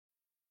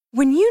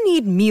When you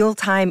need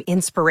mealtime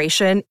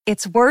inspiration,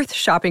 it's worth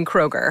shopping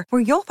Kroger,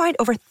 where you'll find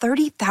over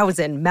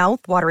 30,000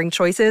 mouth-watering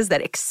choices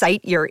that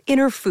excite your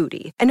inner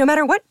foodie. And no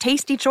matter what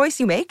tasty choice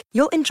you make,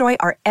 you'll enjoy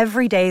our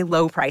everyday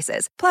low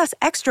prices, plus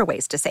extra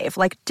ways to save,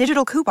 like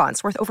digital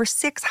coupons worth over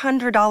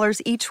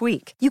 $600 each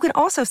week. You can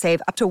also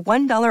save up to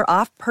 $1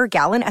 off per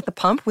gallon at the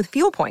pump with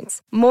fuel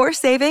points. More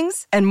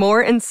savings and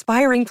more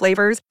inspiring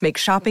flavors make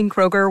shopping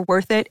Kroger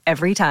worth it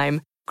every time.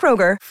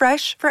 Kroger,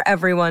 fresh for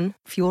everyone.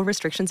 Fuel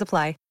restrictions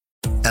apply.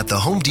 At the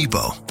Home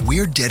Depot,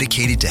 we're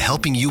dedicated to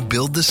helping you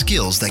build the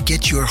skills that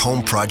get your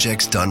home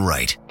projects done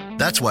right.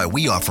 That's why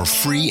we offer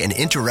free and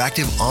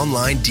interactive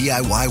online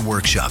DIY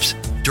workshops.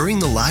 During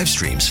the live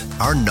streams,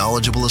 our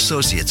knowledgeable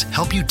associates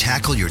help you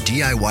tackle your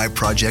DIY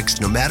projects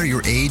no matter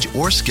your age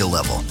or skill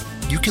level.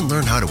 You can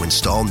learn how to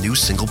install new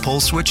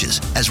single-pole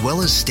switches, as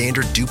well as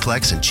standard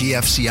duplex and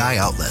GFCI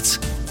outlets.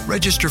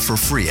 Register for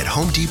free at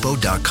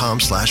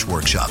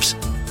homedepot.com/workshops.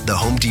 The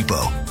Home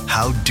Depot,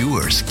 how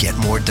doers get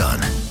more done.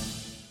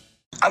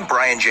 I'm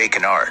Brian J.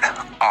 Kennard,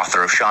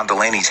 author of Sean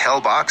Delaney's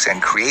Hellbox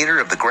and creator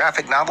of the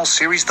graphic novel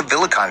series The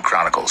Villicon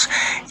Chronicles.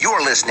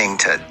 You're listening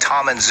to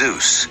Tom and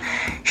Zeus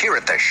here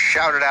at the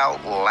Shout It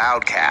Out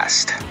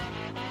Loudcast.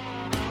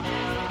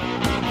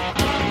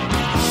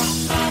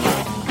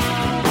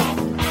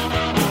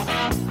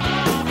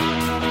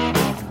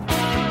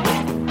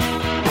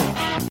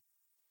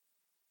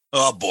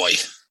 Oh boy,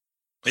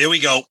 here we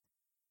go.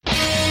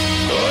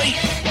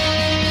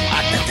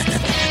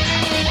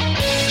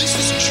 This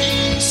is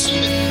Gene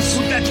Simmons.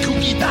 Put that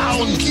cookie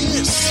down.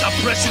 Kiss. Stop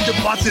pressing the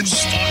button.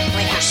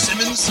 Stockbroker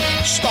Simmons.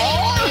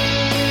 Star?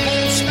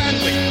 Paul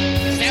Stanley.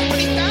 Is that what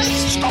he does?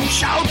 Stop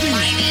shouting.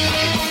 My name is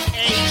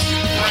Ace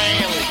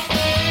Riley.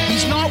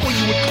 He's not what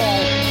you would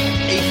call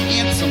a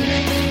handsome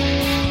man.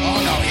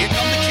 Oh no, here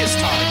come the kiss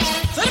times.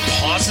 Is that a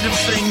positive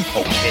thing?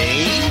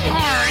 Okay. All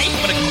right.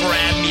 I'm gonna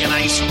grab me an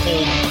ice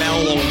cold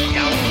mellow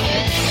yellow.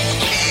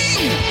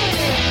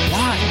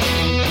 Why?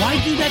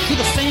 Why do that to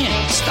the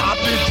fans? Stop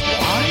it.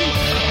 Why?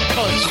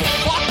 Because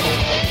fuck them.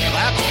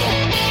 That's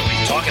why. What are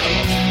you talking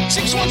about?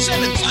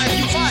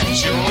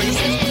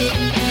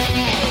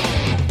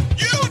 617-525-0850.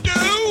 You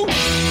do?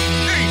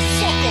 Hey,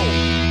 fucko.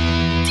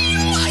 Do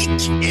you like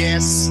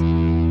Kiss?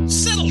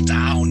 Settle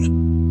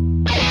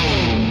down.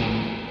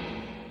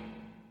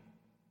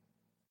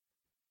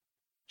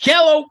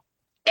 Hello.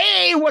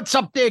 Hey, what's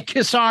up there,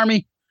 Kiss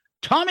Army?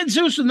 Tom and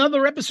Zeus,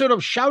 another episode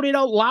of Shout It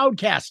Out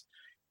Loudcast,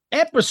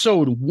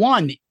 episode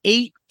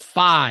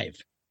 185.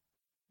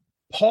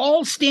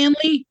 Paul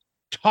Stanley,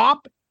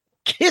 top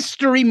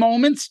history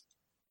moments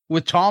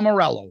with Tom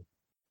Morello.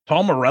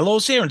 Tom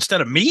Morello's here instead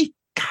of me?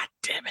 God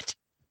damn it.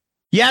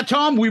 Yeah,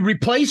 Tom, we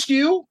replaced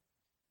you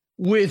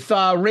with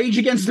Rage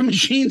Against the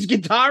Machine's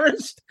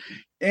guitarist.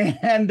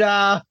 And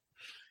I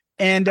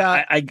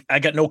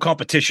got no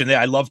competition there.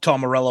 I love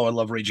Tom Morello. I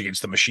love Rage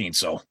Against the Machine.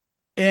 So,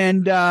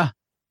 and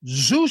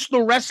Zeus,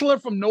 the wrestler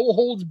from No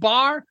Holds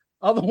Bar,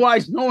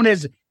 otherwise known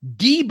as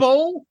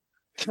Debo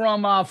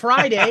from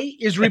Friday,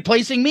 is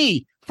replacing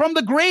me from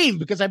the grave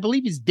because I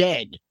believe he's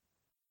dead.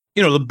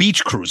 you know, the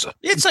beach cruiser.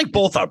 It's like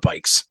both our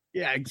bikes.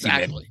 Yeah,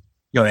 exactly.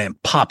 You know,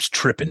 and Pop's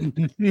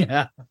tripping.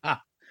 Yeah.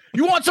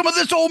 You want some of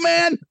this, old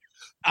man?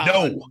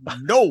 No.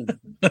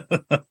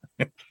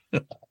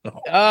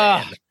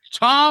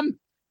 Tom,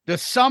 the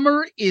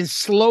summer is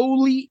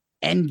slowly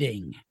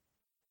ending.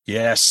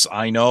 Yes,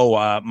 I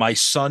know. My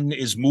son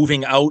is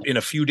moving out in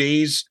a few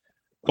days,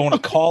 going to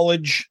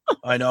college.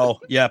 I know.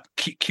 Yeah.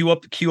 Cue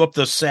up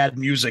the sad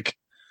music.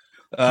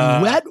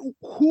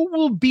 Who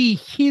will be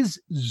his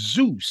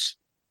Zeus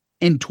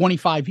in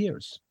 25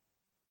 years?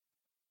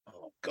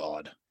 Oh,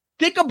 God.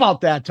 Think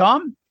about that,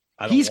 Tom.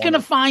 He's going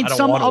to find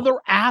some other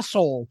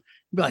asshole.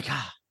 Be like,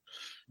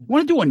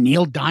 want to do a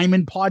Neil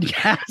Diamond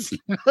podcast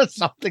or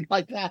something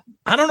like that?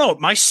 I don't know.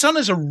 My son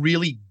is a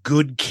really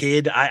good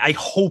kid. I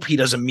hope he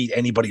doesn't meet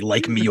anybody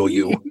like me or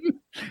you.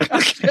 I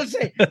was going to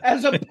say,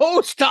 as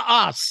opposed to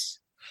us.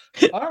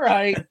 All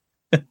right.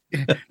 Do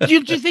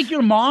you think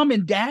your mom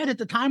and dad at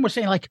the time were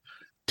saying, like,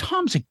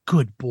 Tom's a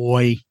good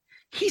boy.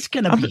 He's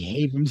going to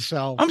behave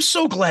himself. I'm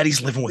so glad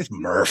he's living with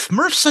Murph.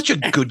 Murph's such a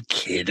good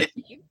kid.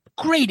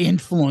 Great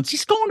influence.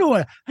 He's going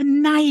to a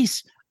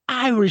nice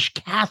Irish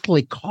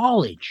Catholic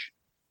college.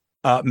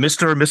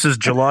 Mr. and Mrs.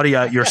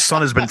 Gelati, your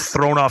son has been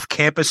thrown off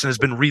campus and has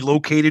been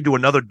relocated to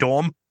another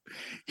dorm.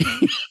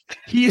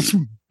 He is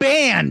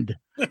banned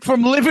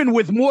from living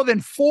with more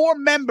than 4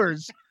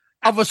 members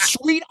of a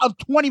suite of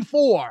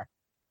 24.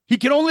 He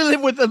can only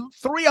live with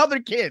 3 other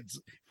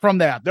kids from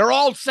that. They're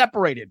all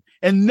separated,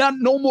 and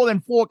no more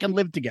than 4 can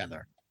live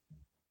together.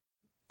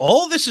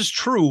 All this is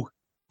true,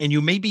 and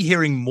you may be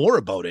hearing more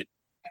about it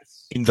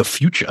in the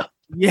future.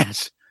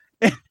 Yes.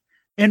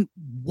 And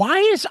why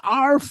is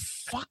our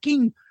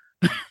fucking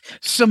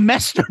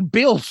semester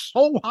bill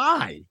so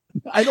high?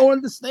 I don't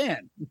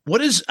understand.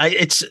 What is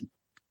it's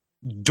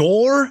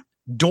door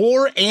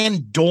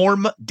and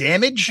dorm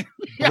damage?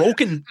 Yeah.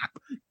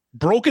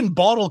 Broken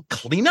bottle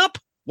cleanup?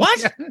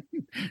 What?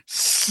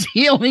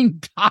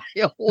 Ceiling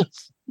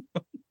tiles.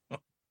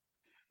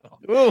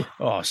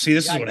 Oh, see,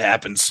 this is what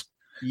happens.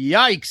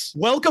 Yikes.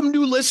 Welcome,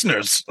 new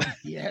listeners.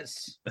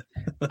 Yes.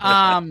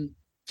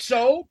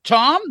 So,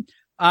 Tom,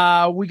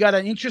 we got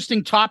an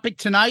interesting topic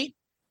tonight.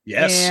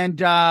 Yes. And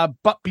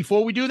but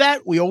before we do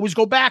that, we always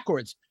go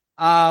backwards.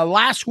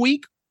 Last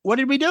week, what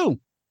did we do?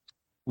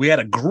 We had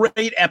a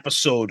great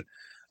episode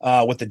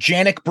with the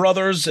Janik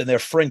brothers and their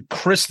friend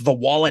Chris the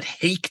Wallet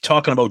Hake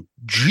talking about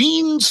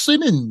Gene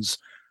Simmons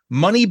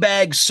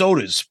Moneybag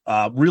Sodas.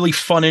 Really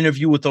fun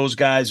interview with those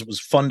guys. It was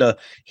fun to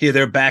hear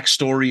their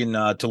backstory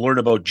and to learn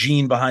about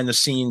Gene behind the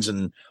scenes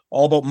and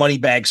all about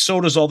Moneybag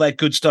Sodas, all that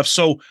good stuff.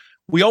 So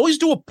we always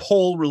do a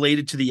poll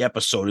related to the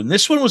episode, and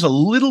this one was a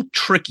little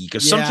tricky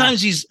because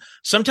sometimes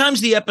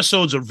the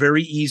episodes are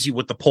very easy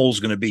what the poll's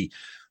going to be.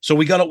 So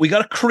we got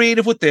a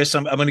creative with this.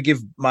 I'm going to give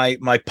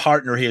my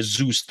partner here,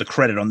 Zeus, the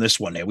credit on this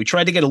one. There, we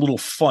tried to get a little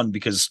fun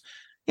because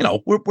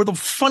we're the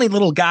funny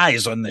little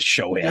guys on this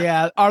show here.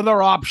 Yeah,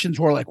 other options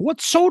were like, what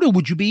soda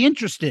would you be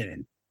interested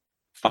in?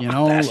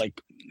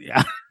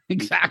 Yeah,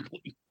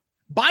 exactly.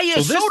 Buy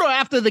a soda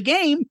after the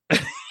game,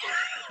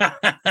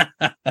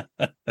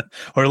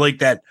 or like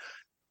that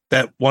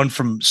one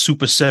from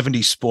Super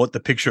 70 Sport, the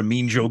picture of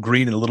Mean Joe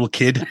Green and a little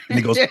kid, and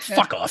he goes,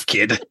 "Fuck off,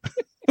 kid."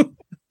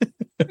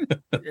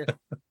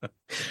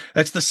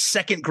 That's the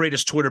second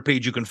greatest Twitter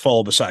page you can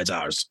follow besides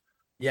ours.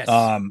 Yes.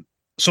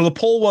 So the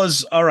poll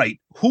was, all right,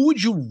 who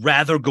would you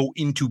rather go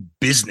into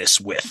business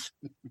with?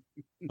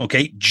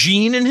 Okay,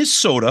 Gene and his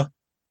soda,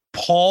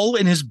 Paul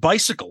and his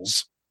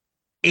bicycles,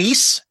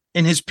 Ace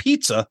and his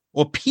pizza,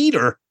 or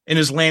Peter and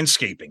his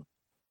landscaping.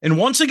 And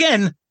once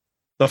again,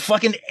 the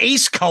fucking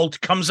Ace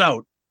cult comes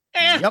out.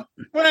 Yep.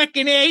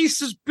 Fucking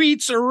Ace's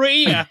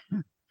Pizzeria,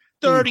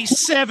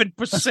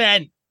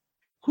 37%.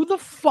 Who the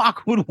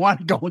fuck would want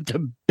to go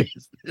into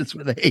business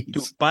with Ace?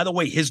 Dude, by the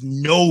way, his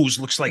nose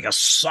looks like a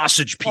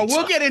sausage pizza. Oh,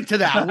 we'll get into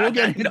that.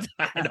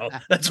 I know.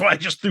 That's why I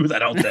just threw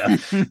that out there.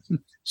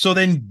 So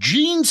then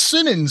Gene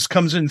Simmons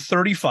comes in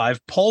 35,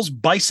 Paul's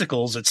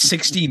bicycles at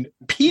 16,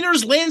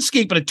 Peter's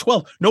landscaping at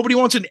 12. Nobody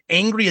wants an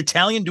angry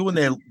Italian doing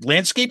their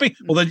landscaping.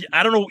 Well, then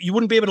I don't know. You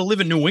wouldn't be able to live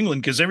in New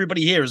England because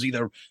everybody here is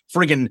either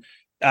friggin'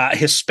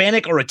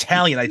 Hispanic or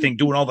Italian, I think,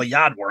 doing all the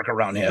yard work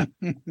around here.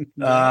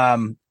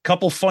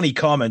 Couple funny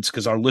comments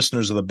because our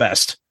listeners are the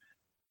best.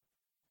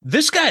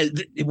 This guy,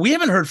 we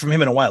haven't heard from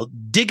him in a while.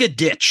 Dig a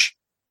Ditch.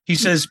 He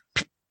says,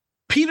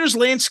 Peter's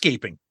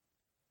landscaping.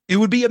 It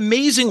would be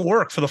amazing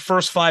work for the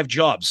first 5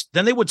 jobs.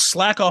 Then they would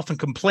slack off and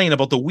complain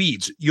about the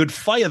weeds. You'd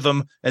fire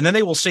them, and then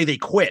they will say they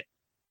quit.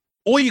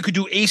 Or you could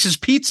do Ace's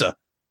Pizza.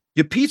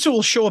 Your pizza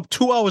will show up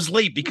 2 hours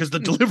late because the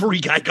delivery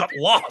guy got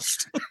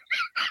lost.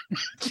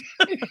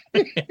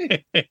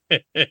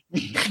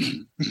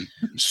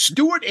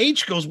 Stuart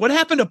H goes, what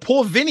happened to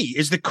poor Vinny?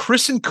 Is the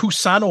Chris and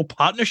Cusano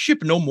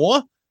partnership no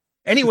more?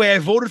 Anyway, I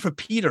voted for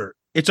Peter.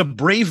 It's a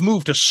brave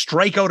move to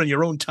strike out on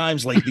your own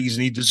times like these,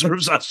 and he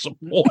deserves our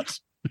support.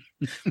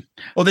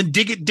 Well, then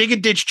Dig a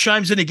Ditch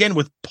chimes in again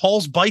with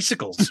Paul's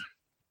bicycles.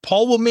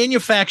 Paul will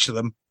manufacture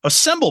them,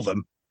 assemble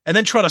them, and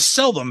then try to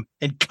sell them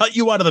and cut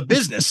you out of the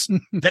business.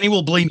 Then he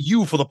will blame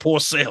you for the poor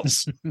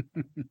sales.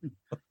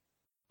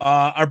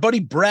 Our buddy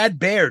Brad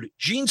Baird,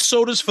 Gene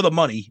Sodas for the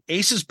money,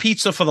 Ace's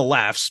Pizza for the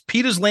laughs,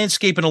 Peter's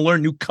landscaping to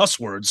learn new cuss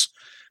words.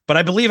 But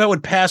I believe I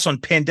would pass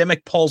on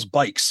Pandemic Paul's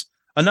bikes.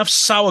 Enough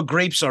sour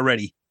grapes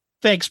already.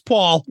 Thanks,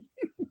 Paul.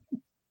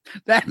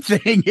 That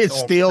thing is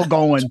still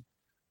going.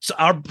 So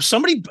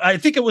I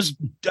think it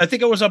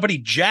was our buddy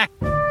Jack.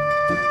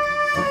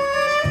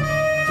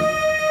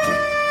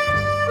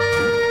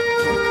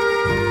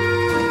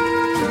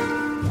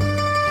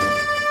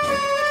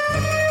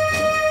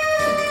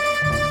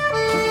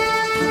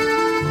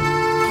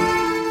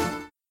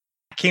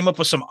 Came up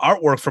with some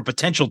artwork for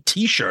potential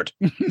t-shirt.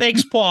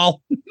 Thanks,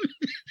 Paul.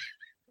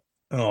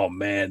 Oh,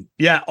 man.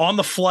 Yeah, on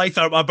the Flythe,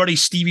 our buddy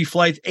Stevie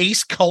Flythe,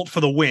 Ace Cult for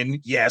the win.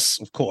 Yes,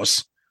 of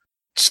course.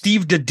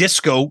 Steve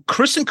DeDisco,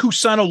 Chris and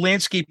Cusano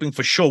landscaping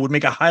for show would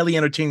make a highly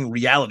entertaining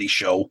reality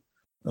show.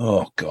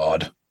 Oh,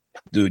 God.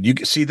 Dude, you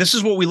see, this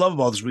is what we love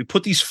about this. We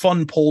put these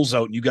fun polls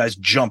out and you guys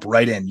jump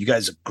right in. You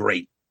guys are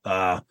great.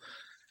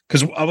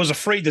 Because I was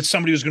afraid that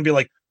somebody was going to be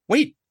like,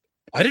 wait,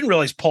 I didn't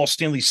realize Paul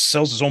Stanley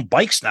sells his own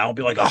bikes now. I'll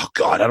be like, oh,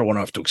 God, I don't want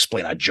to have to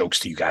explain our jokes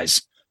to you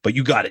guys. But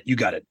you got it. You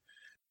got it.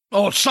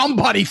 Oh,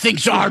 somebody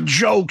thinks our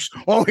jokes.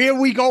 Oh, here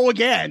we go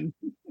again.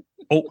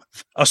 Oh,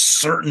 a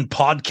certain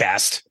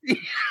podcast.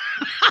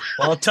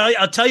 Well,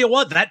 I'll tell you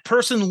what, that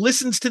person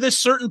listens to this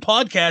certain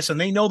podcast and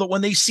they know that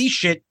when they see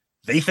shit,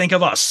 they think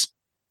of us.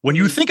 When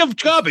you think of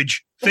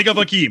garbage, think of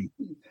Akeem.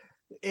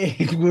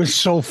 It was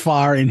so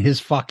far in his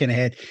fucking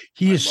head.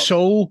 He is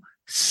so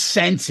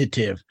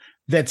sensitive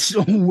that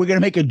we're going to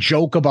make a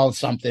joke about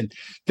something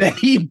that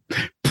he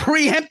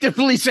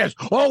preemptively says,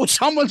 oh,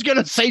 someone's going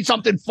to say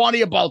something funny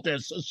about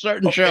this, a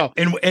certain show.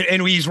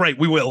 And he's right.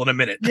 We will in a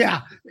minute.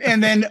 Yeah.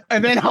 And then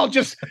I'll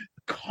just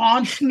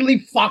constantly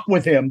fuck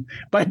with him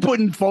by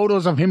putting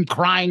photos of him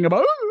crying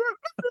about,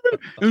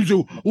 and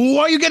so,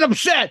 why are you getting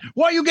upset?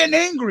 Why are you getting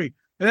angry?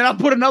 And then I'll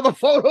put another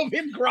photo of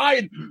him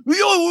crying.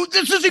 Yo,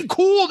 this isn't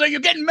cool that you're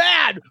getting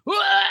mad.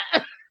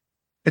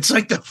 It's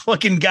like the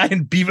fucking guy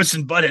in Beavis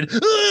and Butthead.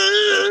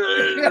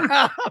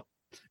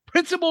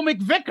 Principal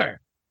McVicker.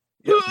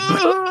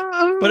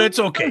 But it's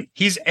okay.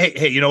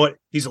 Hey, you know what?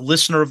 He's a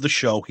listener of the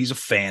show. He's a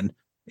fan.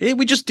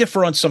 We just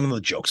differ on some of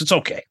the jokes. It's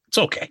okay. It's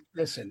okay.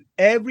 Listen,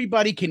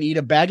 everybody can eat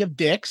a bag of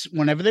dicks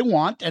whenever they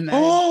want, and I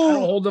don't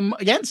hold them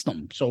against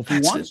them. So if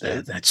you want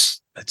to,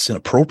 that's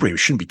inappropriate. We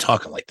shouldn't be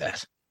talking like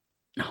that.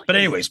 But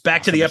anyways,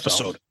 back to the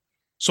episode.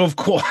 So of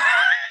course,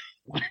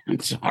 I'm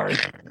sorry.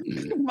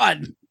 What?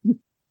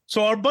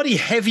 So our buddy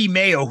Heavy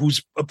Mayo,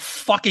 who's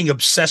fucking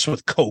obsessed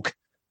with Coke,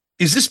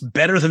 is this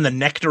better than the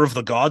nectar of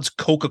the gods,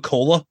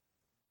 Coca-Cola?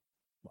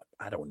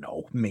 I don't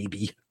know.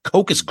 Maybe.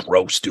 Coke is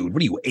gross, dude.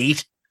 What are you,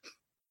 8?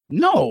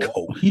 No,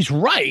 Coke. He's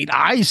right.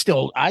 I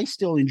still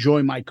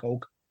enjoy my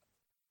Coke.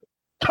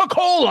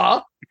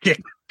 Coca-Cola. Yeah,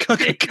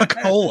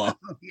 Coca-Cola.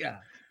 Yeah.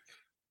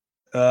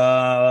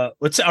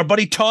 Let's say our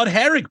buddy Todd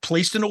Herrig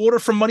placed an order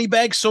for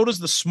Moneybag Sodas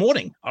this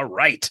morning. All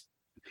right.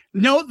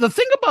 No, the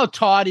thing about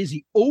Todd is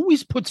he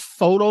always puts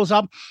photos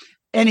up,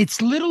 and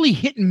it's literally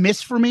hit and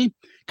miss for me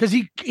because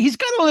he's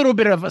got a little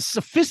bit of a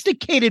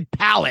sophisticated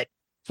palate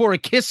for a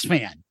Kiss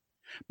fan.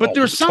 But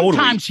there's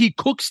sometimes he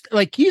cooks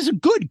like he's a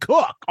good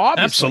cook.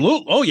 Obviously.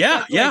 Absolutely. Oh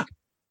yeah, yeah.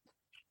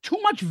 Too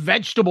much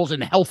vegetables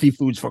and healthy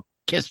foods for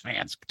Kiss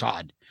fans,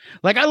 Todd.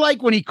 Like I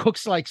like when he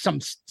cooks like some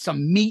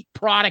meat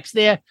products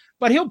there,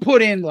 but he'll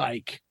put in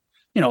like,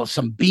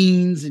 some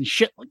beans and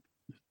shit.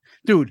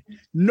 Dude,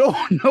 no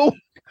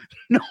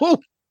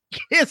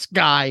Kiss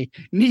guy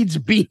needs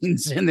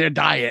beans in their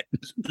diet.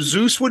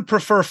 Zeus would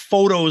prefer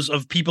photos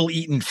of people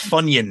eating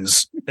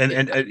Funyuns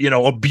and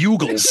or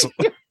Bugles.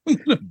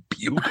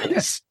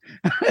 Bugles.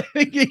 I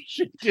think he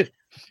should just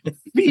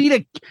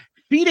feed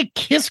a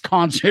Kiss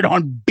concert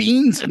on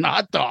beans and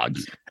hot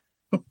dogs.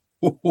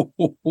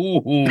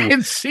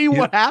 And see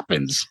what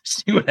happens.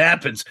 See what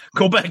happens.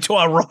 Go back to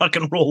our Rock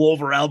and Roll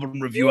Over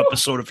album review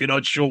episode if you're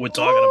not sure what we're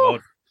talking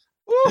about.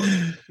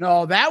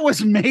 No, that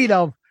was made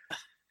of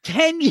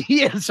 10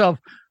 years of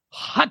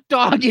hot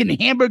dog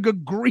and hamburger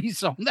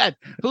grease on that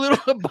little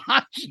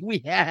hibachi we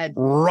had.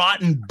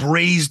 Rotten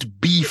braised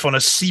beef on a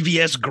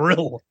CVS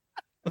grill.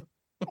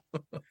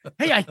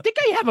 Hey, I think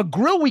I have a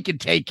grill we can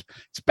take.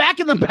 It's back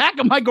in the back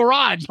of my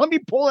garage. Let me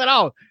pull it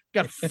out.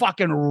 Got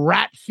fucking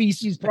rat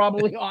feces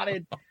probably on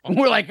it. And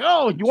we're like,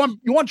 oh, you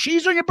want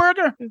cheese on your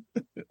burger?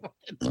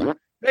 Yeah,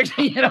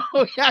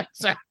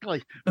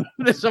 exactly.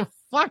 There's a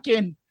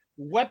fucking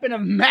weapon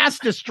of mass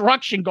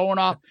destruction going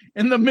off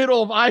in the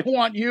middle of I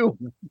Want You.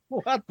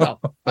 What the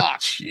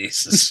fuck?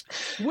 Jesus.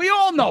 We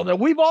all know that.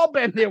 We've all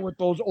been there with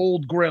those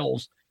old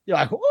grills. You're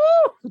like,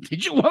 oh,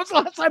 when was the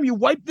last time you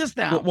wiped this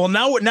down? Well,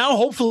 now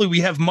hopefully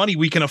we have money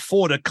we can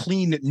afford a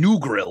clean new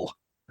grill.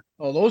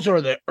 Oh, those are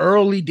the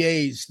early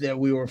days that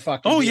we were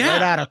fucking right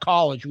out of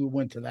college. We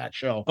went to that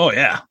show. Oh,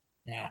 yeah.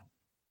 Yeah.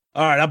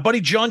 All right. Our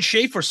buddy John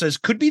Schaefer says,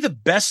 could be the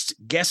best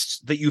guests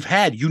that you've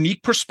had.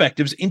 Unique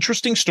perspectives,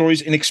 interesting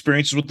stories, and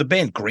experiences with the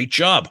band. Great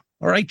job.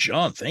 All right,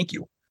 John. Thank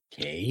you.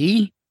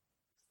 Okay.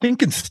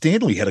 Thinking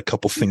Stanley had a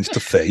couple things to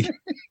say.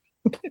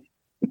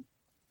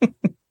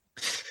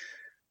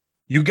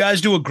 You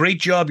guys do a great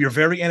job. You're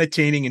very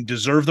entertaining and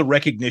deserve the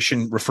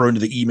recognition, referring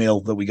to the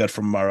email that we got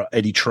from our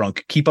Eddie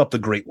Trunk. Keep up the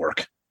great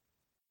work.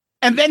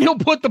 And then he'll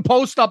put the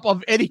post up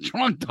of Eddie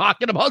Trunk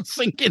talking about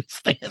Sinking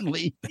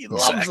Stanley. He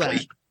loves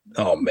that.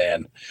 Oh,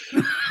 man.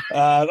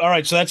 All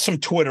right. So that's some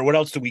Twitter. What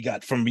else do we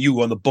got from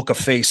you on the Book of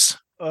Face?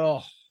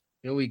 Oh,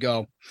 here we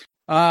go.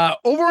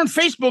 Over on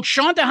Facebook,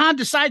 Sean DeHaan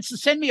decides to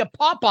send me a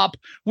pop-up,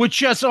 which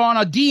just on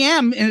a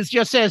DM, and it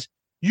just says,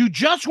 you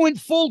just went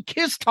full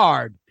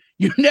Kiss-tard.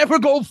 You never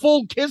go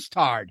full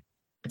Kiss-tard.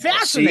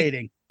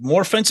 Fascinating. See?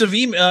 More offensive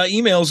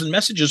emails and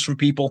messages from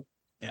people.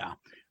 Yeah.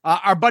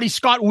 Our buddy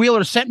Scott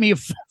Wheeler sent me a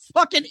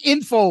fucking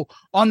info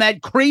on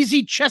that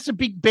crazy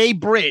Chesapeake Bay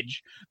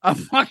Bridge of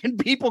fucking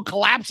people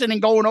collapsing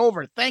and going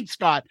over. Thanks,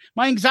 Scott.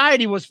 My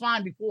anxiety was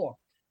fine before.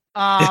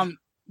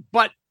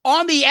 But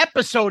on the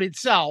episode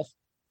itself,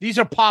 these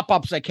are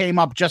pop-ups that came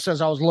up just as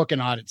I was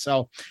looking at it.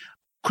 So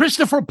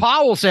Christopher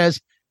Powell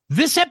says,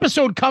 this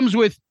episode comes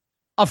with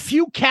a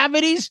few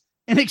cavities,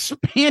 an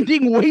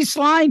expanding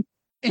waistline,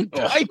 and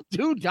type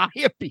 2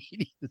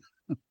 diabetes.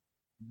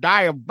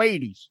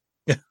 Diabetes.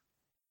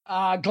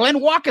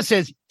 Glenn Walker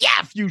says,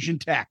 yeah, Fusion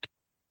Tech.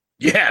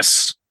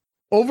 Yes.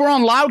 Over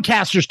on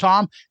Loudcasters,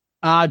 Tom,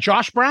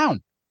 Josh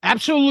Brown.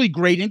 Absolutely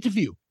great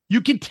interview.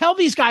 You can tell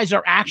these guys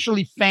are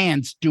actually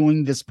fans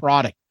doing this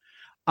product.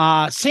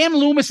 Sam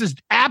Loomis is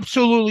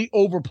absolutely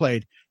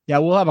overplayed. Yeah,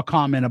 we'll have a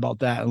comment about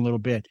that in a little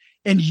bit.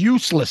 And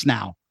useless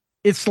now.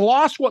 It's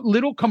lost what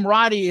little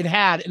camaraderie it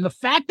had. And the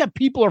fact that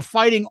people are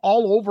fighting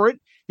all over it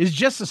is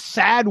just a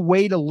sad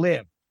way to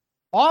live.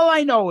 All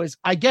I know is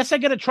I guess I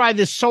got to try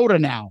this soda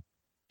now.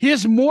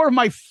 Here's more of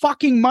my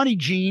fucking money,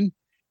 Gene.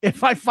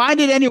 If I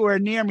find it anywhere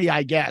near me,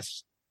 I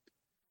guess.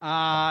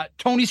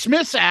 Tony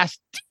Smith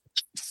asked,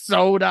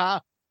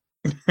 soda.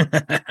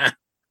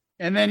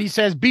 And then he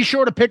says, be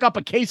sure to pick up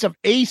a case of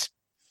Ace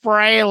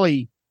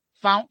Frehley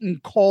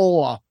Fountain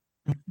Cola.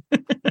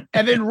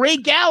 And then Ray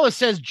Gala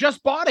says,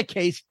 just bought a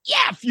case.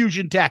 Yeah,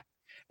 Fusion Tech.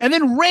 And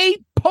then Ray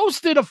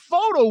posted a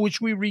photo, which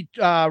we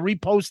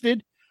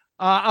reposted,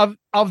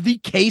 of the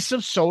case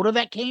of soda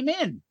that came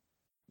in.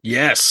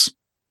 Yes.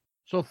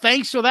 So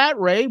thanks for that,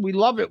 Ray. We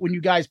love it when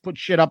you guys put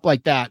shit up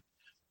like that.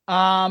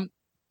 Tom,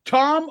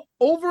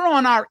 over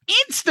on our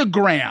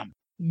Instagram,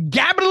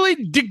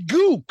 Gabbly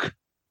DeGook.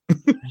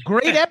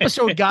 Great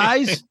episode,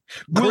 guys.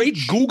 Great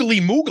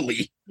googly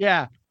moogly.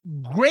 Yeah.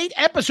 Great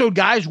episode,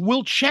 guys.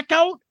 We'll check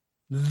out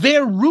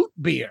their root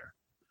beer.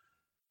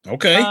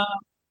 Okay.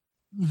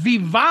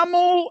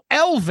 Vivamo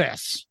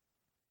Elvis.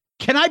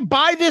 Can I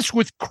buy this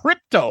with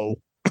crypto?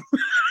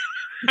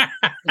 Well,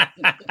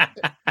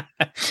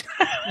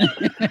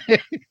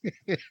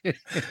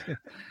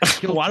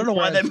 I don't know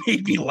why that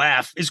made me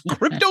laugh. Is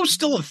crypto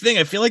still a thing?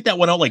 I feel like that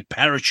went out like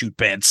parachute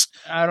pants.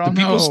 I don't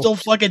Do know. people still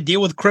fucking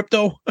deal with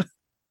crypto?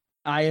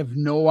 I have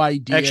no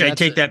idea. Actually, I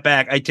take that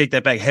back.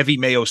 Heavy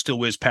Mayo still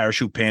wears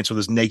parachute pants with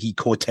his Nike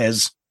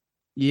Cortez.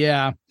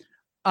 Yeah.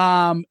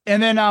 And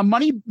then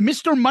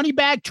Mr.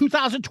 Moneybag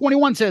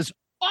 2021 says,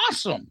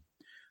 awesome.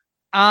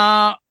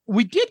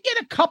 We did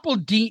get a couple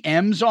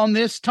DMs on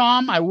this,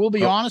 Tom. I will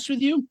be honest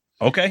with you.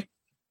 Okay.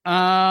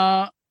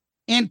 Antonio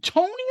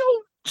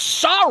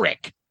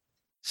Sarek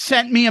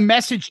sent me a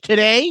message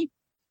today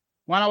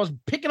when I was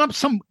picking up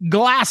some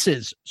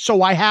glasses,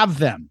 so I have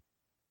them.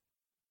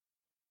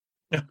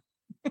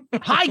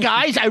 Hi,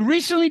 guys. I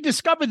recently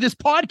discovered this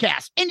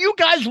podcast, and you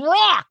guys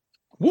rock.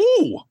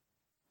 Woo.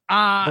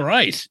 All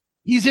right.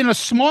 He's in a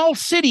small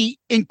city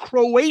in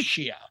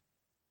Croatia.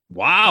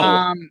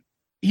 Wow.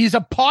 He's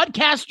a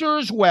podcaster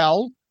as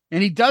well,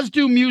 and he does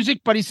do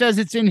music, but he says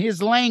it's in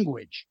his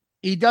language.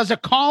 He does a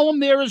column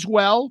there as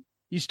well.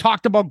 He's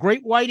talked about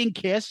Great White and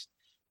Kiss,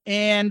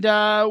 and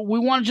we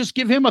want to just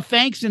give him a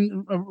thanks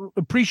and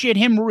appreciate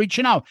him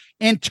reaching out.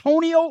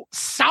 Antonio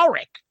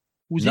Sarek,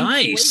 who's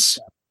nice.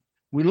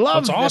 We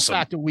love the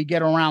fact that we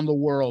get around the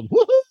world.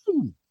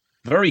 Woohoo!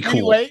 Very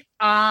cool. Anyway,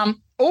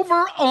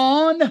 over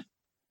on,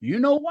 you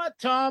know what,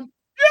 Tom?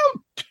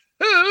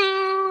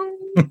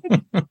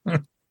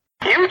 YouTube.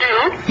 You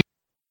do.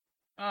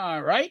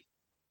 All right.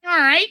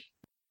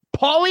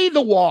 Polly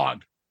the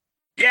Wog.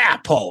 Yeah,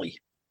 Paulie.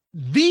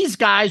 These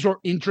guys are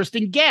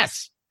interesting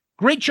guests.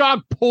 Great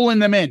job pulling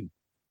them in.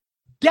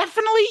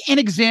 Definitely an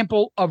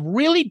example of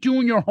really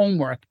doing your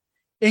homework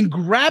and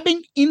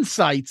grabbing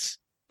insights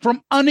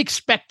from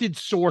unexpected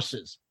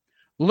sources.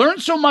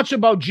 Learned so much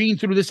about Gene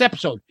through this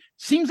episode.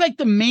 Seems like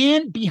the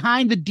man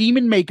behind the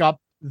demon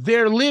makeup,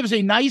 there lives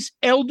a nice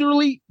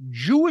elderly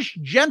Jewish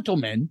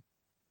gentleman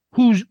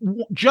who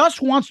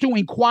just wants to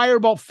inquire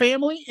about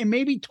family and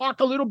maybe talk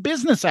a little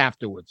business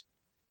afterwards.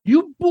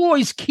 You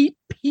boys keep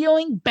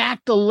peeling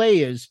back the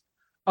layers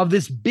of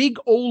this big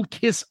old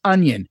Kiss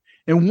onion.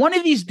 And one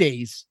of these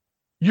days,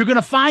 you're going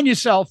to find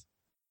yourself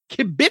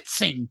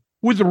kibitzing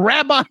with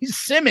Rabbi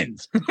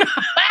Simmons.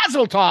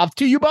 Mazel tov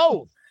to you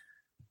both.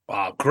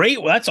 Wow,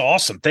 great. Well, that's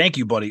awesome. Thank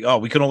you, buddy. Oh,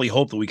 we can only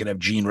hope that we can have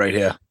Gene right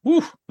here.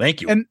 Woo,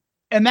 thank you.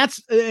 And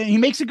that's, he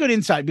makes a good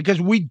insight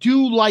because we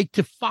do like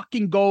to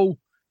fucking go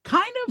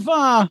kind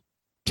of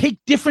take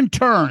different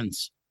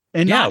turns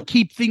and not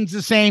keep things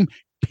the same,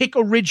 pick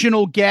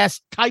original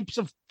guests, types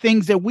of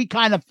things that we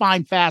kind of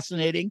find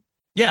fascinating.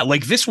 Yeah,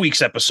 like this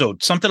week's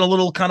episode, something a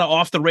little kind of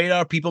off the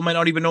radar. People might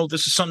not even know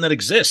this is something that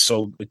exists.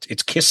 So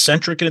it's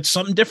Kiss-centric and it's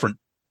something different.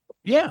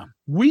 Yeah,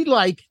 we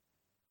like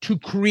to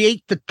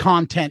create the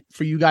content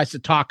for you guys to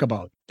talk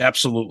about.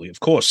 Absolutely, of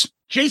course.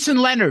 Jason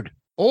Leonard,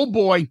 oh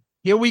boy,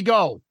 here we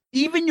go.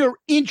 Even your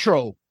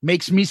intro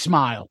makes me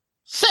smile.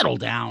 Settle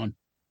down.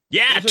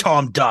 Yeah,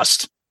 Tom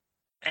Dust.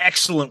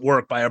 Excellent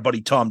work by our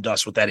buddy Tom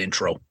Dust with that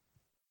intro.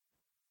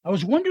 I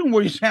was wondering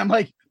what you said. I'm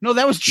like, no,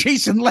 that was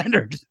Jason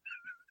Leonard.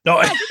 No,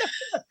 I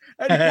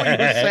didn't know what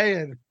you were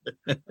saying.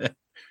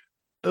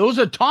 Those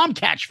are Tom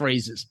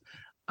catchphrases.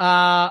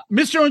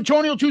 Mr.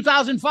 Antonio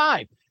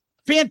 2005.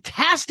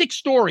 Fantastic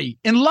story.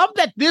 And love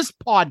that this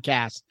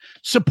podcast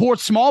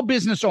supports small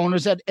business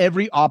owners at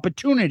every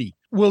opportunity.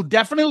 We'll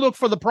definitely look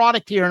for the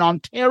product here in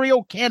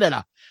Ontario,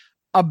 Canada.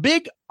 A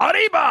big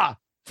arriba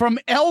from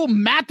El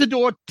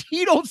Matador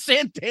Tito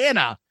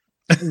Santana.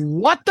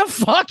 What the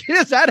fuck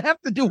does that have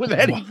to do with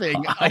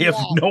anything? I have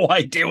no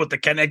idea what the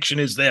connection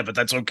is there, but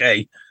that's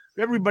okay.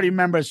 Everybody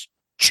remembers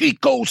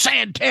Chico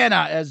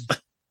Santana, as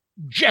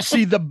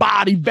Jesse the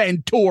Body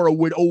Ventura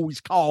would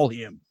always call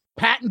him.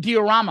 Pat and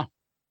Diorama.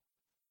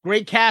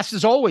 Great cast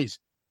as always.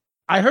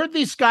 I heard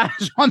these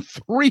guys on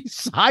 3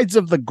 sides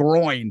of the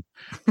groin.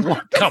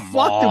 What the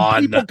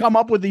fuck do people come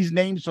up with these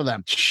names for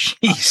them?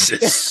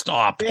 Jesus,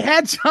 stop. They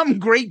had some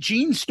great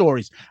Gene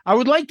stories. I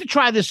would like to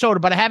try this soda,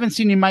 but I haven't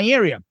seen it in my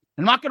area.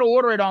 I'm not going to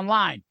order it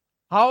online.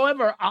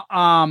 However,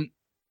 how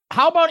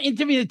about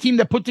interviewing the team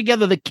that put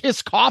together the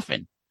Kiss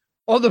coffin,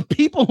 or the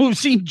people who've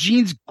seen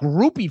Gene's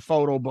groupie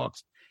photo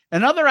books?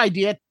 Another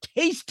idea: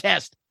 taste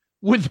test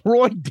with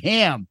Roy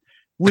Dam,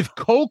 with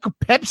Coke,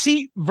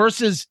 Pepsi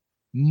versus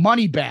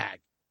Moneybag.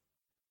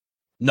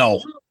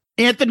 No.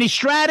 Anthony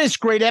Stratus,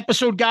 great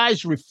episode,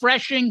 guys.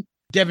 Refreshing.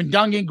 Devin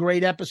Dungan,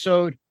 great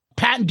episode.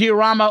 Pat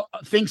Diorama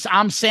thinks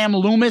I'm Sam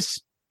Loomis.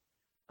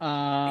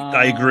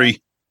 I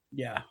agree.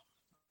 Yeah.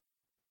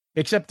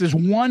 Except there's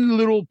one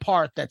little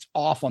part that's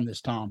off on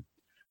this, Tom.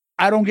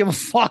 I don't give a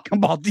fuck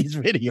about these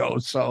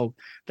videos. So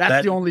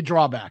that's the only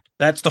drawback.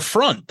 That's the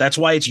front. That's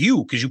why it's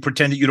you, because you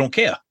pretend that you don't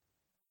care.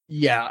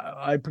 Yeah,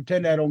 I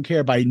pretend I don't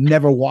care by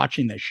never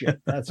watching this shit.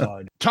 That's all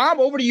I do. Tom,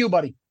 over to you,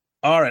 buddy.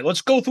 All right,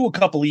 let's go through a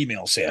couple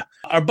emails here.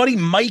 Our buddy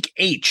Mike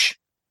H.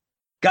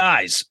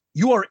 Guys,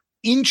 you are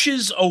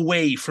inches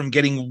away from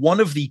getting one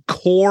of the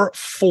core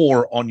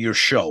 4 on your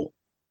show.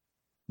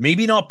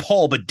 Maybe not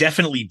Paul, but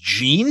definitely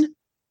Gene.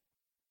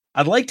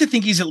 I'd like to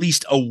think he's at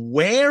least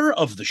aware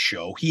of the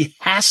show. He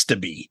has to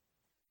be.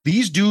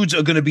 These dudes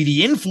are going to be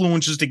the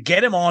influencers to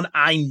get him on.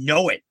 I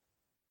know it.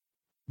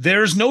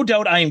 There's no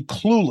doubt I am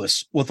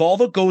clueless with all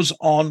that goes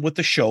on with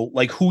the show,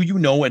 like who you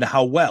know and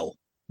how well,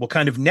 what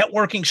kind of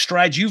networking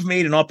strides you've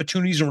made and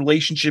opportunities and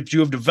relationships you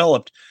have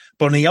developed.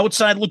 But on the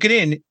outside looking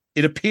in,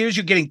 it appears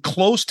you're getting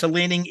close to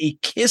landing a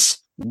Kiss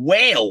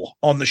whale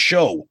on the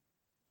show.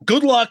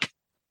 Good luck,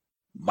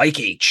 Mike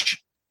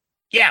H.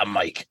 Yeah,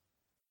 Mike.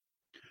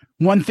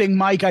 One thing,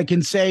 Mike, I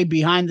can say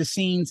behind the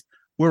scenes,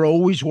 we're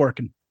always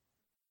working.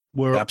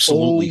 We're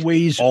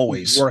always working.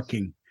 Always.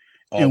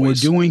 And we're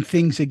doing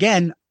things,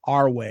 again,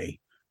 our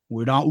way.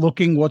 We're not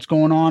looking what's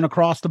going on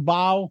across the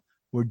bow.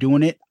 We're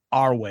doing it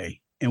our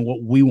way and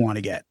what we want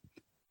to get.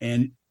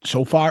 And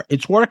so far,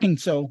 it's working.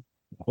 So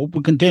hope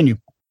we continue.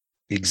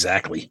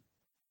 Exactly.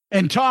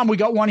 And Tom, we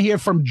got one here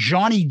from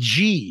Johnny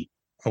G.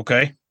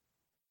 Okay.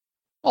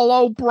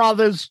 Hello,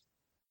 brothers.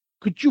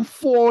 Could you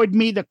forward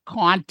me the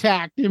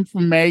contact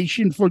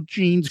information for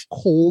Gene's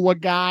Cola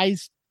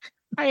guys?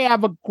 I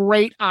have a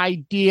great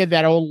idea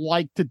that I would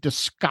like to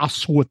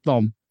discuss with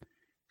them.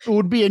 It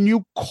would be a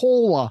new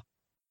cola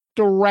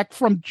direct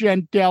from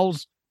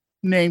Gendel's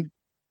named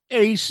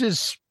Ace's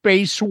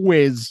Space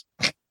Whiz.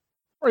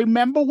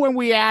 Remember when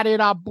we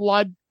added our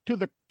blood to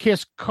the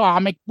Kiss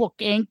comic book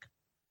ink?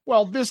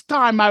 Well, this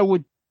time I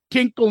would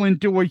tinkle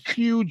into a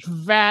huge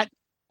vat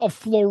of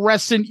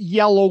fluorescent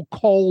yellow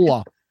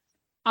cola.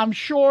 I'm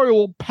sure it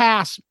will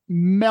pass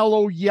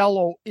mellow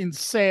yellow in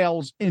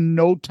sales in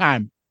no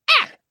time.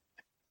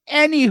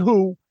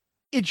 Anywho,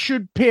 it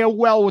should pair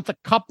well with a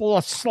couple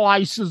of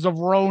slices of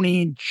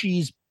Roni and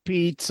cheese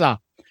pizza.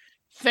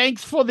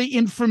 Thanks for the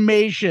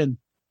information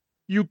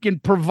you can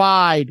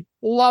provide.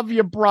 Love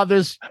you,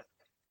 brothers.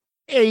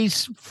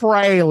 Ace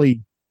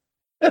Frehley.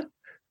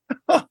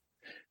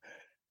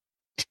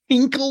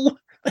 Tinkle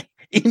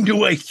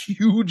into a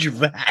huge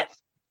vat.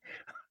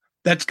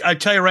 I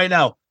tell you right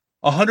now,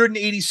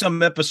 180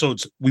 some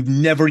episodes, we've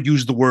never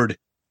used the word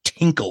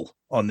tinkle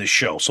on this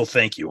show. So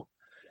thank you.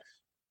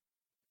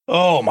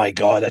 Oh my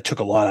God, that took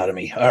a lot out of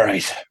me. All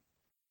right.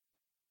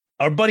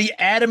 Our buddy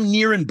Adam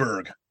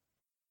Nierenberg.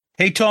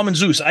 Hey, Tom and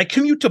Zeus, I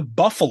commute to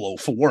Buffalo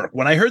for work.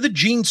 When I heard that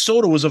Gene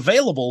Soda was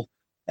available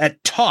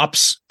at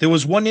Tops, there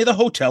was one near the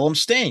hotel I'm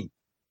staying.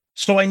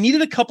 So I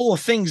needed a couple of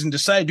things and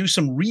decided to do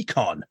some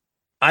recon.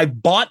 I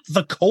bought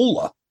the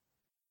cola.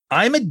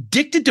 I'm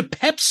addicted to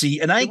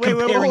Pepsi, and I ain't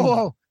comparing.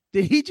 Whoa.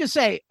 Did he just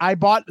say, I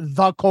bought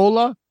the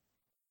cola?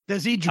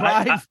 Does he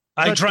drive?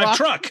 I drive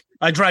truck.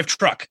 I drive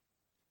truck.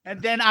 And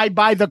then I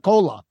buy the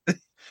cola.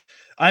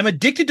 I'm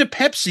addicted to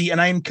Pepsi, and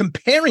I am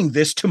comparing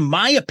this to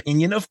my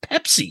opinion of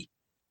Pepsi.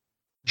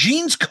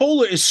 Gene's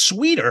Cola is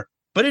sweeter,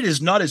 but it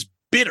is not as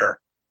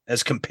bitter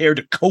as compared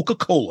to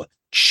Coca-Cola.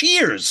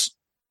 Cheers,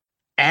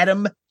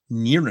 Adam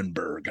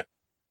Nierenberg.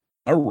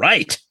 All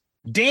right.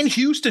 Dan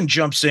Houston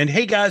jumps in.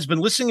 Hey, guys, been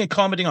listening and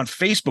commenting on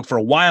Facebook for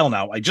a while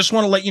now. I just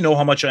want to let you know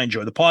how much I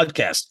enjoy the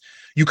podcast.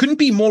 You couldn't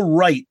be more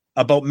right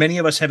about many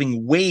of us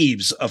having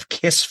waves of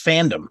Kiss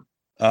fandom.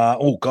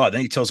 Oh, God.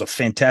 Then he tells a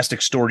fantastic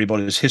story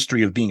about his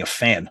history of being a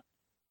fan.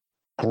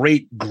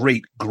 Great,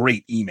 great,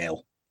 great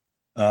email.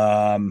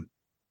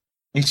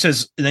 He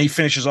says, and then he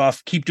finishes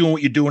off, keep doing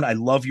what you're doing. I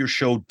love your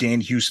show,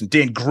 Dan Houston.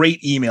 Dan,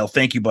 great email.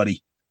 Thank you,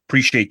 buddy.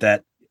 Appreciate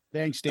that.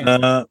 Thanks,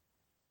 Dan.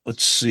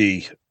 Let's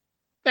see.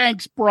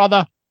 Thanks,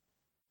 brother.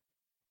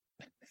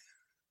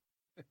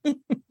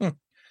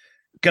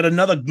 Got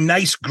another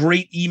nice,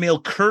 great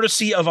email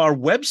courtesy of our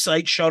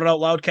website,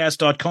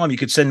 shoutitoutloudcast.com. You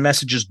could send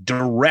messages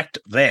direct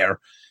there.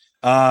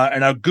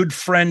 And our good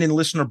friend and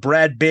listener,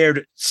 Brad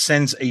Baird,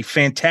 sends a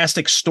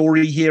fantastic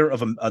story here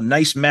of a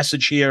nice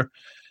message here.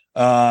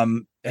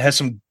 It has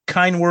some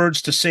kind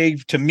words to say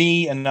to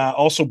me and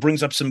also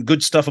brings up some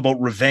good stuff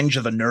about Revenge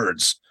of the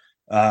Nerds.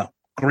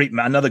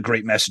 Another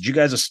great message. You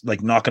guys are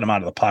like knocking them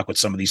out of the park with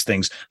some of these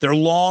things. They're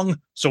long,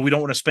 so we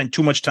don't want to spend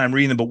too much time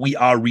reading them, but we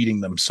are reading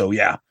them. So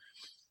yeah.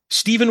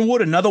 Stephen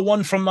Wood, another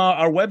one from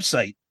our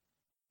website.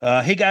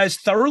 Hey guys,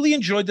 thoroughly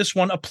enjoyed this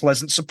one. A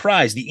pleasant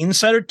surprise. The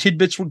insider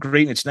tidbits were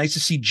great, and it's nice to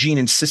see Gene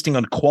insisting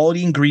on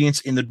quality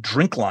ingredients in the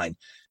drink line.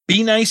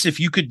 Be nice if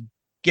you could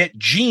get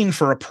Gene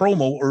for a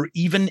promo or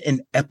even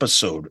an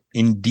episode.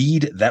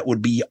 Indeed, that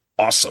would be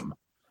awesome.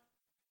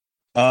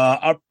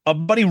 Our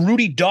buddy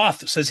Rudy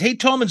Doth says, hey,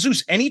 Tom and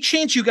Zeus, any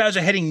chance you guys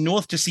are heading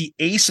north to see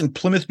Ace in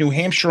Plymouth, New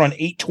Hampshire on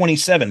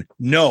 8/27?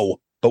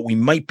 No, but we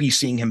might be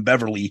seeing him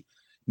Beverly,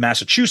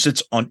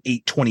 Massachusetts on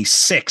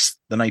 8/26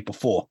 the night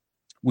before.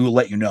 We will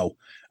let you know.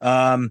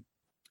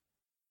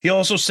 He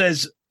also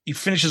says, he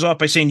finishes off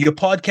by saying, your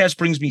podcast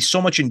brings me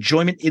so much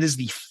enjoyment. It is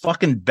the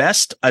fucking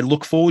best. I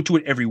look forward to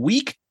it every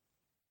week.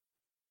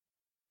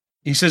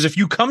 He says, if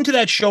you come to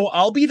that show,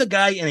 I'll be the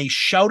guy in a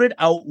Shout It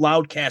Out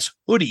Loudcast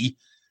hoodie.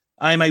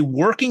 I'm a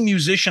working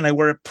musician. I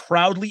wear it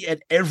proudly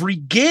at every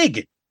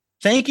gig.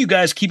 Thank you,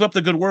 guys. Keep up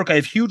the good work. I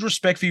have huge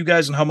respect for you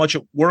guys and how much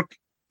work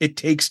it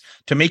takes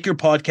to make your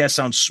podcast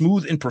sound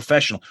smooth and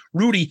professional.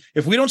 Rudy,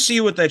 if we don't see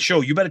you at that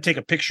show, you better take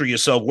a picture of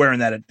yourself wearing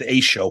that at the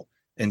Ace show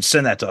and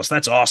send that to us.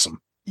 That's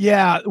awesome.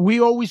 Yeah, we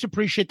always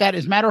appreciate that.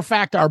 As a matter of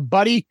fact, our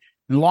buddy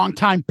and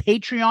longtime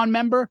Patreon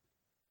member,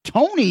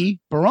 Tony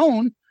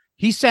Barone,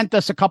 he sent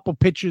us a couple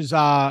pictures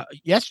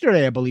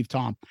yesterday, I believe,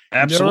 Tom.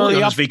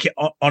 Absolutely.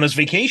 On his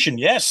vacation,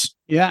 yes.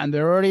 Yeah, and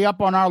they're already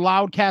up on our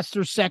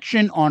Loudcasters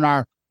section on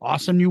our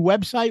awesome new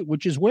website,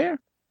 which is where?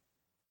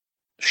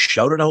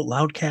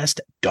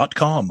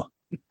 shoutitoutloudcast.com.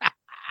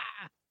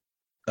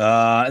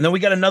 And then we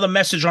got another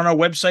message on our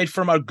website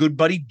from our good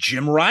buddy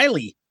Jim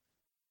Riley.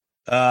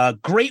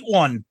 Great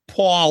one,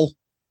 Paul,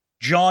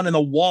 John, and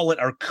the Wallet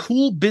are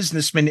cool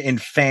businessmen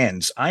and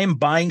fans. I am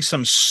buying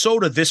some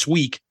soda this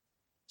week.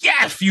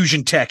 Yeah,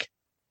 Fusion Tech.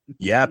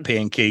 Yeah,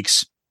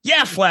 pancakes.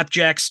 Yeah,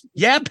 flapjacks.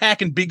 Yeah,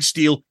 packing big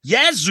steel.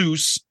 Yeah,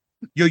 Zeus.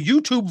 Your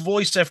YouTube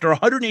voice after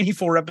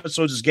 184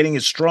 episodes is getting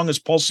as strong as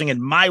Paul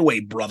singing My Way,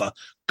 brother.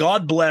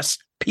 God bless.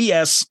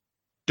 P.S.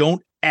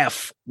 Don't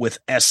F with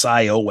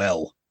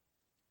SIOL.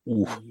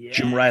 Ooh, yeah.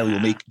 Jim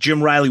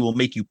Riley will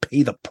make you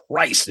pay the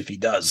price if he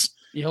does.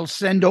 He'll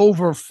send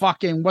over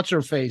fucking what's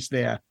her face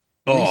there.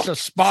 Lisa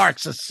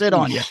Sparks to sit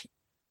on you.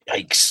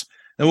 Yikes.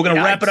 And we're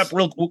gonna wrap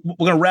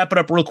it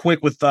up real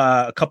quick with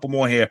a couple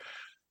more here.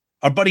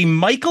 Our buddy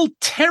Michael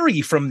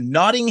Terry from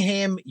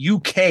Nottingham,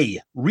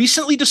 UK,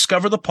 recently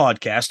discovered the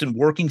podcast and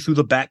working through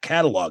the back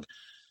catalog.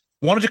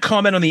 Wanted to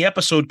comment on the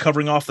episode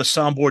covering off the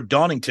soundboard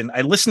Donington.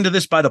 I listened to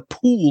this by the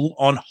pool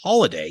on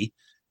holiday,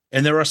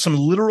 and there are some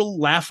literal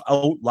laugh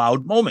out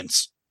loud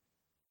moments.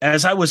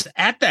 As I was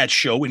at that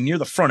show and near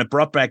the front, it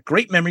brought back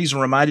great memories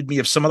and reminded me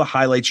of some of the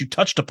highlights you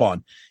touched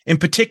upon. In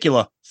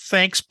particular,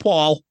 thanks,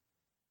 Paul.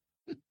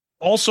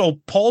 Also,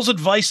 Paul's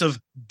advice of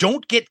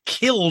don't get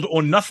killed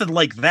or nothing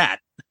like that.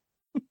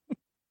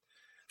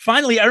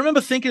 Finally, I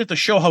remember thinking at the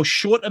show how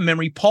short a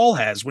memory Paul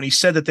has when he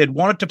said that they'd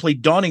wanted to play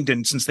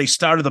Donington since they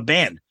started the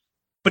band.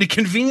 But he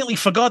conveniently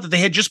forgot that they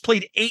had just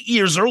played 8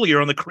 years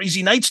earlier on the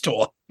Crazy Nights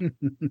tour.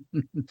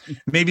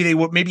 Maybe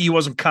he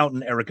wasn't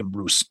counting Eric and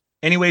Bruce.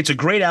 Anyway, it's a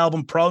great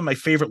album, probably my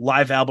favorite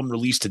live album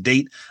released to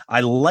date. I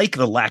like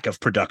the lack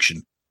of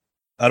production.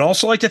 I'd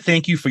also like to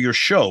thank you for your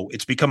show.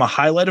 It's become a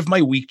highlight of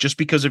my week just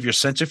because of your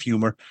sense of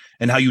humor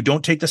and how you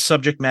don't take the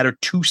subject matter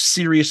too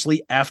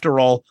seriously. After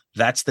all,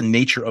 that's the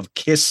nature of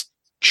KISS.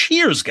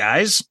 Cheers,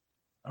 guys.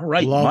 All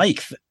right,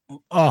 Mike.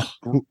 Love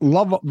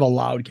the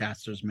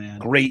Loudcasters, man.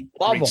 Great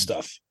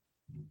stuff.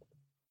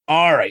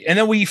 All right, and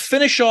then we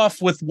finish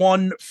off with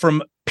one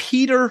from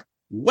Peter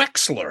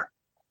Wexler.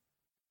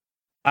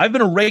 I've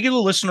been a regular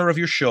listener of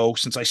your show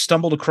since I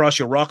stumbled across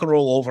your Rock and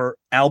Roll Over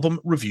album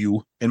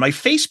review in my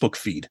Facebook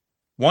feed.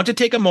 Want to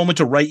take a moment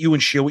to write you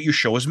and share what your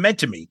show has meant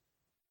to me.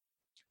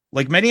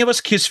 Like many of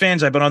us KISS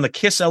fans, I've been on the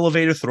KISS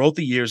elevator throughout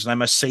the years, and I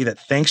must say that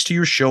thanks to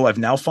your show, I've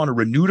now found a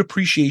renewed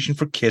appreciation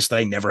for KISS that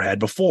I never had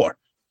before.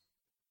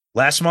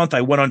 Last month,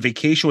 I went on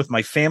vacation with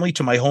my family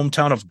to my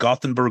hometown of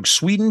Gothenburg,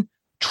 Sweden,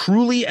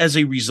 truly as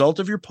a result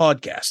of your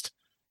podcast.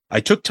 I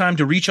took time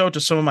to reach out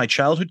to some of my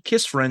childhood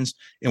KISS friends,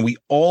 and we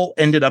all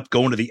ended up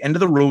going to the End of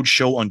the Road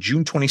show on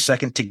June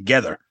 22nd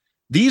together.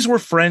 These were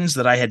friends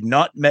that I had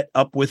not met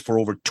up with for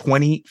over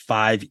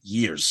 25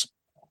 years.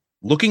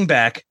 Looking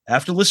back,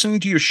 after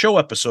listening to your show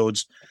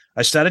episodes,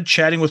 I started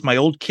chatting with my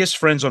old KISS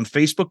friends on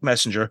Facebook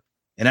Messenger,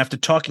 and after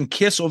talking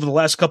KISS over the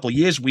last couple of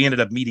years, we ended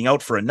up meeting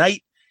out for a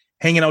night,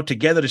 hanging out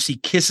together to see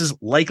KISS's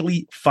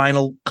likely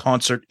final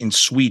concert in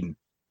Sweden.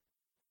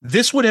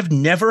 This would have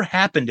never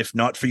happened if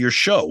not for your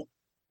show,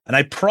 and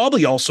I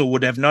probably also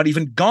would have not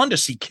even gone to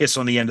see KISS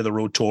on the End of the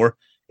Road tour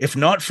if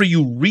not for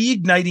you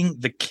reigniting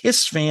the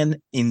KISS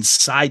fan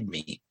inside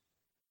me.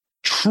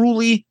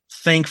 Truly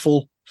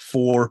thankful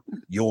for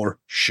your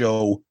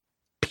show.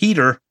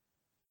 Peter,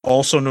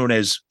 also known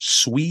as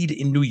Swede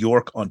in New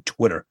York on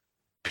Twitter.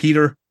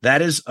 Peter,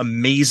 that is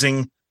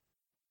amazing.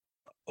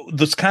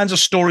 Those kinds of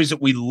stories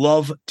that we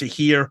love to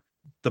hear,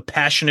 the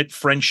passionate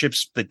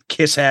friendships that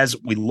KISS has,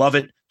 we love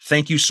it.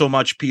 Thank you so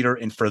much, Peter.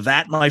 And for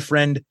that, my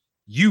friend,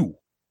 you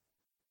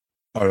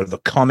are the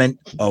comment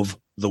of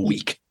the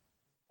week.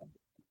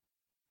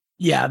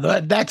 Yeah,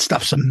 that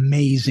stuff's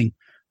amazing.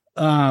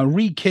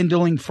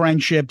 Rekindling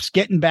friendships,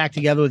 getting back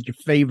together with your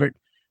favorite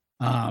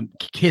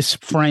KISS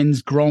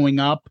friends growing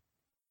up,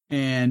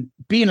 and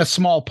being a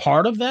small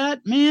part of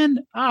that, man.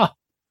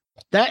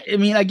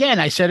 Again,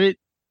 I said it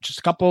just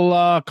a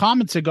couple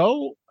comments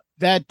ago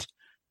that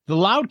the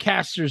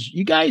Loudcasters,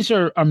 you guys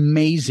are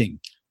amazing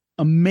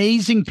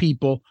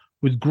people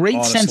with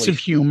great sense of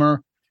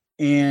humor,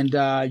 and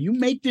you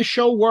make this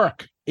show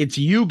work. It's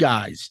you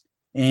guys.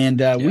 And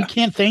we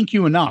can't thank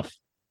you enough.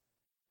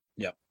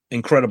 Yeah.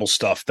 Incredible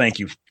stuff. Thank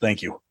you.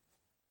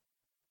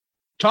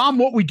 Tom,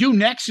 what we do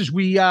next is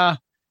we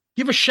give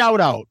give a shout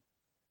out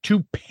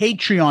to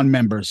Patreon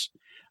members.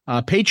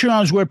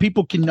 Patreon is where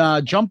people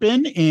can jump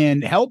in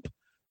and help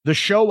the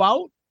show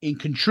out and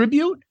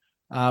contribute.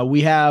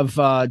 We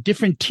have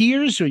different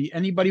tiers, so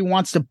anybody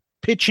wants to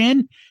pitch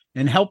in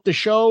and help the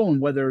show, and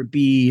whether it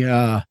be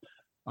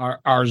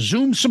our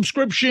Zoom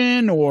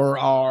subscription or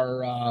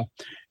our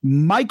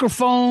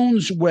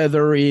microphones,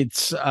 whether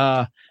it's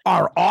our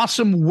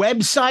awesome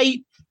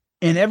website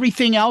and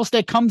everything else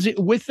that comes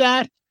with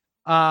that.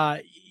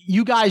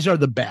 You guys are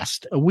the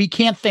best. We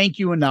can't thank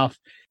you enough.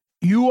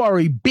 You are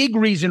a big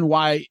reason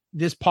why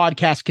this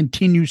podcast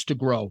continues to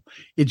grow.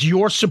 It's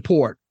your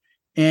support.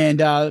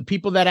 And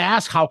people that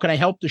ask, how can I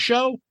help the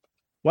show?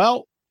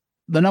 Well,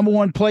 the number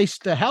one place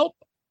to help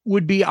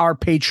would be our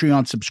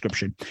Patreon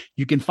subscription.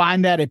 You can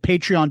find that at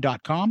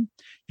patreon.com.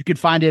 You can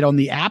find it on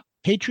the app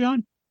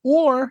Patreon,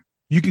 or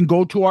you can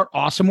go to our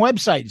awesome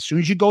website. As soon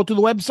as you go to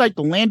the website,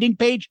 the landing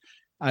page,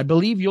 I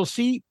believe you'll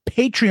see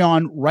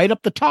Patreon right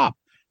up the top.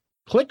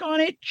 Click on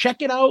it,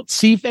 check it out,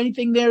 see if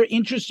anything there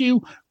interests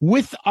you.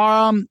 With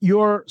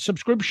your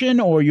subscription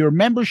or your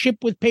membership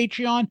with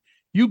Patreon,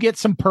 you get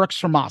some perks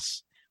from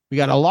us. We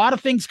got a lot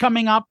of things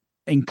coming up,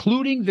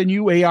 including the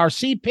new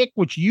ARC pick,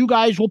 which you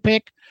guys will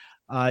pick.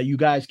 You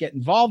guys get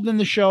involved in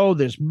the show.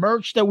 There's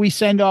merch that we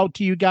send out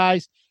to you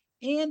guys,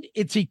 and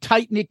it's a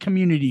tight-knit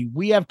community.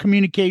 We have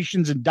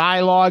communications and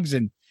dialogues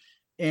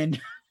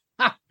and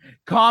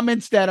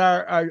comments that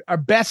are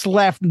best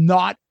left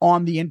not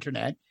on the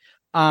internet.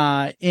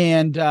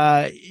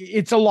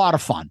 It's a lot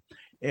of fun.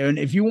 And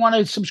if you want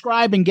to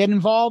subscribe and get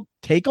involved,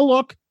 take a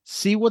look,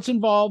 see what's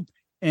involved,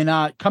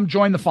 and come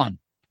join the fun.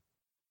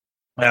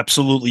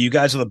 Absolutely. You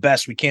guys are the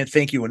best. We can't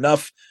thank you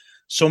enough.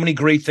 So many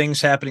great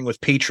things happening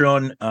with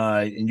Patreon,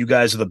 and you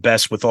guys are the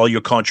best with all your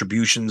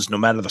contributions, no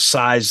matter the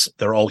size.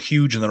 They're all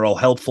huge and they're all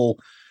helpful.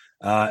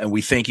 And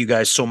we thank you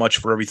guys so much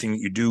for everything that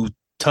you do.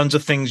 Tons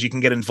of things you can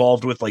get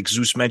involved with, like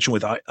Zeus mentioned,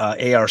 with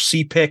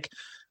ARC pick,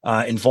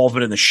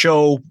 involvement in the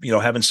show,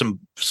 having some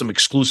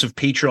exclusive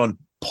Patreon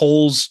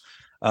polls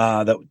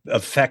that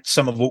affect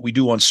some of what we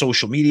do on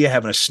social media,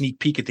 having a sneak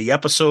peek at the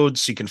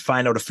episodes so you can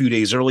find out a few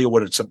days earlier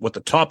what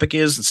the topic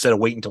is instead of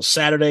waiting until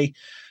Saturday.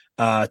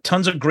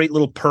 Tons of great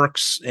little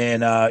perks,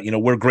 and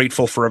we're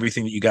grateful for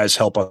everything that you guys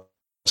help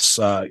us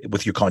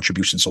with your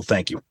contributions. So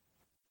thank you.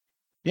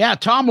 Yeah,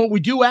 Tom, what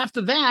we do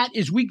after that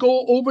is we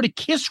go over to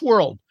Kiss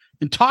World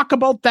and talk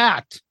about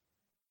that.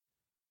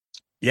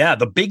 Yeah,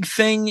 the big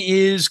thing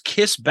is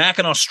Kiss back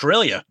in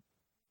Australia.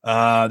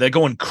 They're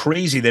going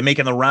crazy. They're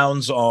making the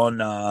rounds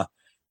on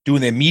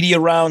doing their media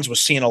rounds. We're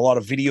seeing a lot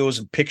of videos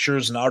and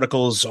pictures and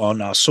articles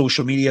on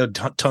social media,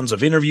 tons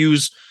of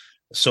interviews.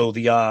 So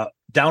the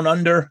Down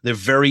Under, they're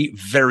very,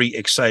 very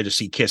excited to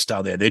see Kiss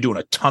down there. They're doing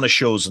a ton of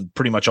shows and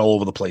pretty much all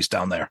over the place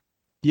down there.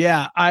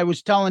 Yeah, I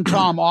was telling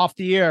Tom off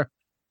the air,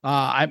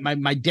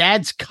 my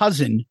dad's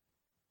cousin,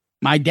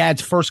 my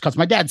dad's first cousin,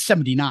 my dad's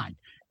 79,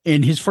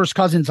 and his first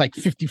cousin's like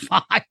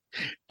 55.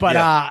 But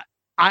yeah.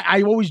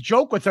 I always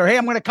joke with her, hey,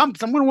 I'm going to come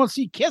because I'm going to want to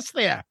see Kiss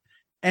there.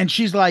 And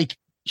she's like,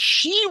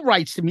 she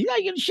writes to me,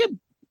 like, she had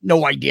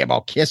no idea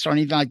about Kiss or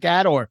anything like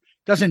that, or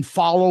doesn't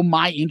follow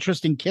my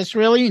interest in Kiss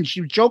really. And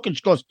she was joking.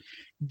 She goes,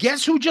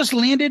 guess who just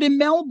landed in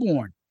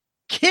Melbourne?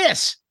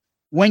 Kiss.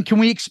 When can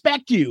we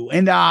expect you?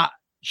 And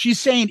she's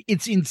saying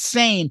it's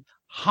insane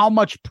how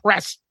much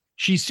press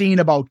she's seen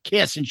about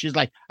Kiss. And she's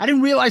like, I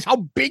didn't realize how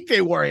big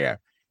they were here.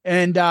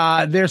 And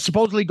they're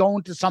supposedly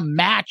going to some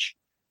match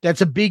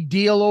that's a big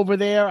deal over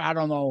there. I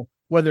don't know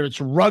whether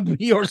it's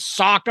rugby or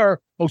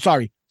soccer. Oh,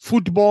 sorry,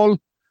 football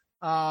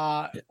or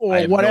I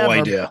have whatever. No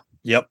idea.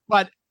 Yep.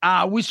 But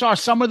we saw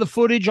some of the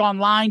footage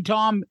online,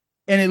 Tom,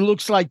 and it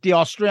looks like the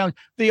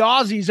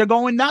Aussies are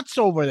going nuts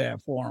over there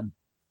for him.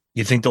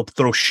 You think they'll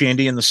throw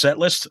Shandy in the set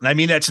list? And I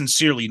mean that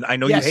sincerely. I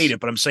know Yes. you hate it,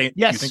 but I'm saying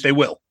Yes. you think they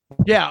will.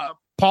 Yeah,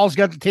 Paul's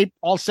got the tape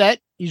all set.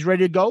 He's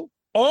ready to go.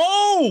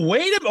 Oh,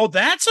 wait a minute. Oh,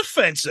 that's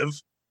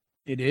offensive.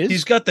 It is.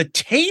 He's got the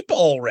tape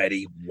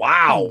already.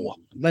 Wow.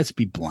 Let's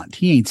be blunt.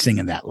 He ain't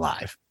singing that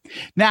live.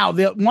 Now,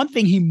 the one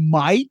thing he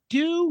might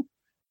do,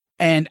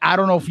 and I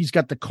don't know if he's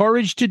got the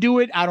courage to do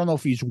it. I don't know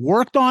if he's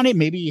worked on it.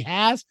 Maybe he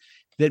has.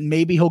 That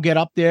maybe he'll get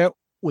up there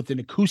with an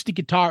acoustic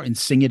guitar and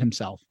sing it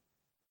himself.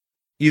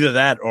 Either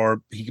that,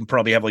 or he can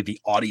probably have like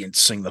the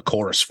audience sing the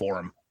chorus for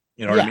him.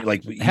 You know what I mean?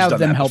 Like he's have done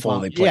them that help before.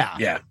 out. They play.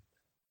 Yeah.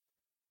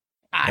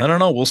 I don't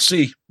know. We'll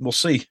see. We'll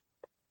see.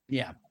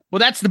 Yeah. Well,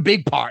 that's the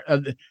big part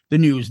of the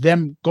news.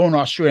 Them going to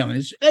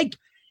Australia.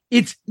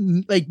 It's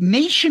like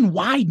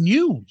nationwide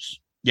news.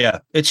 Yeah,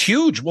 it's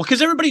huge. Well,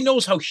 because everybody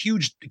knows how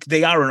huge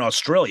they are in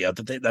Australia.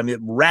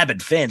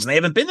 Rabid fans, and they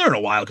haven't been there in a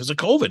while because of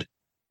COVID.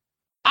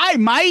 I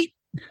might.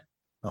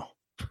 Oh,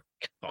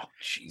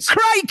 jeez.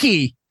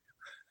 Crikey.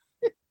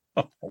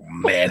 Oh,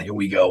 man. Here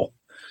we go.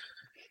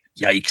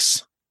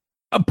 Yikes.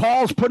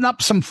 Paul's putting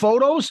up some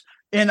photos,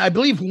 and I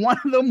believe one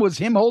of them was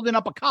him holding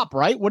up a cup,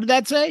 right? What did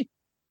that say?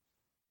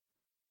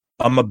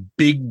 I'm a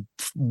big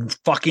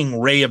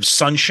fucking ray of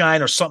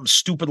sunshine or something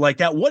stupid like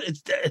that.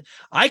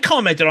 I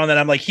commented on that.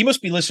 I'm like, he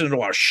must be listening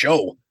to our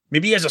show.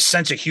 Maybe he has a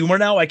sense of humor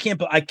now. I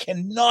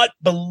cannot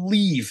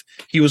believe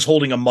he was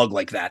holding a mug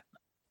like that.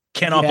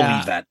 Cannot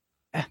believe that.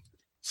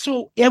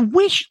 So I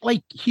wish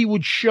like he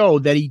would show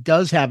that he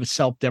does have a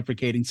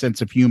self-deprecating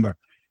sense of humor.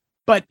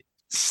 But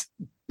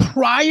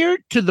prior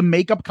to the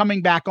makeup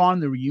coming back on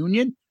the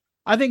reunion,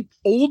 I think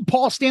old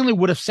Paul Stanley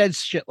would have said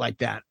shit like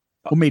that.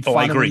 Who made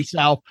fun of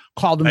himself,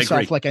 called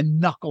himself like a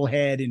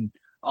knucklehead, and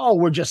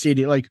we're just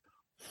idiot. Like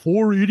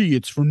 4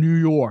 idiots from New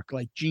York,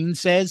 like Gene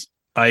says.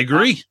 I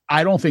agree.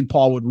 I don't think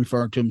Paul would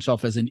refer to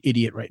himself as an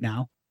idiot right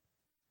now.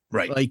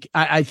 Right. Like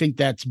I think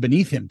that's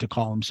beneath him to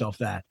call himself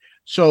that.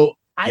 So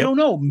I don't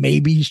know.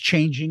 Maybe he's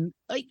changing.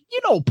 Like,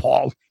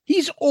 Paul,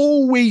 he's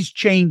always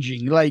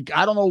changing. Like,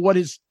 I don't know what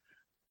his,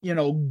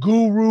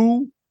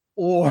 guru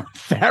or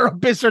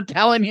therapists are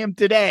telling him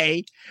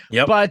today.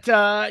 Yep. But,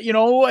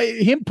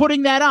 him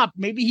putting that up,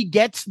 maybe he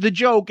gets the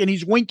joke and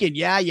he's winking.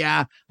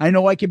 Yeah. I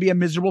know I can be a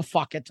miserable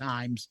fuck at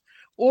times.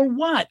 Or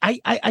what?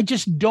 I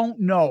just don't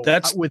know.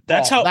 That's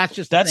how I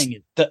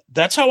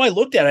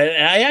looked at it.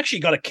 And I actually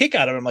got a kick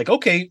out of it. I'm like,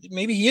 okay,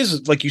 maybe he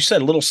is, like you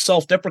said, a little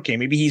self-deprecating.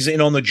 Maybe he's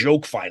in on the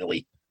joke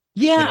finally.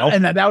 Yeah,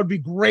 and that would be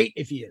great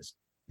if he is.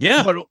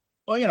 Yeah. But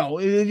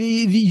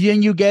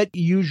then you get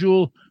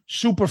usual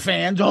super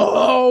fans.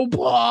 Oh,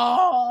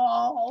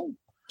 Paul.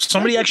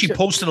 Somebody actually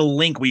posted a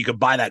link where you could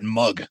buy that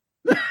mug.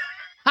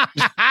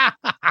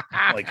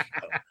 Like,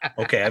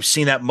 okay, I've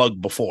seen that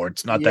mug before.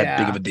 It's not that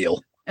big of a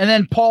deal. And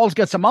then Paul's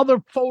got some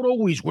other photo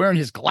where he's wearing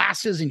his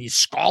glasses and he's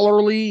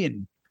scholarly,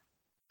 and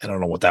I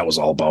don't know what that was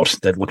all about.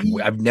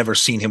 I've never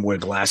seen him wear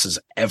glasses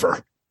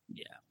ever.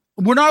 Yeah.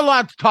 We're not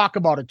allowed to talk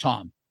about it,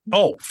 Tom.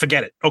 Oh,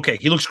 forget it. Okay,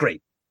 he looks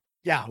great.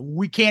 Yeah,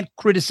 we can't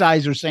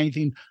criticize or say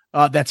anything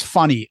that's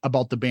funny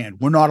about the band.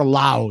 We're not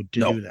allowed to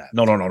do that.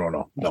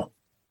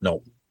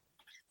 No.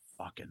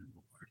 Fucking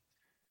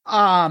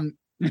Lord.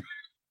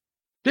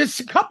 There's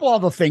a couple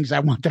other things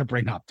I wanted to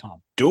bring up,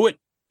 Tom. Do it.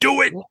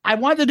 I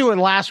wanted to do it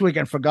last week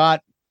and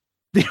forgot.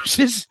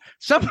 There's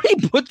somebody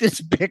put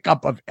this pic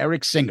up of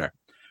Eric Singer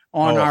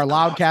on our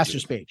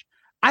Loudcasters page.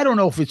 I don't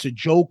know if it's a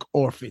joke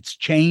or if it's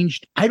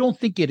changed. I don't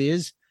think it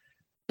is,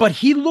 but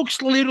he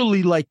looks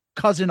literally like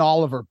Cousin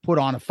Oliver put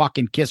on a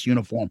fucking Kiss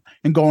uniform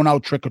and going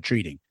out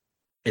trick-or-treating.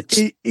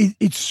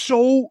 It's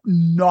so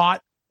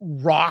not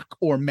rock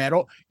or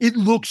metal. It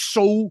looks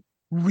so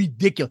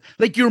ridiculous.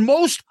 Like your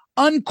most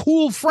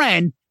uncool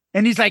friend.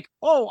 And he's like,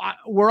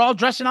 we're all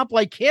dressing up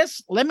like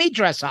Kiss. Let me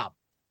dress up.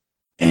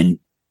 And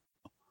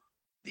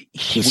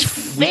his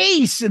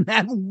face and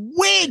that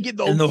wig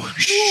and those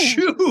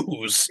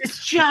shoes.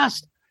 It's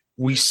just.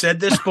 We said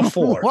this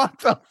before. What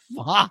the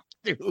fuck,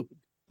 dude?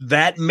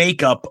 That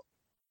makeup,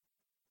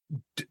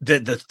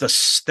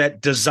 that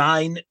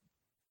design.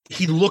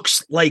 He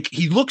looks like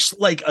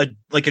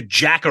a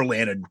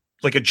jack-o'-lantern,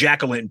 like a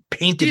jack-o'-lantern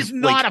painted. He's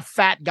not a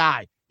fat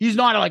guy. He's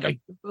not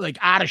like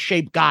out of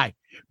shape guy.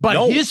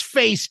 But his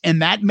face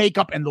and that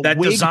makeup and that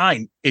wig,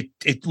 design, it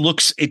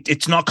looks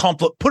it's not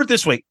put it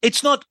this way,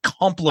 it's not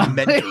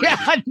complimentary.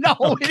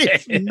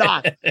 It is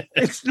not.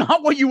 It's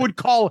not what you would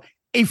call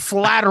a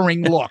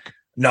flattering look.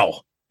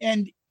 No.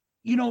 And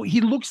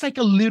he looks like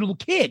a little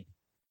kid.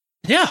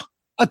 Yeah.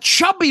 A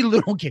chubby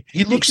little kid.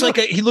 He looks like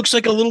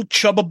a little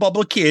chubba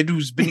bubba kid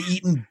who's been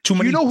eating too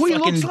many who he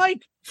looks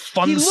like?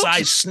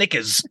 Fun-sized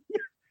Snickers.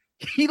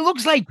 He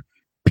looks like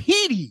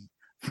Petey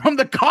from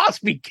the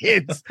Cosby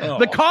Kids,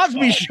 the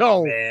Cosby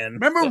Show. Man.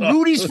 Remember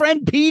Rudy's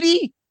friend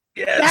Petey?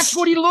 Yes. That's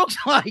what he looks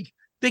like.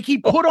 They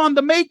keep put on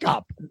the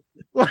makeup.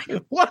 Like,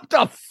 what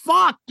the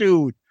fuck,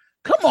 dude?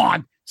 Come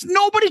on.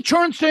 Nobody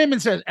turns to him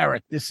and says,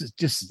 Eric, this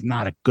is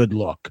not a good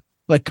look.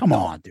 Like, come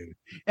on, dude.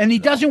 And he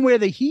doesn't wear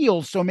the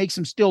heels, so it makes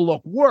him still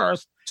look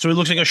worse. So he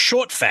looks like a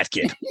short, fat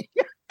kid.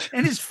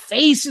 And his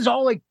face is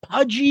all like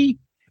pudgy.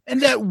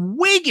 And that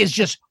wig is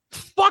just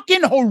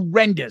fucking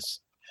horrendous.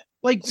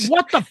 Like,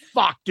 what the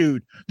fuck,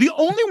 dude? The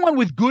only one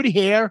with good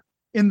hair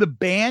in the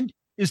band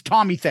is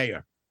Tommy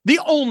Thayer. The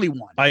only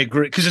one. I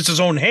agree, because it's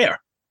his own hair.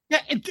 Yeah,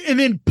 and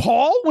then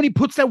Paul, when he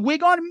puts that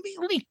wig on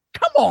immediately,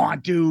 come on,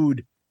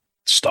 dude.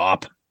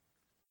 Stop.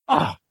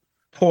 Oh,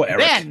 poor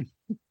Eric.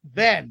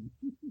 Then.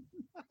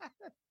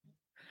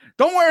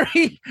 Don't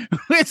worry.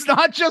 It's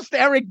not just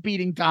Eric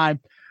beating time.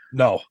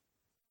 No.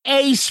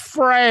 Ace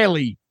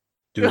Frehley.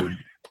 Dude.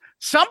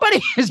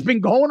 Somebody has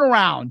been going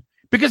around,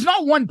 because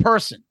not one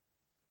person.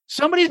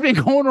 Somebody's been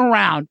going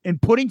around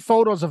and putting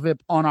photos of him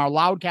on our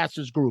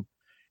Loudcasters group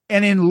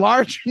and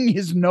enlarging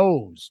his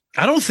nose.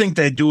 I don't think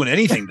they're doing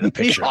anything to the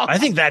picture. I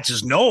think that's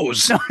his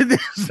nose. No,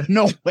 there's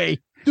no way.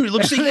 Dude, it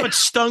looks like he got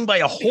stung by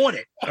a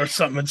hornet or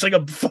something. It's like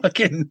a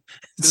fucking...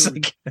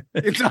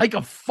 It's like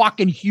a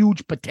fucking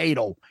huge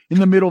potato in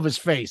the middle of his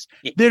face.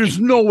 There's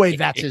no way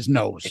that's his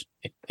nose.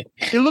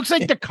 It looks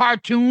like the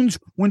cartoons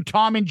when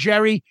Tom and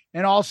Jerry,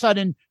 and all of a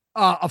sudden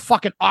a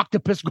fucking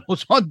octopus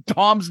goes on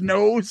Tom's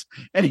nose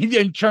and he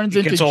then turns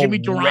into Jimmy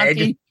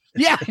Durante. Red.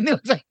 Yeah, and it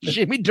looks like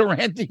Jimmy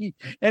Durante,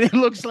 and it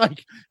looks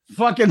like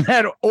fucking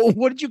that. Oh,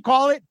 what did you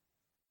call it?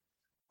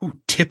 Ooh,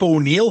 Tip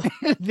O'Neill.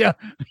 Yeah,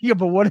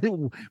 but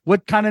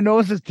what kind of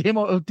nose does Tip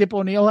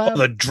O'Neill have? Oh,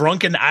 the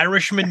drunken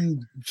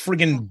Irishman,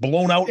 friggin'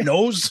 blown out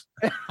nose.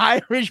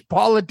 Irish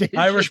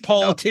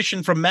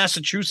politician from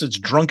Massachusetts,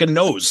 drunken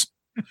nose.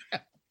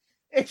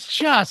 It's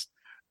just,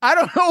 I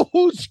don't know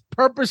who's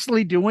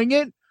purposely doing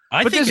it,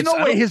 but there's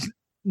no way his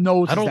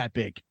nose is that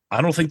big.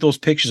 I don't think those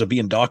pictures are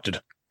being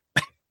doctored.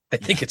 I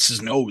think it's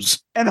his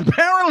nose. And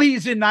apparently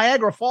he's in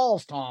Niagara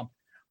Falls, Tom.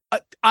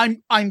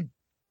 I'm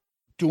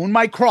doing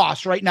my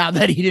cross right now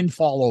that he didn't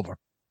fall over.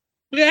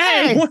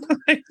 Hey,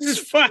 this is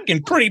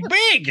fucking pretty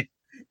big.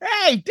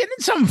 Hey,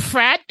 didn't some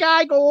fat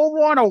guy go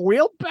over on a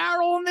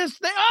wheelbarrow in this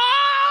thing?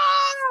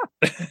 Ah!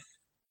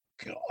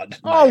 God.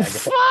 Oh, Niagara.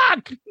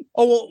 fuck.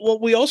 Oh, well,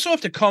 we also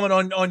have to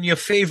comment on your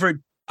favorite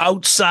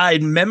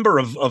outside member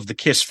of the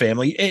Kiss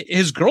family,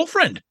 his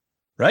girlfriend,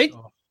 right?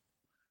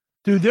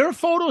 Dude, there are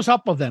photos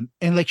up of them,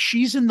 and like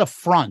she's in the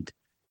front.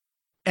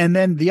 And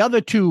then the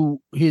other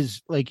two,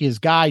 his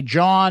guy,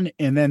 John,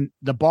 and then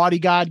the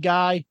bodyguard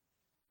guy.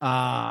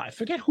 I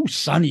forget whose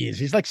son he is.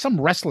 He's like some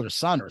wrestler's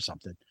son or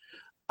something.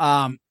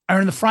 Are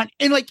in the front.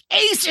 And like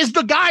Ace is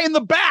the guy in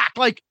the back.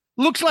 Like,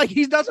 looks like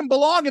he doesn't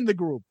belong in the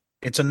group.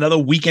 It's another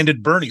Weekend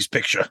at Bernie's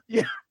picture.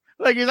 Yeah.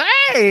 Like, he's like,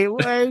 hey,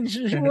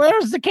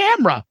 where's the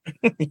camera?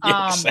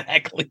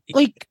 Exactly.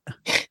 Like,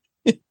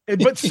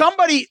 but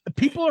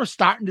people are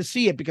starting to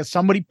see it because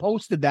somebody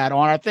posted that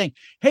on our thing.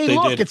 Hey, They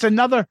look, did. it's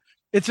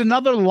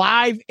another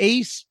live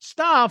Ace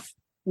stuff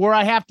where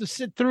I have to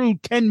sit through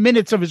 10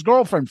 minutes of his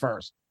girlfriend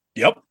first.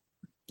 Yep.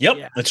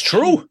 Yeah. That's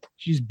true.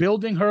 She's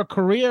building her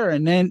career,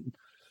 and then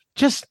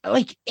just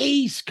like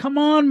Ace, come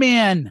on,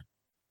 man.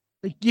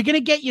 Like, you're gonna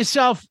get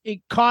yourself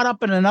caught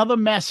up in another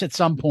mess at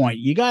some point.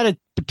 You gotta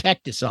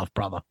protect yourself,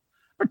 brother.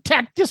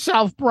 Protect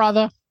yourself,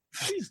 brother.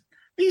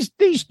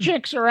 These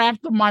chicks are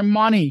after my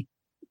money.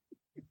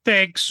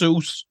 Thanks,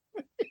 Zeus.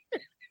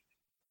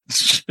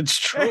 It's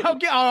true.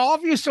 I'll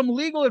offer you some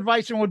legal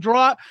advice, and we'll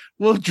draft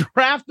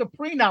a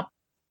prenup.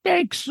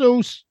 Thanks,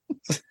 Zeus.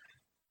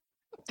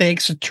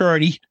 Thanks,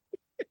 attorney.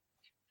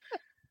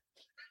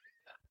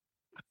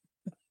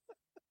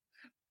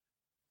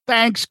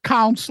 Thanks,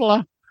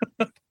 counselor.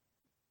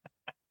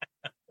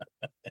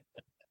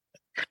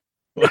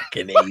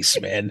 Fucking Ace,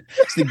 man.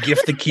 It's the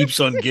gift that keeps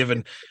on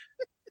giving.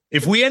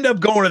 If we end up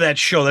going to that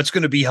show, that's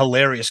going to be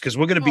hilarious because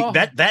we're going to be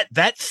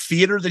that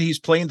theater that he's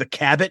playing, the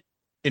Cabot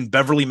in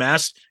Beverly,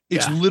 Mass.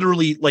 It's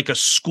literally like a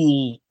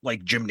school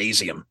like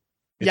gymnasium.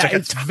 It's like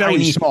it's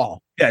very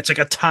small. Yeah, it's like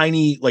a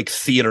tiny like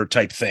theater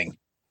type thing.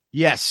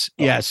 Yes.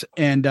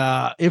 And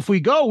if we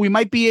go, we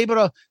might be able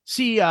to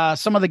see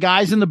some of the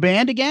guys in the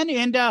band again.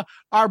 And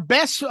our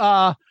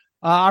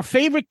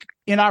favorite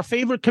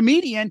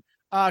comedian,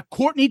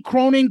 Courtney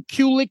Cronin,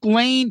 Kulik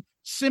Lane,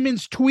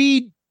 Simmons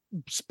Tweed,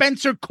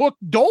 Spencer Cook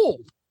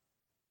Dole.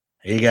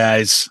 Hey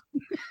guys.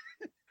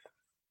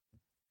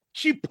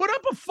 She put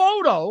up a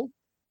photo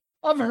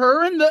of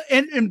her in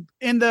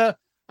the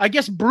I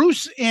guess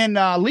Bruce and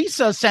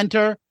Lisa sent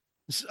her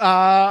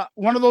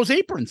one of those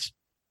aprons.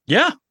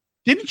 Yeah.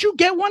 Didn't you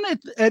get one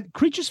at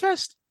Creatures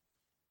Fest?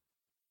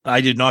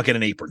 I did not get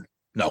an apron.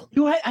 No.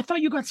 I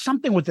thought you got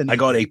something with it.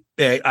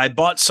 I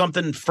bought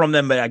something from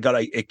them, but I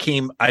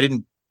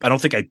don't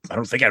think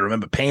I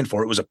remember paying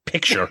for it. It was a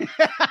picture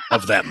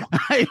of them.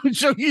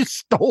 So you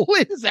stole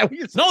it? Is that what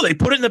you said? No, they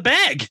put it in the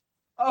bag.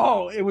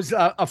 Oh, it was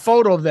a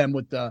photo of them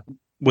with the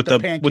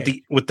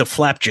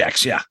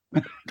flapjacks. Yeah.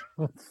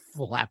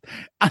 Flap.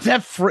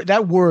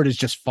 That word is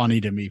just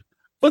funny to me.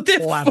 But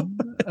they're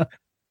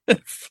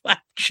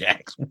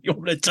flapjacks. What do you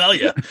want me to tell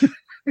you?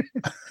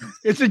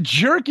 It's a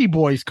Jerky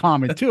Boys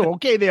comment too.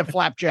 Okay, they're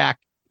flapjack.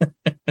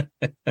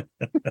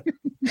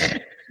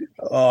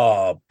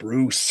 Oh,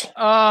 Bruce.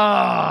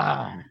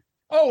 And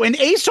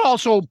Ace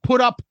also put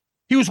up.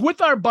 He was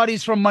with our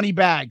buddies from Money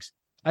Bags.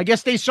 I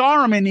guess they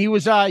saw him, and he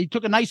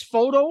took a nice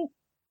photo.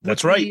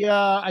 That's right.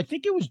 I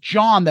think it was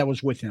John that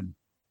was with him.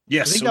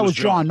 Yes, I think that was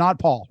John, not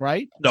Paul,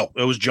 right? No,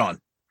 it was John.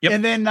 Yep.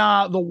 And then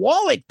the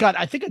wallet got,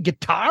 I think, a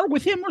guitar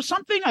with him or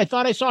something. I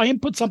thought I saw him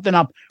put something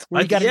up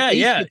where he got an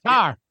Ace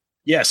guitar.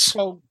 Yes.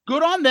 So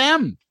good on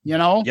them, you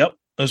know? Yep.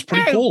 That was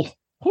pretty cool.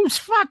 Whose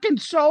fucking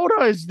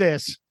soda is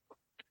this?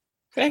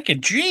 Fucking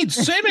Gene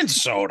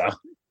Simmons soda.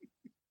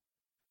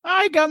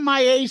 I got my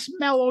Ace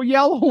Mellow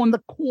Yellow in the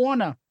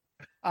corner.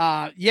 So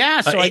I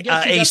guess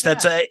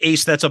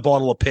Ace, that's a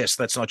bottle of piss.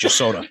 That's not your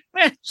soda.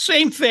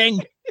 Same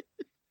thing.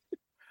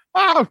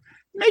 Oh,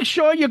 make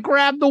sure you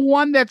grab the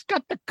one that's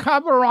got the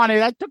cover on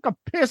it. I took a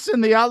piss in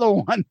the other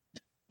one.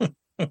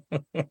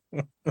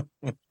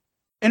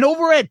 And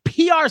over at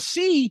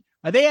PRC,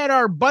 they had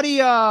our buddy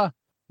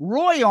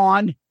Roy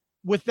on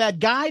with that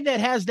guy that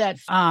has that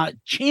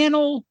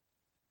channel.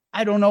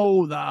 I don't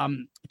know,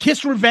 the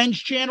Kiss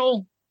Revenge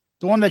channel,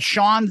 the one that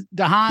Sean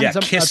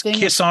DeHaan's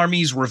Kiss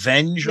Army's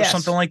Revenge or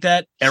something like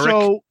that. Eric.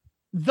 So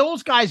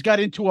those guys got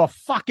into a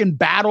fucking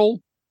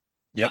battle.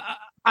 Yep.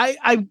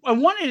 I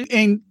wanted,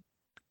 and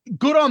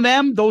good on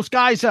them. Those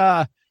guys,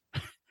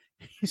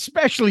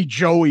 especially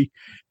Joey.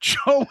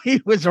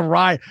 Joey was a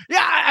riot.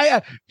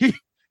 Yeah,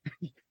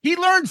 he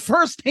learned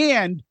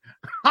firsthand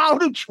how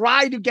to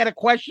try to get a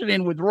question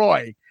in with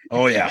Roy.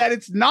 Oh yeah, that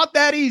it's not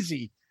that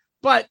easy.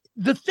 But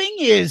the thing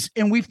is,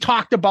 and we've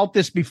talked about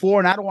this before,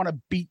 and I don't want to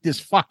beat this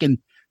fucking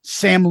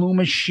Sam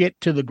Loomis shit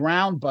to the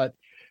ground, but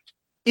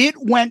It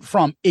went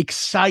from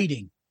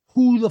exciting.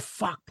 Who the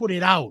fuck put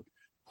it out?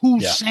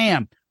 Who's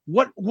Sam?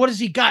 What has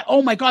he got?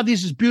 Oh my God,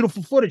 this is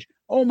beautiful footage.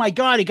 Oh my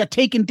God, he got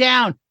taken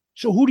down.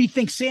 So who do you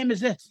think Sam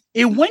is this?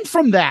 It went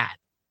from that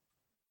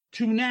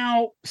to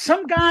now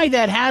some guy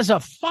that has a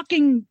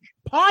fucking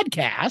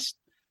podcast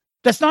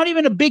that's not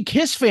even a big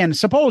Kiss fan,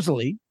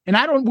 supposedly. And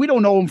we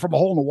don't know him from a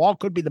hole in the wall.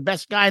 Could be the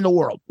best guy in the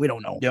world. We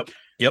don't know.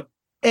 Yep.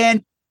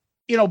 And,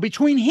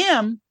 between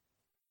him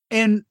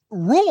and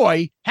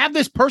Roy have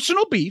this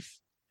personal beef.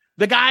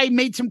 The guy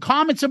made some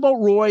comments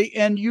about Roy,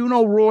 and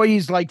Roy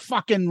is like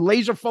fucking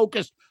laser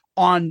focused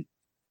on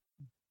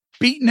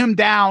beating him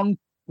down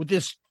with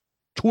this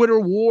Twitter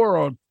war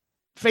or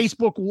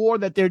Facebook war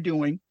that they're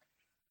doing.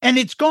 And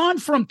it's gone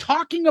from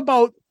talking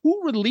about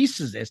who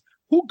releases this,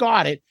 who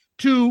got it,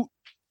 to,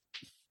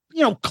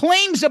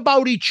 claims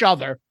about each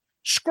other,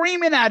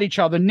 screaming at each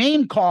other,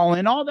 name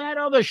calling, all that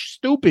other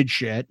stupid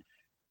shit.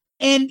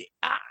 And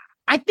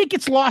I think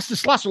it's lost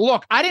its luster.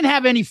 Look, I didn't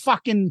have any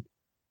fucking,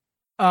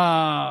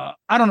 I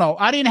don't know.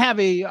 I didn't have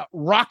a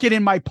rocket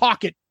in my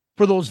pocket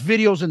for those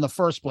videos in the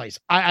first place.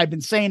 I've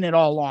been saying it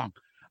all along.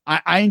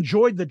 I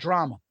enjoyed the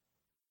drama.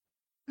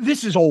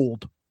 This is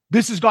old.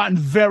 This has gotten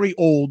very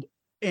old,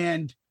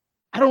 and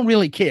I don't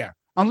really care.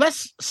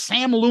 Unless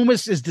Sam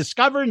Loomis is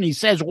discovered and he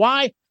says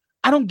why,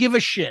 I don't give a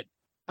shit.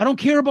 I don't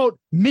care about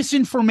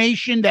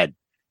misinformation that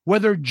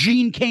whether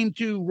Gene came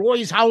to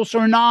Roy's house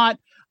or not.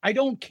 I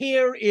don't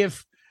care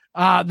if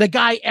the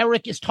guy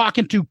Eric is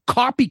talking to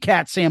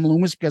copycat Sam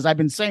Loomis, because I've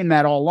been saying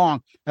that all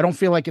along. I don't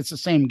feel like it's the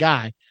same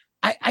guy.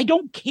 I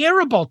don't care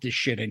about this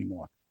shit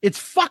anymore. It's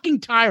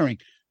fucking tiring.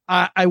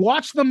 I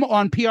watched them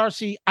on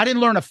PRC. I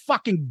didn't learn a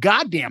fucking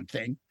goddamn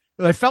thing.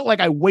 I felt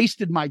like I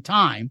wasted my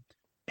time,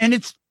 and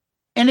it's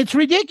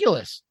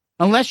ridiculous.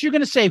 Unless you're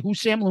going to say who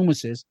Sam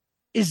Loomis is.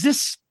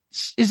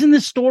 Isn't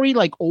this story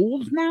like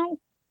old now?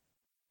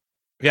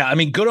 Yeah, I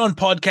mean, good on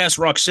Podcast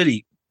Rock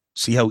City.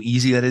 See how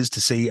easy that is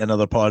to say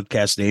another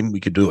podcast name? We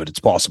could do it. It's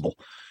possible.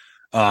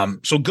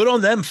 So good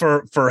on them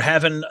for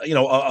having,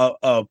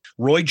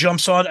 Roy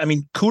jumps on. I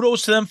mean,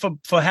 kudos to them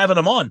for having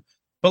him on.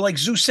 But like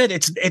Zeus said,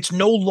 it's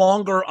no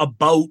longer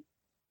about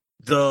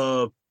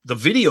the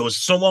videos.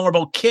 It's no longer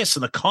about Kiss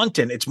and the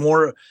content.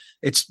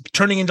 It's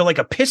turning into like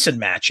a pissing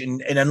match.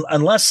 And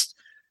unless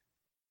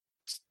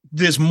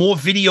there's more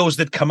videos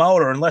that come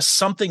out, or unless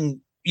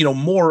something,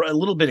 more a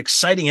little bit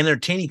exciting,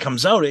 entertaining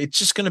comes out, it's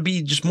just going to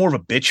be just more of a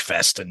bitch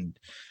fest. And,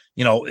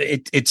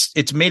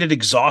 it's made it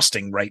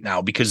exhausting right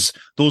now, because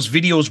those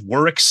videos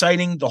were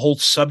exciting. The whole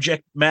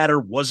subject matter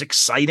was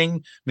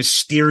exciting,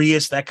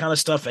 mysterious, that kind of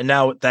stuff. And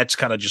now that's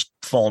kind of just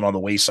fallen on the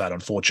wayside,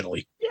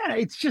 unfortunately. Yeah,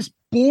 it's just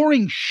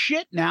boring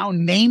shit now,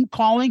 name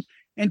calling,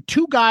 and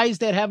two guys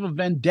that have a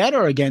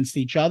vendetta against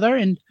each other.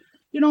 And,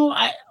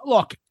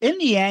 look, in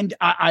the end,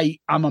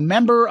 I'm a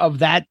member of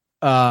that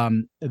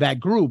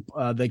group,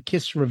 the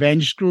Kiss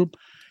Revenge group.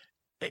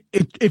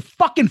 It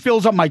fucking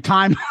fills up my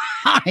timeline,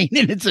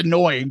 and it's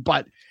annoying,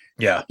 but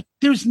yeah,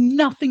 there's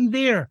nothing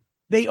there.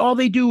 All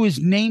they do is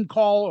name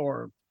call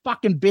or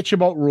fucking bitch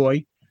about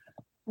Roy.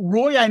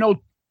 Roy, I know,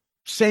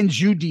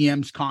 sends you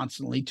DMs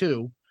constantly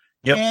too.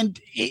 Yep. And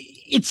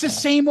it's the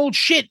same old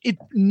shit.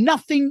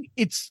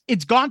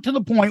 It's gone to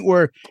the point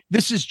where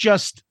this is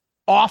just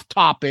off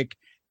topic.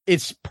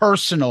 It's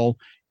personal,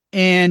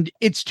 and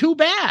it's too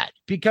bad,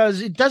 because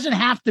it doesn't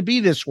have to be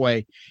this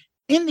way.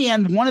 In the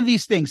end, one of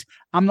these things,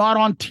 I'm not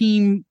on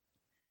team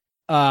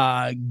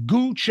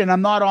Gooch, and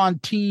I'm not on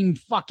team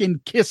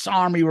fucking Kiss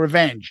Army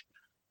Revenge.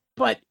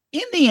 But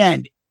in the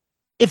end,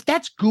 if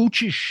that's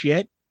Gooch's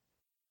shit,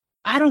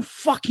 I don't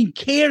fucking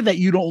care that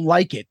you don't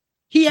like it.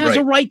 He has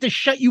a right to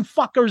shut you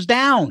fuckers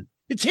down.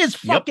 It's his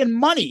fucking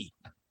money.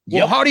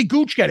 Well, how did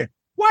Gooch get it?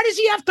 Why does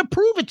he have to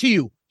prove it to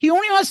you? He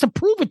only has to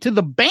prove it to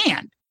the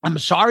band. I'm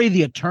sorry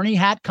the attorney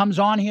hat comes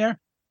on here,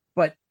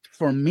 but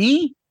for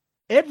me,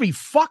 every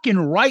fucking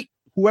right,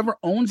 whoever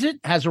owns it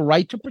has a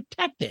right to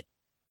protect it.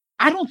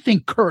 I don't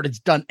think Kurt has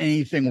done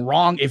anything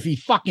wrong if he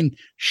fucking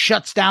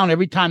shuts down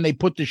every time they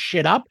put the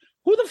shit up.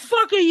 Who the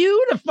fuck are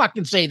you to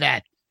fucking say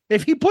that?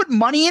 If he put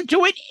money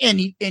into it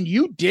and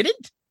you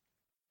didn't,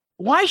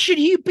 why should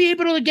he be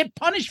able to get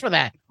punished for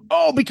that?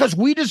 Oh, because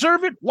we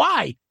deserve it?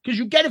 Why? Because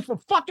you get it for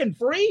fucking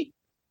free?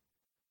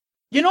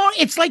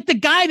 It's like the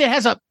guy that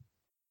has a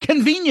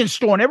convenience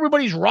store and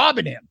everybody's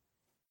robbing him.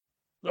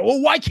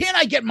 Well, why can't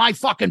I get my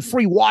fucking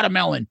free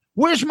watermelon?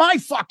 Where's my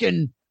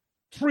fucking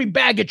free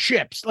bag of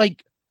chips?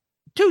 Like,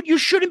 dude, you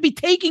shouldn't be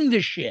taking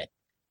this shit.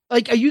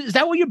 Like, is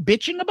that what you're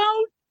bitching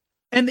about?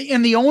 And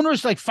the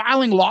owner's like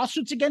filing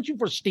lawsuits against you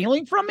for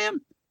stealing from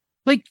him?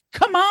 Like,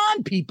 come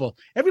on, people.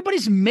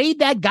 Everybody's made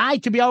that guy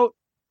to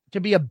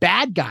be a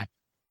bad guy.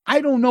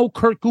 I don't know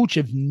Kurt Gooch.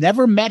 I've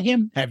never met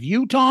him. Have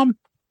you, Tom?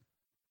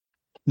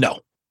 No.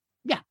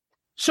 Yeah.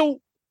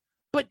 So,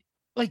 but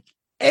like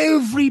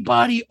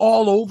everybody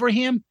all over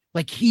him,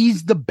 like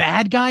he's the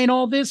bad guy and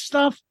all this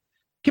stuff.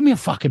 Give me a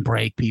fucking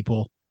break,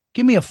 people.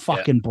 Give me a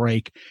fucking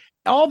break.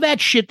 All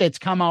that shit that's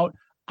come out,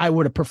 I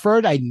would have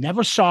preferred I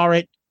never saw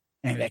it,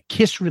 and that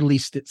Kiss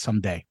released it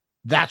someday.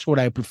 That's what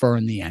I prefer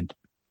in the end.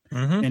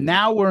 Mhm. And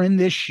now we're in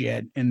this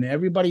shit, and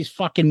everybody's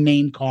fucking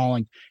name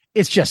calling.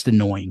 It's just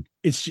annoying.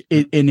 It's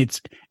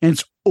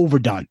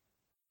overdone.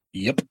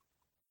 Yep.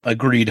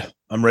 Agreed.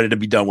 I'm ready to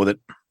be done with it.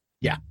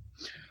 Yeah.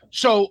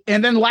 So,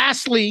 and then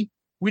lastly,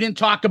 we didn't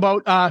talk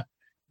about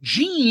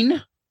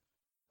Gene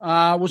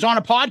was on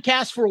a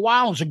podcast for a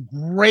while. It was a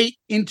great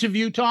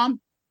interview, Tom.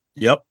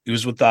 Yep. He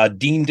was with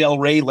Dean Del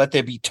Rey, Let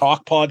There Be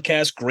Talk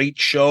podcast. Great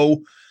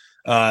show.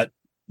 One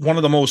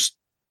of the most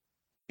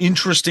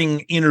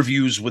interesting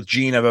interviews with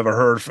Gene I've ever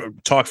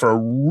heard. Talk for a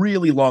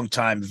really long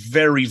time.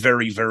 Very,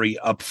 very, very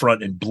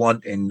upfront and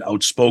blunt and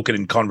outspoken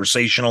and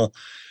conversational.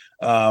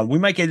 We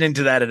might get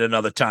into that at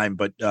another time,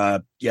 but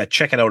yeah,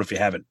 check it out if you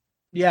haven't.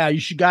 Yeah,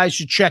 guys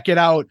should check it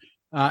out.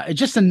 It's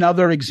just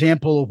another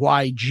example of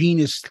why Gene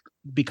is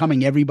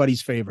becoming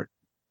everybody's favorite.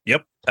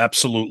 Yep,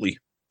 absolutely.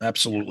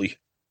 Absolutely.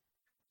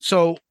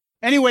 So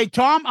anyway,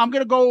 Tom, I'm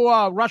going to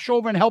go rush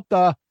over and help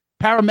the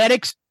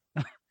paramedics.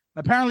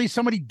 Apparently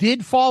somebody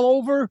did fall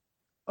over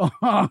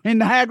in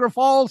Niagara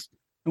Falls,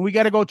 and we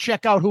got to go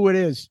check out who it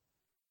is.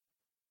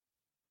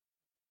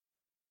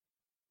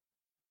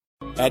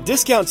 At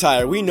Discount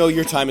Tire, we know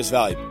your time is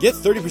valuable. Get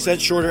 30%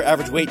 shorter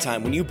average wait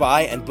time when you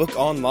buy and book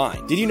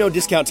online. Did you know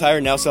Discount Tire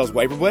now sells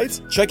wiper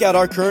blades? Check out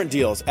our current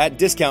deals at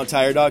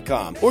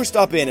discounttire.com or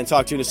stop in and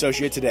talk to an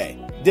associate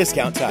today.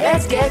 Discount Tire.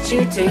 Let's get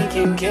you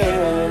taken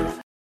care of.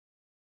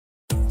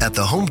 At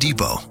the Home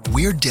Depot,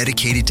 we're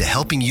dedicated to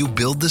helping you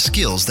build the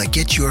skills that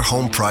get your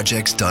home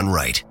projects done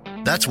right.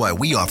 That's why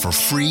we offer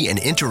free and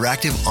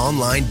interactive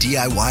online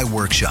DIY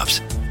workshops.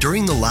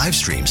 During the live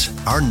streams,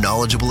 our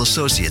knowledgeable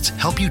associates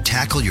help you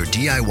tackle your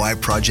DIY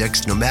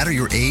projects no matter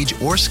your age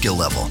or skill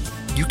level.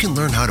 You can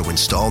learn how to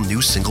install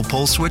new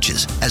single-pole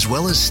switches, as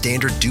well as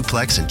standard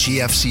duplex and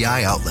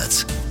GFCI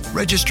outlets.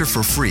 Register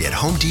for free at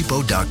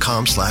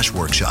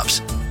homedepot.com/workshops.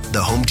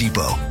 The Home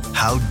Depot,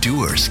 how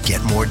doers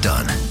get more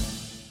done.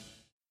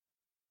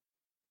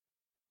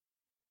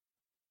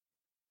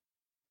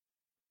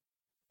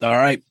 All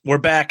right, we're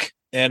back.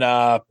 And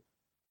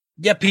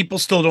yeah, people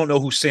still don't know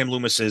who Sam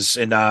Loomis is,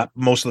 and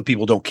most of the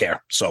people don't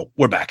care. So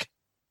we're back.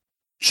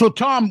 So,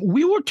 Tom,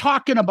 we were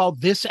talking about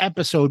this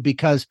episode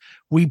because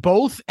we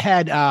both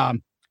had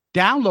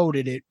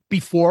downloaded it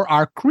before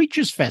our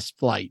Creatures Fest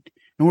flight.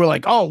 And we're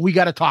like, oh, we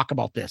got to talk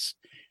about this.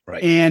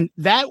 Right. And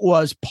that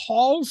was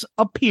Paul's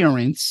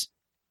appearance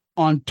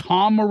on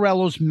Tom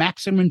Morello's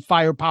Maximum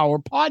Firepower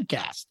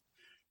podcast.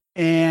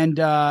 And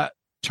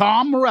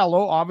Tom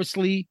Morello,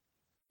 obviously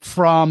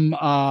from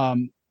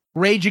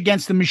Rage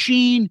Against the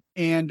Machine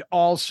and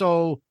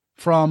also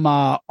from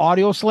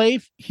Audio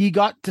Slave, he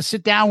got to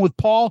sit down with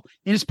Paul,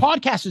 and his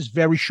podcast is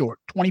very short,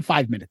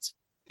 25 minutes.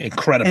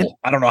 Incredible. And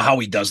I don't know how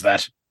he does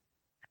that.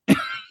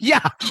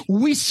 Yeah,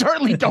 we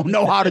certainly don't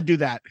know how to do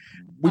that.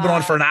 We've been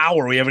on for an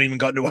hour. We haven't even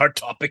gotten to our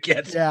topic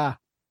yet. Yeah.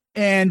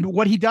 And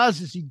what he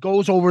does is he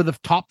goes over the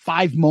top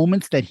 5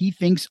 moments that he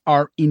thinks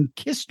are in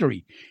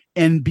history.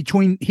 And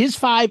between his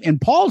 5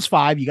 and Paul's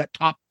 5, you got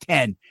top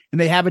 10.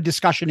 And they have a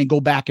discussion and go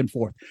back and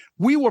forth.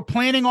 We were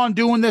planning on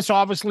doing this.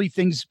 Obviously,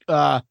 things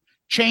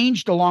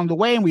changed along the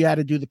way, and we had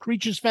to do the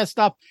Creatures Fest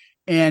stuff.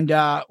 And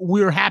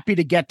we're happy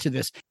to get to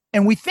this.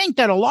 And we think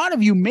that a lot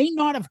of you may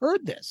not have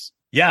heard this.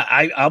 Yeah,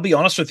 I'll be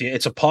honest with you.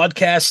 It's a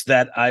podcast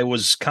that I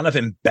was kind of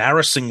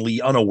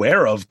embarrassingly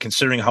unaware of,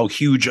 considering how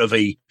huge of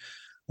a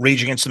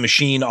Rage Against the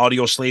Machine,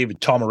 Audio Slave, and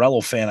Tom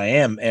Morello fan I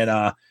am.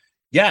 And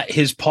yeah,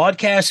 his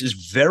podcast is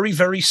very,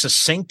 very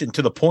succinct and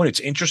to the point. It's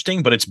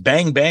interesting, but it's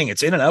bang, bang.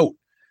 It's in and out.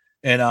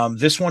 And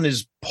this one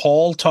is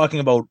Paul talking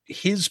about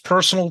his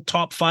personal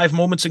top 5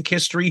 moments in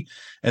history,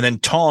 and then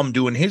Tom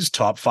doing his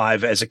top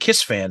 5 as a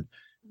Kiss fan.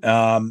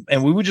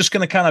 And we were just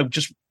going to kind of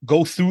just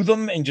go through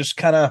them and just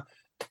kind of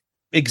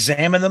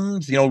examine them,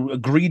 you know,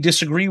 agree,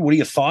 disagree. What are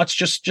your thoughts?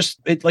 Just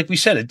it, like we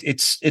said,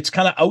 it's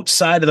kind of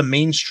outside of the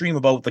mainstream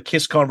about the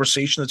Kiss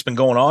conversation that's been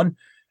going on.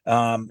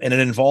 And it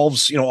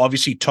involves, you know,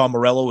 obviously Tom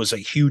Morello is a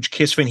huge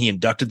Kiss fan. He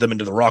inducted them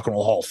into the Rock and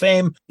Roll Hall of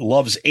Fame,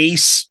 loves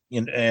Ace,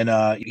 and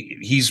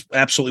he's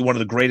absolutely one of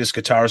the greatest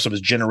guitarists of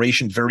his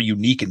generation, very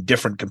unique and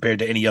different compared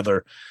to any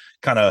other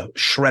kind of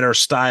shredder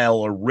style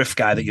or riff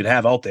guy that you'd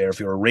have out there. If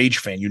you're a Rage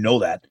fan, you know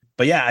that.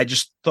 But yeah, I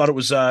just thought it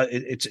was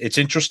it's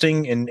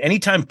interesting. And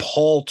anytime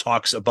Paul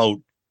talks about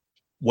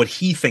what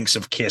he thinks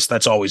of Kiss,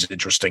 that's always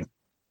interesting.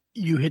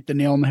 You hit the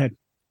nail on the head.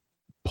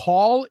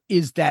 Paul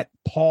is that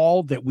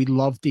Paul that we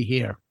love to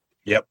hear.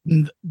 Yep.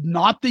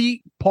 Not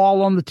the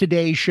Paul on the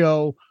Today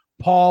Show,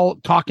 Paul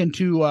talking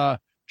to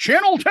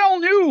Channel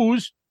 10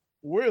 News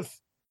with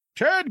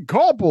Ted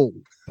Koppel,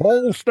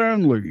 Paul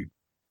Stanley.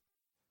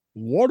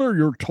 What are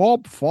your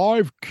top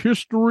 5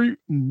 history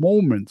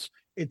moments?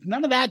 It's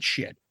none of that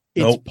shit.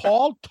 It's Nope.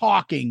 Paul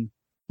talking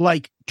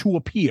like to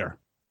a peer.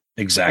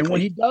 Exactly. And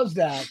when he does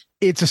that,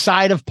 it's a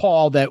side of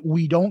Paul that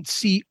we don't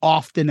see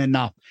often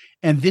enough.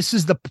 And this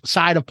is the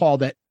side of Paul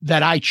that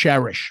I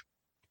cherish.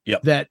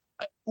 Yep. That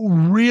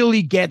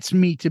really gets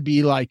me to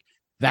be like,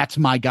 that's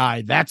my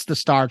guy. That's the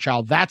star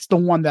child. That's the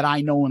one that I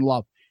know and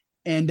love.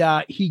 And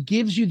he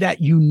gives you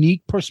that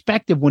unique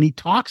perspective when he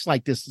talks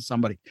like this to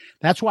somebody.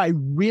 That's why I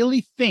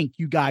really think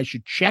you guys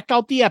should check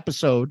out the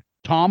episode,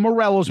 Tom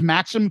Morello's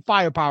Maximum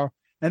Firepower,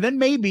 and then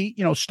maybe,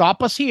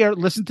 stop us here,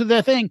 listen to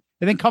their thing,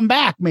 and then come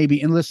back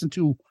maybe and listen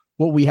to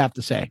what we have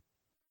to say.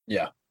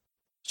 Yeah.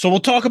 So we'll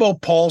talk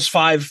about Paul's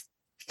 5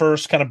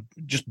 first, kind of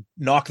just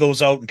knock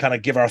those out and kind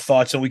of give our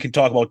thoughts, and we can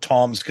talk about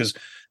Tom's, because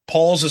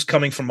Paul's is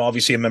coming from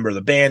obviously a member of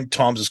the band.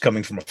 Tom's is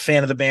coming from a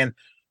fan of the band.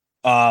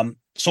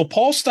 So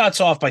Paul starts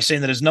off by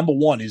saying that his number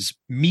 1 is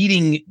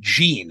meeting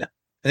Gene. And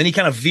then he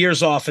kind of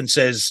veers off and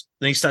says,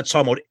 then he starts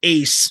talking about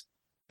Ace,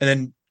 and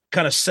then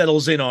kind of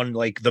settles in on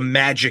like the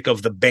magic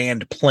of the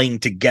band playing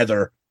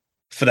together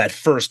for that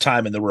first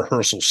time in the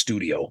rehearsal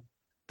studio.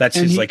 That's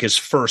his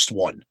first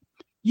one.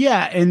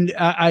 Yeah. And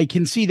I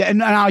can see that.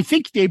 And I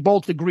think they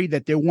both agreed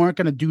that they weren't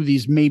going to do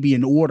these maybe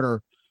in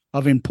order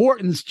of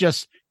importance,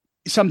 just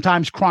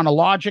sometimes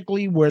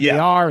chronologically where they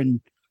are. And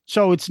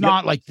so it's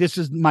not like this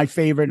is my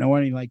favorite or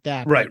anything like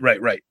that.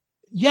 Right.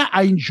 Yeah,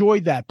 I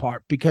enjoyed that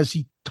part because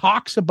he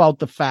talks about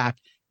the fact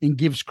and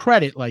gives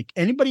credit. Like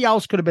anybody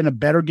else could have been a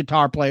better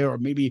guitar player or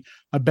maybe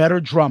a better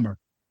drummer,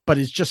 but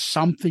it's just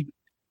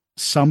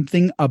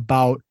something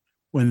about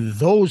when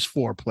those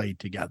 4 played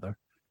together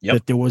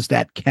that there was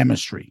that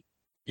chemistry.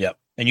 Yep.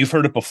 And you've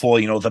heard it before,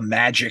 the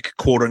magic,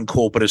 quote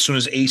unquote, but as soon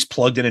as Ace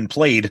plugged in and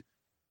played,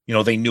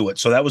 they knew it.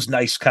 So that was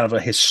nice, kind of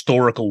a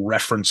historical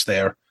reference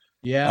there.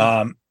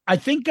 Yeah. I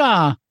think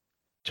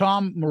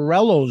Tom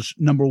Morello's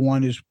number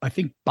 1 is, I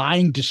think,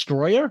 Buying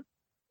Destroyer.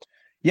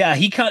 Yeah,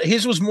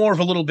 his was more of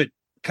a little bit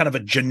kind of a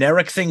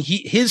generic thing.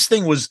 His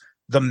thing was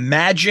the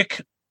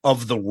magic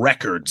of the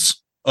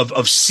records,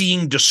 of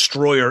seeing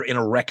Destroyer in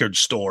a record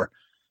store,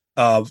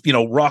 of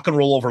Rock and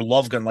Roll Over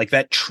Love Gun, like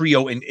that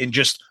trio, and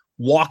just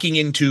walking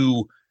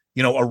into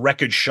a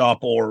record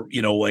shop or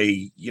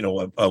a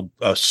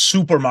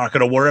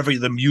supermarket or wherever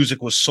the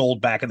music was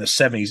sold back in the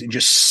 70s, and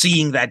just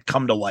seeing that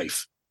come to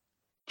life.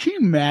 Can you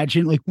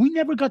imagine? Like, we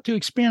never got to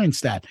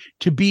experience that,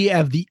 to be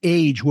of the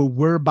age where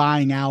we're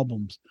buying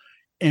albums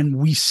and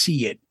we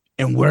see it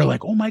and we're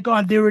like, oh my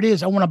God, there it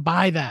is. I want to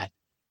buy that.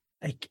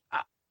 Like,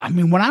 I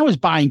mean, when I was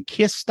buying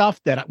Kiss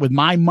stuff with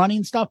my money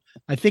and stuff,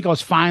 I think I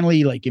was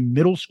finally like in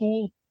middle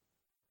school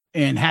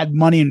and had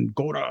money, and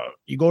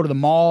you go to the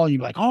mall and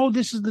you're like, oh,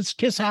 this is this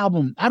Kiss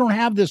album. I don't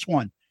have this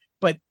one.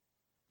 But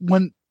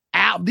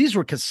these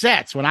were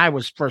cassettes when I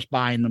was first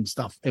buying them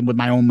stuff and with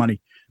my own money.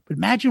 But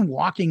imagine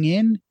walking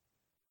in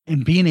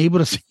and being able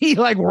to see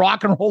like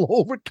Rock and Roll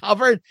Over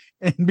covered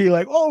and be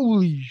like,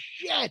 holy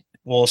shit.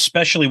 Well,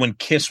 especially when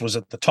Kiss was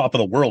at the top of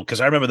the world. Because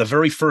I remember the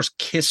very first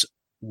Kiss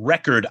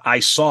record I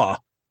saw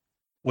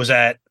was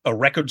at a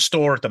record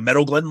store at the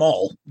Meadow Glen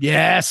Mall.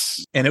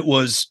 Yes. And it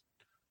was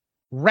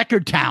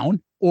Record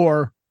Town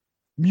or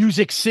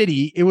Music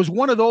City. It was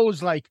one of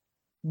those like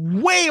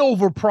way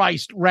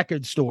overpriced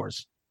record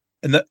stores.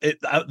 And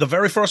the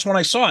very first one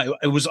I saw,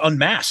 it was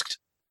Unmasked.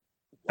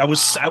 I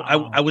was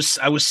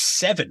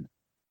 7.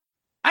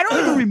 I don't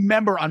even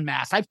remember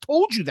Unmasked. I've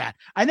told you that.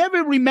 I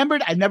never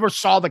remembered. I never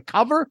saw the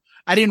cover.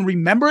 I didn't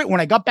remember it when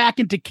I got back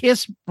into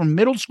Kiss from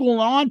middle school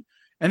on.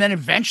 And then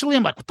eventually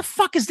I'm like, what the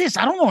fuck is this?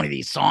 I don't know any of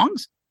these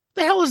songs.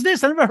 What the hell is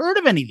this? I never heard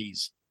of any of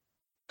these.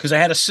 Because I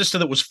had a sister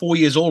that was 4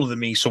 years older than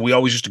me. So we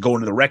always used to go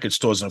into the record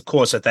stores. And of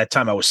course, at that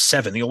time I was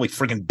 7. The only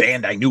friggin'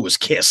 band I knew was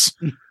Kiss.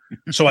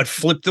 So I'd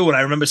flip through and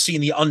I remember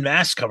seeing the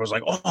Unmasked cover. I was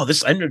like, oh, I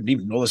didn't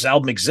even know this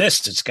album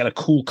exists. It's got a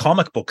cool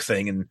comic book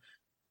thing. And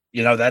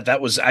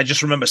that was, I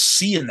just remember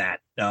seeing that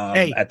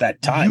at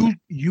that time.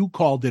 You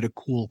called it a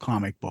cool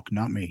comic book,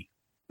 not me.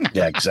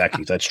 Yeah,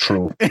 exactly. That's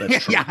true.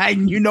 That's true. Yeah, I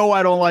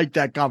don't like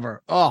that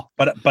cover. Oh,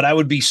 but I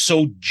would be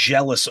so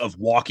jealous of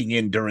walking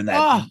in during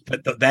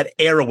that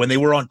era when they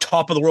were on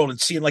top of the world and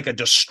seeing like a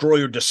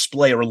Destroyer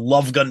display or a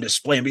Love Gun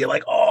display and being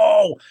like,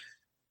 oh,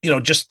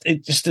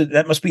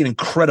 that must be an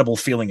incredible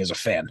feeling as a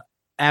fan.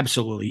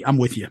 Absolutely, I'm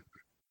with you.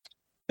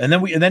 And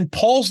then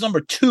Paul's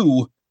number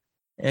 2.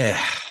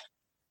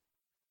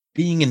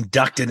 Being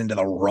inducted into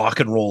the Rock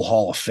and Roll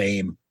Hall of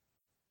Fame.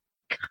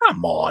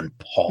 Come on,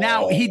 Paul.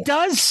 Now, he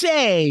does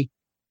say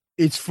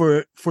it's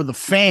for the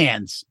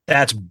fans.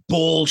 That's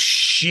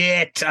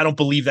bullshit. I don't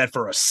believe that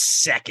for a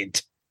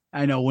second.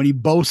 I know when he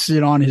boasts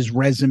it on his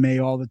resume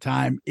all the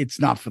time, it's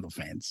not for the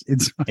fans.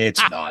 It's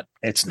not.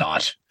 It's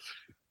not.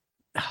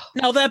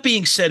 Now, that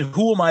being said,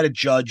 who am I to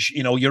judge?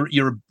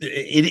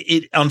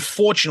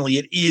 Unfortunately,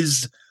 it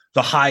is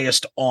the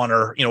highest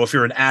honor. If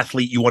you're an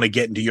athlete, you want to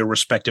get into your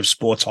respective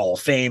sports Hall of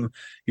Fame.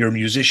 You're a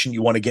musician,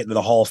 you want to get into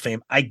the Hall of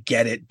Fame. I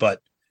get it,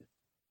 but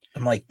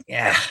I'm like,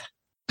 yeah.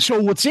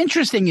 So what's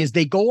interesting is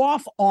they go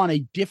off on a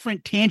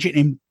different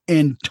tangent,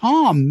 and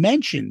Tom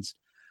mentions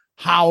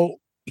how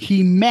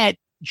he met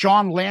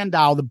John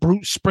Landau, the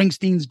Bruce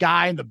Springsteen's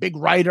guy and the big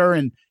writer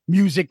and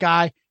music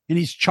guy, and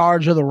he's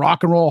charged of the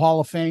Rock and Roll Hall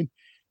of Fame,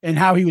 and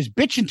how he was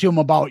bitching to him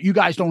about, you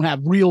guys don't have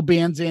real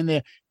bands in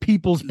there,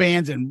 people's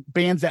bands and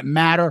bands that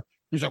matter.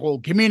 He's like, well,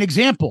 give me an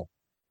example.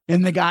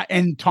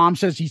 And Tom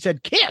says, he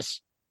said, Kiss.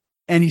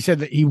 And he said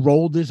that he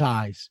rolled his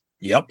eyes.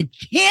 Yep.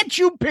 Can't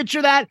you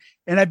picture that?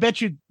 And I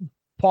bet you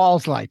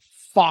Paul's like,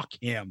 fuck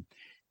him.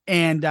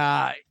 And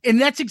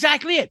that's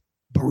exactly it.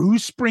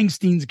 Bruce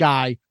Springsteen's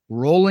guy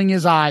rolling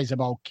his eyes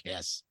about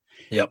Kiss.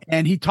 Yep.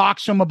 And he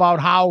talks to him about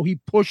how he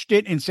pushed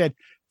it and said,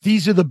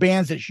 these are the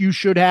bands that you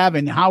should have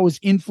and how his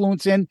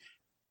influence in,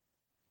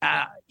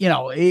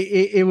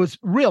 it was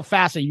real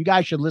fascinating. You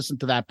guys should listen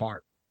to that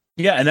part.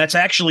 Yeah. And that's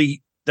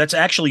actually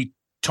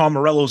Tom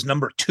Morello's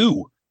number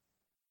 2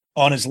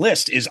 on his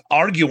list, is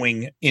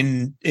arguing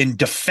in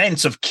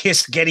defense of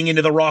Kiss getting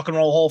into the Rock and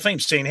Roll Hall of Fame,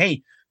 saying,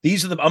 hey,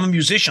 I'm a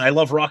musician. I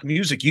love rock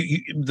music.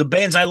 The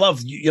bands I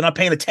love, you're not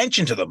paying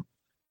attention to them.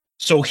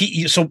 So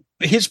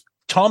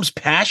Tom's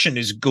passion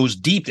goes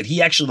deep, that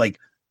he actually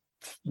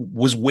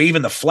was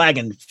waving the flag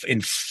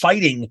and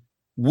fighting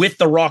with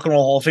the Rock and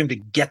Roll Hall of Fame to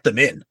get them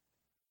in.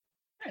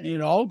 And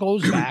it all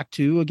goes back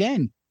to,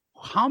 again,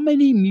 how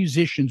many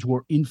musicians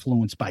were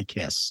influenced by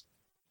Kiss?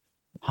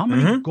 How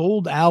many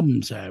gold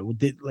albums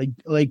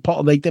like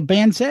Paul, like the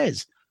band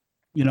says,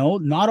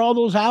 not all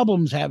those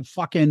albums have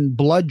fucking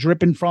blood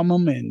dripping from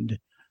them and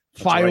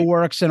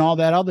fireworks and all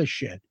that other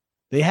shit.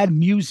 They had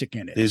music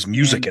in it. There's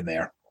music in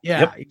there.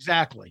 Yeah,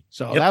 exactly.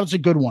 So that was a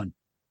good one.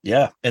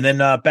 Yeah. And then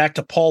back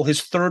to Paul, his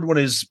third one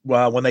is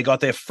when they got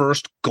their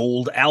first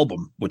gold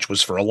album, which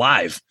was for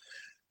Alive.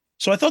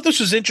 So I thought this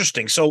was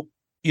interesting. So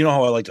you know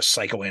how I like to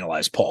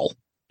psychoanalyze Paul.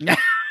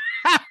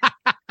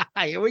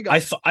 Here we go. I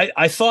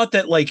thought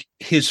that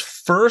his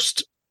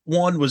first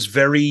one was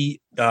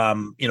very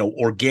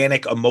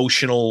organic,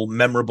 emotional,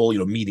 memorable,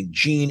 meeting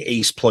Gene,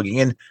 Ace, plugging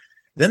in.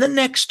 Then the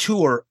next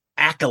 2 are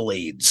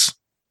accolades.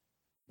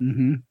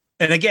 Mm-hmm.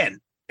 And again,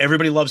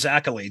 everybody loves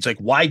accolades. Like,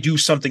 why do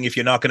something if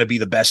you're not going to be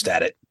the best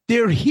at it?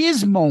 They're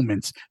his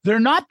moments. They're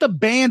not the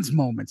band's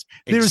moments.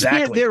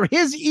 They're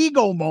his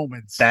ego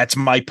moments. That's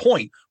my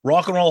point.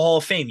 Rock and Roll Hall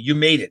of Fame, you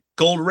made it.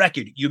 Gold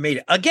record, you made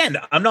it. Again,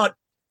 I'm not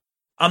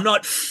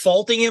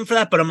faulting him for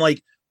that, but I'm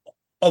like,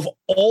 of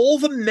all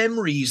the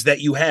memories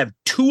that you have,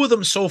 2 of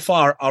them so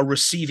far are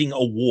receiving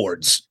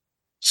awards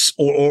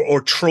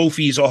or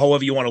trophies, or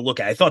however you want to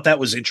look at it. I thought that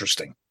was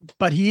interesting.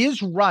 But he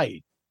is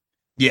right.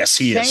 Yes,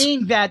 he is.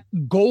 Saying that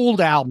gold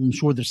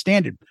albums were the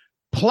standard.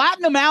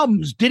 Platinum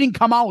albums didn't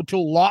come out until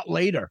a lot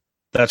later.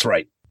 That's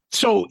right.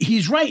 So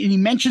he's right. And he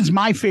mentions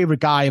my favorite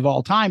guy of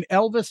all time,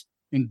 Elvis,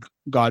 and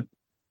God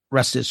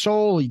rest his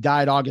soul. He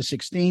died August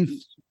 16th,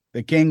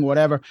 the king,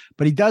 whatever.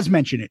 But he does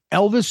mention it.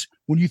 Elvis,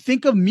 when you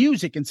think of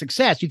music and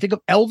success, you think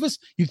of Elvis,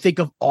 you think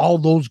of all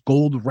those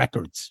gold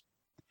records.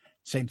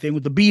 Same thing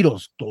with the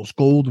Beatles, those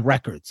gold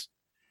records.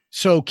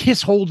 So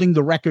Kiss holding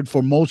the record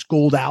for most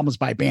gold albums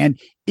by band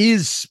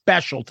is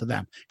special to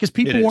them because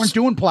people weren't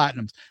doing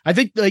platinums. I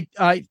think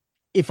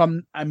if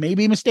I may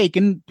be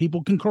mistaken,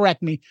 people can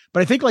correct me,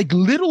 but I think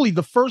literally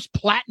the first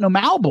platinum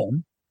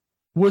album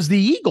was the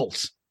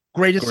Eagles'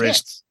 greatest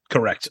hits.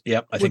 Correct.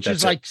 Yep. I think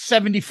that's which is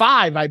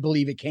 75, I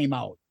believe it came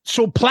out.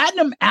 So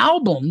platinum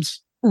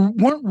albums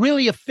weren't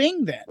really a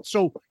thing then.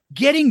 So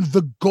getting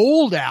the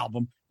gold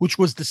album, which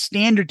was the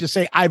standard to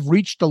say, I've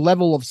reached the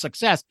level of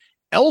success.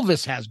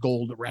 Elvis has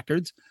gold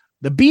records.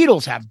 The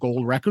Beatles have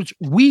gold records.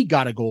 We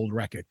got a gold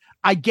record.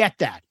 I get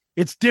that.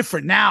 It's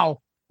different now.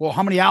 Well,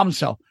 how many albums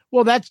sell?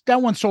 Well, that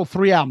one sold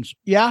 3 albums.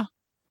 Yeah.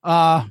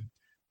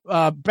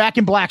 Back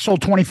in Black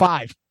sold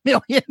 25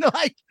 million.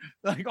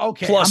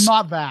 Okay, plus, I'm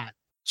not that.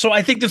 So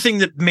I think the thing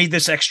that made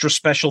this extra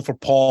special for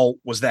Paul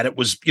was that it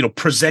was,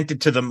 presented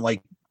to them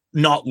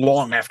not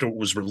long after it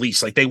was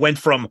released. They went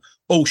from,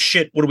 oh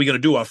shit, what are we going to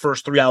do? Our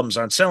first 3 albums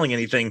aren't selling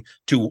anything,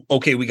 to,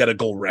 okay, we got a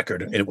gold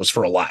record, and it was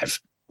for Alive.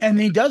 And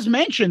he does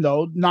mention,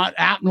 though, not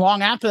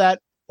long after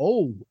that,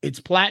 oh, it's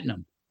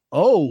platinum.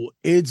 Oh,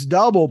 it's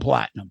double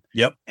platinum.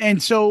 Yep.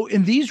 And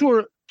these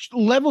were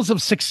levels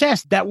of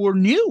success that were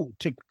new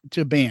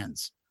to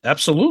bands.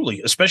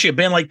 Absolutely. Especially a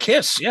band like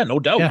Kiss. Yeah, no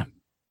doubt. Yeah.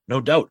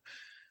 No doubt.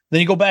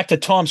 Then you go back to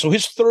Tom. So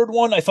his third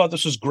one, I thought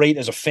this was great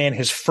as a fan.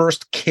 His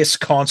first Kiss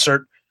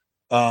concert.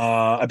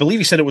 I believe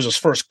he said it was his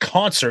first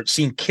concert,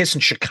 seeing Kiss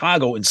in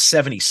Chicago in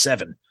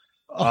 77.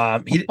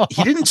 He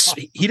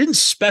didn't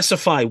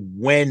specify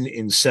when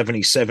in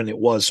 77 it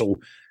was. So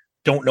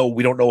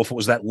we don't know if it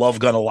was that Love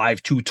Gun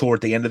Alive 2 tour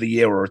at the end of the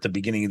year or at the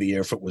beginning of the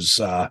year, if it was,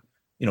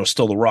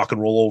 still the Rock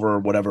and Roll Over or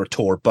whatever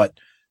tour. But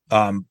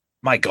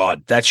my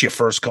God, that's your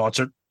first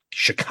concert.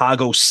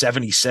 Chicago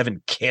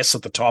 77 Kiss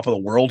at the top of the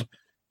world.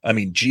 I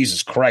mean,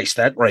 Jesus Christ,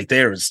 that right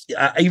there is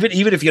even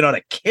if you're not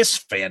a Kiss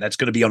fan, that's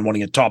going to be on one of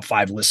your top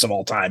 5 lists of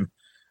all time.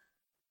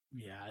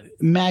 Yeah,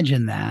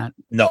 imagine that.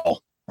 No,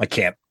 I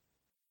can't.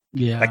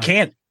 Yeah, I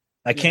can't.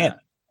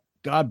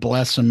 God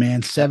bless him,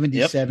 man.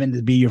 77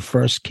 to be your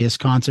first Kiss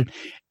concert,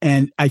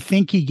 and I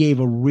think he gave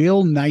a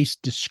real nice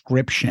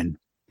description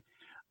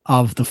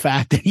of the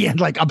fact that he had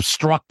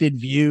obstructed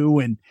view,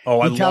 and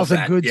he tells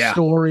a good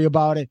story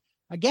about it.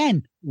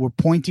 Again, we're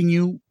pointing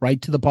you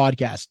right to the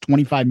podcast.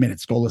 25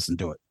 minutes. Go listen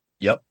to it.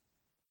 Yep.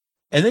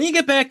 And then you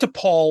get back to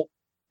Paul,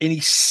 and he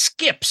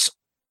skips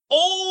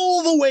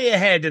all the way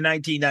ahead to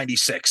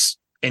 1996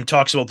 and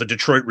talks about the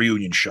Detroit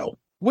reunion show,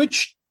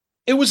 which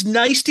it was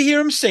nice to hear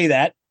him say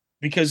that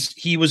because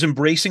he was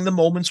embracing the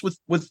moments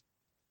with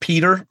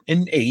Peter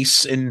and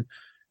Ace. And,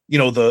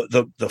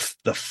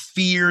 the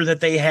fear that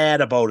they had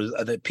about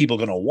that people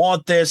going to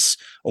want this.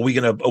 Are we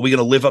going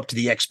to live up to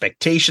the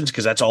expectations?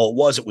 Because that's all it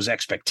was. It was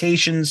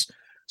expectations.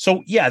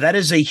 So yeah, that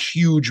is a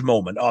huge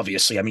moment.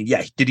 Obviously, I mean,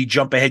 yeah, did he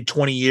jump ahead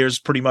 20 years?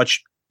 Pretty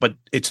much, but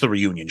it's the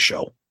reunion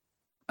show.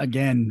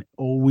 Again,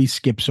 always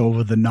skips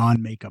over the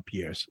non-makeup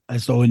years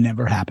as though it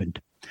never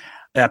happened.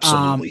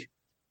 Absolutely.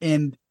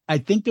 And I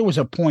think there was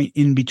a point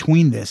in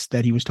between this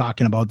that he was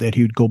talking about that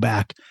he would go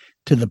back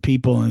to the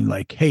people and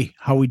like, hey,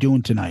 how are we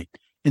doing tonight?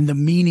 And the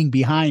meaning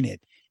behind it.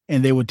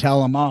 And they would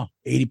tell him,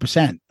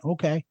 80%.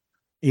 Okay.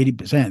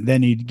 80%.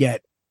 Then he'd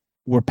get,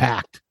 we're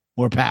packed.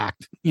 We're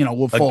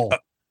full.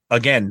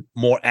 Again,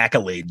 more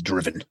accolade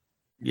driven.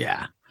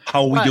 Yeah.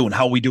 How are we doing?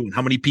 How are we doing?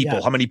 How many people?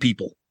 Yeah. How many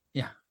people?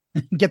 Yeah.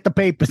 Get the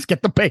papers. Yeah,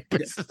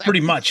 pretty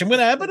much. I'm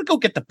gonna go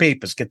get the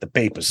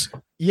papers.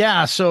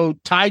 Yeah. So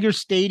Tiger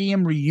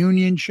Stadium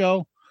reunion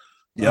show.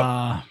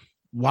 Yep.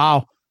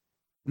 Wow.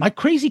 My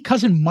crazy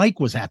cousin Mike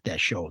was at that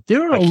show.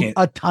 There are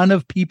a ton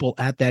of people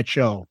at that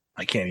show.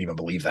 I can't even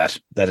believe that.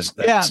 That's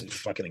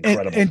fucking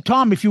incredible. And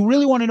Tom, if you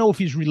really want to know if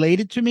he's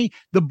related to me,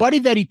 the buddy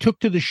that he took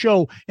to the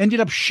show ended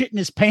up shitting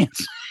his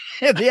pants.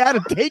 They had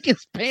to take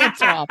his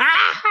pants off.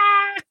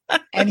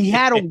 And he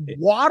had to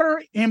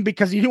water him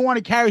because he didn't want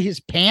to carry his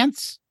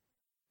pants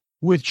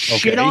with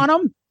shit on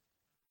him.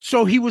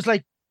 So he was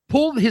like,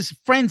 pulled his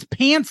friend's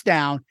pants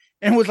down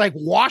and was like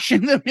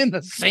washing them in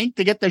the sink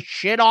to get the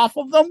shit off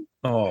of them.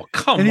 Oh,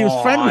 come on. And his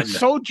friend was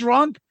so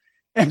drunk,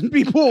 and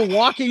people were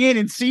walking in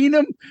and seeing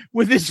him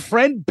with his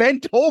friend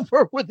bent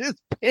over with his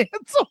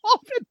pants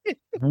off.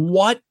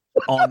 What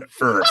on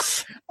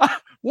earth?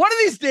 One of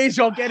these days,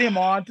 I'll get him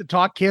on to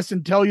talk Kiss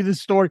and tell you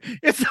this story.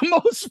 It's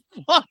the most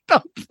fucked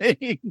up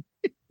thing.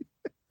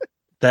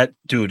 That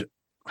dude.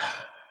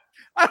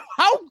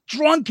 How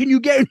drunk can you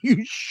get when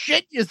you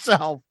shit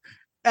yourself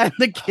at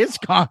the Kiss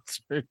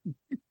concert?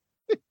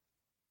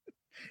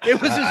 It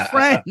was his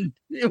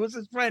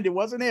friend. It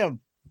wasn't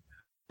him.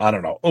 I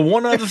don't know.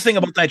 One other thing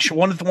about that show.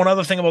 One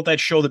other thing about that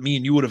show that me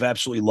and you would have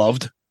absolutely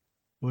loved.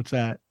 What's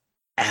that?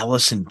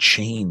 Alice in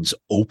Chains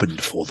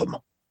opened for them.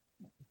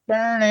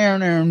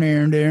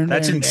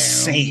 That's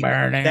insane.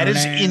 That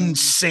is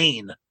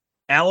insane.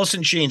 Alice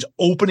in Chains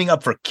opening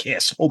up for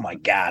Kiss. Oh my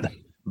God.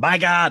 My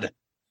God.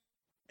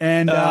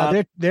 And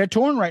they're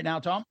touring right now,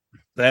 Tom.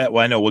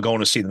 I know we're going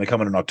to see them. They're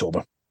coming in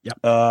October. Yep.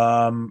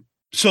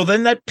 So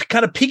then that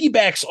kind of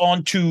piggybacks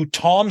onto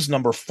Tom's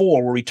number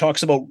 4, where he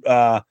talks about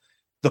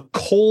the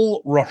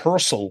Cole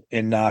rehearsal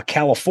in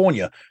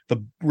California.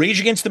 The Rage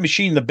Against the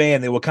Machine, the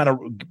band, they were kind of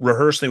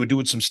rehearsed. They were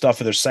doing some stuff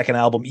for their second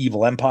album,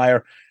 Evil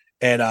Empire.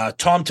 And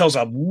Tom tells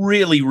a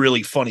really,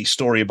 really funny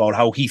story about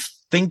how he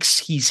thinks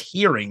he's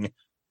hearing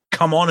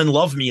 "Come On and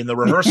Love Me" in the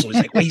rehearsal.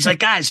 He's like,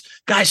 guys,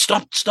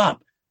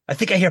 stop. I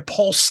think I hear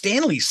Paul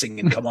Stanley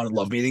singing "Come On and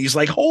Love Me." And he's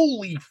like,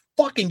 holy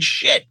fucking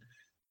shit.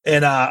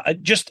 And I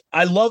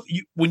love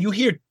you when you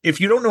hear, if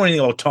you don't know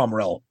anything about Tom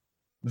Morello,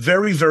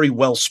 very, very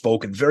well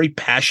spoken, very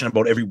passionate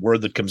about every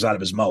word that comes out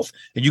of his mouth.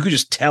 And you could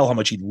just tell how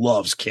much he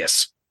loves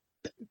Kiss.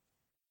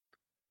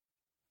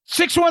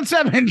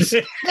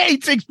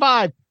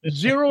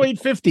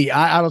 617-865-0850.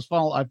 I don't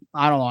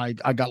know.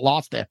 I got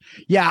lost there.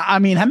 Yeah. I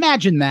mean,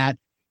 imagine that.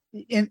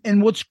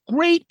 And what's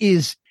great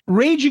is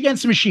Rage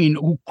Against the Machine,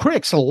 who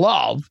critics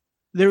love,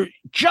 they're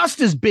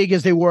just as big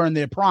as they were in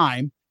their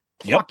prime.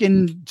 Yep.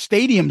 Fucking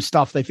stadium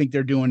stuff they think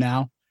they're doing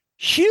now.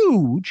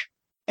 Huge.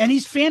 And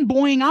he's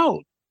fanboying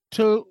out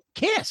to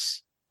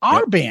Kiss,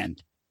 our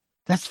band.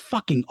 That's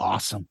fucking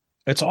awesome.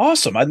 It's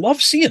awesome. I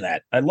love seeing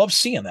that.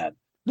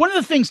 One of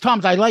the things,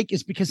 Tom, I like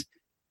is because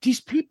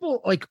these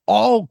people like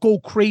all go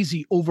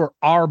crazy over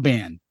our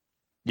band.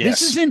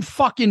 Yes. This isn't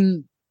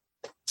fucking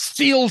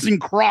Seals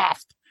and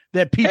Croft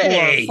that people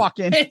are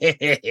fucking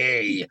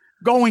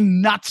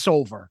going nuts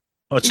over.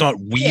 Oh, it's not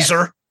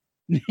Weezer?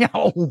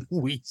 Oh,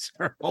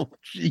 Weezer. Oh,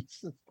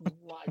 Jesus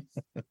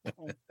Christ.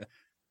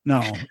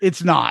 No,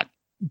 it's not.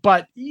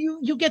 But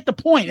you get the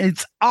point.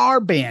 It's our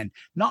band.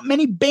 Not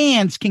many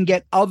bands can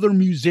get other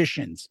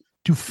musicians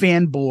to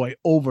fanboy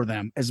over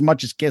them as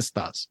much as Kiss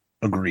does.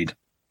 Agreed.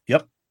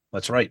 Yep,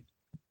 that's right.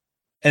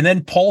 And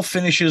then Paul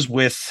finishes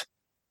with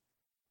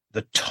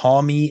the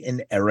Tommy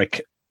and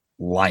Eric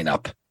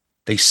lineup.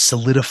 They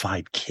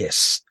solidified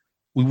Kiss.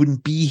 We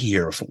wouldn't be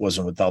here if it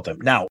wasn't without them.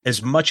 Now,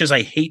 as much as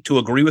I hate to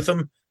agree with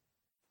him,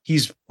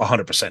 he's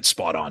 100%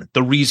 spot on.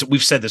 The reason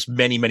we've said this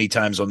many, many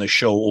times on this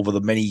show over the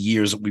many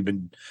years that we've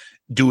been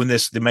doing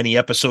this, the many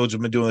episodes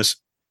we've been doing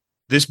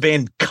this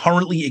band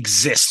currently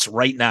exists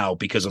right now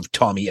because of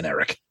Tommy and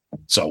Eric.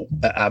 So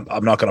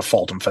I'm not going to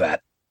fault him for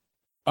that.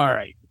 All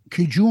right.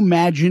 Could you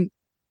imagine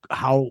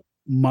how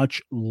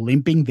much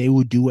limping they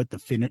would do at the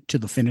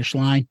finish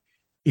line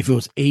if it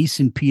was Ace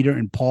and Peter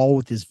and Paul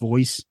with his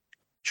voice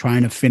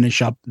trying to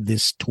finish up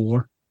this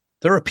tour?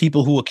 There are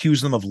people who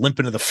accuse them of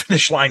limping to the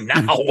finish line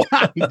now.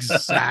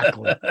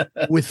 Exactly.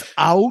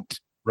 Without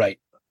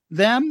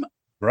them.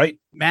 Right.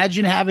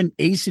 Imagine having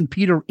Ace and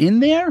Peter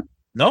in there.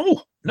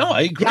 No,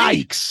 I agree.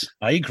 Yikes.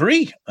 I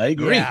agree.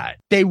 Yeah,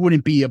 they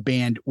wouldn't be a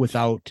band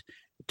without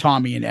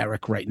Tommy and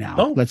Eric right now.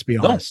 No, let's be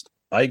honest.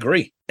 I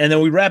agree. And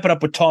then we wrap it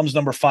up with Tom's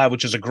number 5,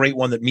 which is a great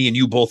one that me and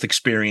you both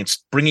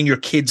experienced, bringing your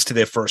kids to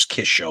their first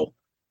Kiss show.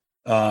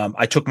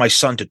 I took my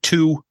son to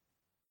 2.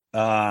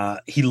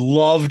 He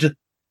loved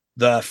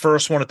the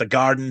first one at the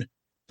Garden.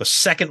 The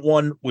second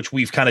one, which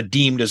we've kind of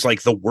deemed as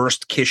like the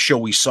worst Kiss show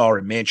we saw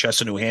in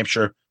Manchester, New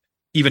Hampshire,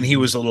 even he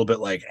was a little bit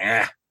like,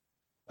 I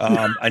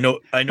know.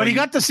 But he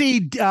got to see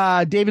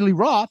David Lee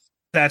Roth.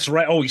 That's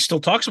right. Oh, he still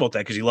talks about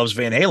that because he loves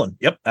Van Halen.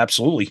 Yep,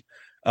 absolutely.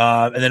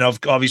 And then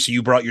obviously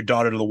you brought your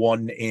daughter to the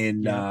one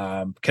in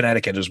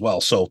Connecticut as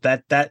well. So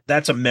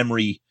that's a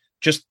memory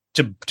just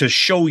to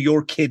show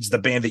your kids the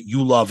band that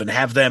you love and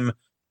have them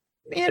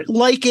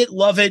like it,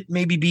 love it,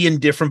 maybe be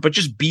indifferent, but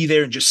just be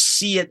there and just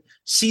see it.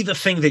 See the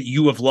thing that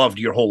you have loved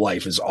your whole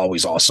life is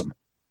always awesome.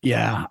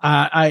 Yeah.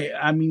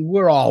 I mean,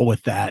 we're all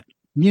with that.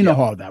 You know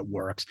how that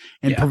works.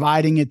 And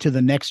providing it to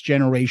the next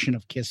generation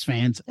of Kiss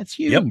fans, that's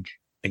huge. Yep,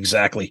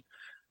 exactly.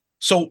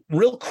 So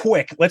real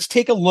quick, let's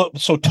take a look.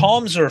 So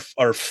Tom's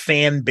our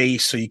fan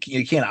base, so you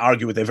can't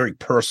argue with it. They're very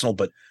personal,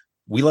 but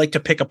we like to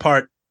pick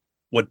apart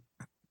what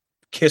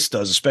Kiss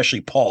does,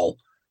 especially Paul.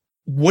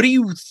 What do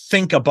you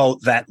think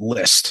about that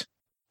list?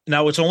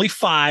 Now, it's only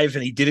 5,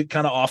 and he did it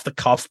kind of off the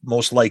cuff,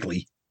 most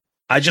likely.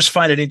 I just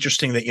find it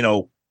interesting that,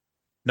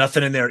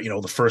 nothing in there,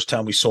 the first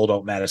time we sold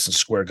out Madison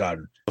Square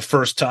Garden, the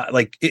first time,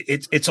 like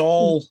it's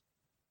a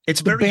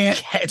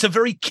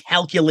very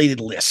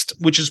calculated list,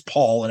 which is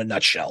Paul in a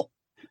nutshell.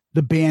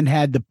 The band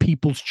had the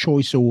People's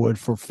Choice Award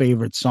for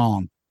favorite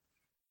song.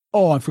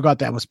 Oh, I forgot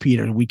that was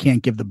Peter. We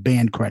can't give the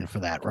band credit for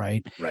that,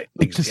 right? Right.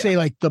 Like to say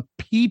like the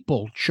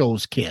people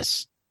chose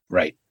Kiss.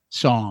 Right.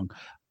 Song.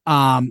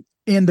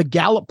 In the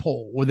Gallup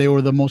poll where they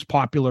were the most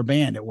popular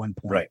band at one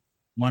point. Right.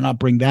 Why not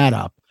bring that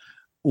up?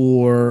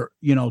 Or,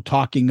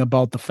 talking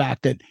about the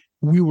fact that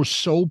we were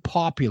so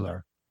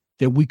popular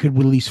that we could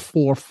release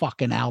 4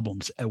 fucking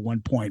albums at one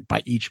point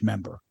by each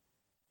member.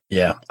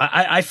 Yeah.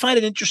 I find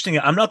it interesting.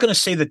 I'm not going to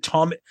say that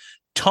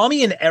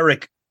Tommy and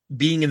Eric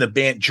being in the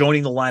band,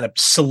 joining the lineup,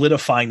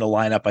 solidifying the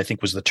lineup, I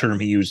think was the term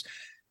he used.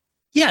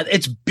 Yeah,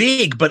 it's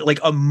big, but like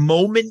a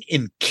moment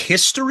in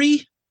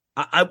history,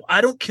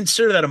 I don't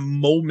consider that a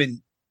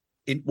moment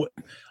in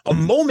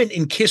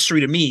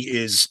history to me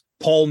is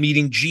Paul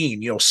meeting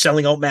Gene,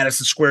 selling out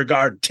Madison Square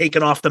Garden,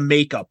 taking off the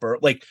makeup, or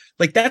like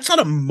that's not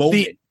a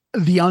moment.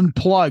 The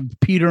Unplugged,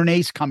 Peter and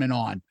Ace coming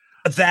on.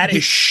 That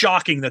is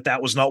shocking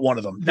that was not one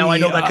of them. Now I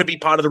know that could be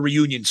part of the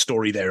reunion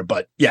story there,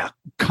 but yeah.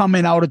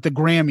 Coming out at the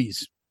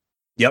Grammys.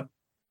 Yep.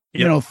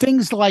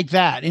 Things like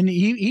that. And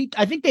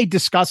I think they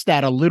discussed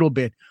that a little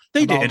bit.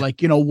 They did.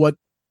 Like,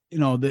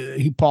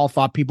 Paul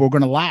thought people were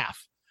going to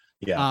laugh.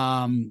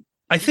 Yeah.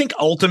 I think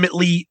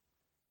ultimately,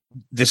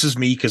 this is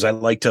me because I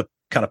like to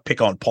kind of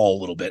pick on Paul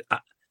a little bit.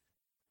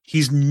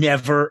 He's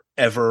never,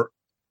 ever,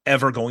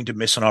 ever going to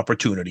miss an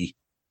opportunity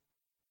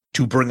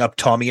to bring up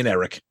Tommy and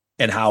Eric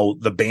and how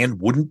the band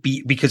wouldn't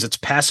be, because it's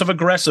passive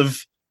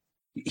aggressive.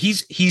 He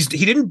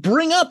didn't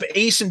bring up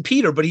Ace and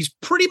Peter, but he's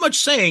pretty much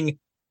saying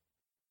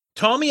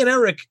Tommy and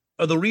Eric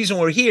are the reason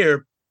we're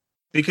here,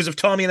 because if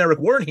Tommy and Eric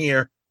weren't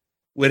here,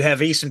 we'd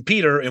have Ace and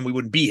Peter and we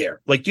wouldn't be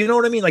here. Like, you know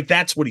what I mean? Like,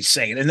 that's what he's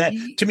saying. And that,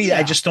 to me,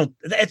 I just don't,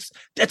 that's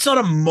not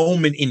a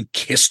moment in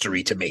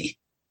history to me.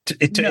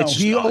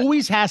 He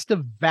always has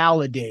to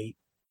validate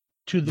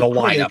to the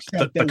lineup,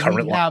 the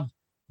current we have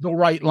the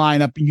right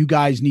lineup and you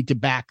guys need to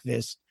back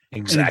this.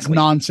 Exactly. And it's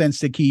nonsense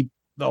to keep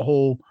the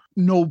whole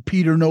no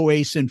Peter, no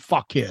Ace, and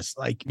fuck Kiss.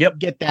 Like,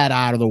 get that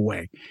out of the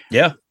way.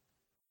 Yeah.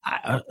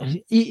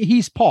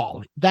 He's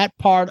Paul. That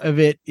part of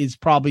it is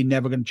probably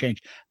never going to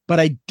change. But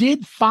I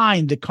did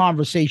find the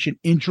conversation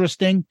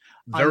interesting.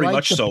 Very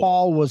much so.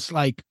 Paul was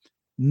like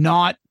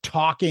not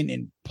talking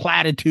in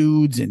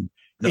platitudes and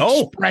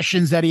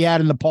expressions that he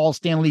had in the Paul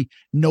Stanley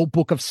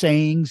Notebook of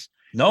Sayings.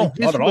 No,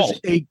 not at all.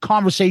 A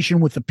conversation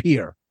with a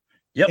peer.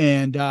 Yep.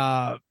 And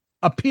a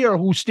peer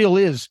who still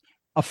is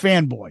a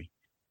fanboy.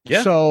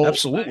 Yeah, so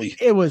absolutely.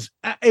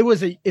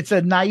 It's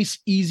a nice,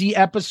 easy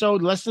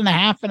episode, less than a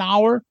half an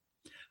hour.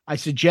 I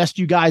suggest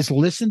you guys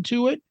listen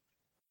to it.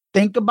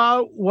 Think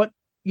about what,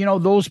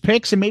 those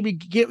picks, and maybe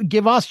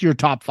give us your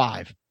top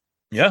 5.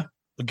 Yeah.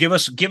 Give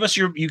us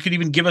you could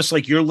even give us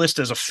like your list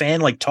as a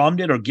fan, like Tom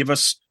did, or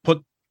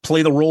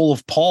play the role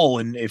of Paul.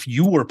 And if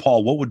you were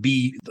Paul, what would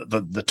be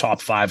the top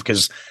 5?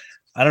 Because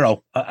I don't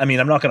know. I mean,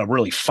 I'm not going to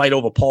really fight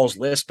over Paul's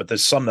list, but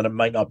there's some that it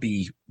might not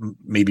be,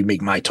 maybe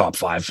make my top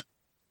 5.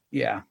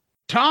 Yeah.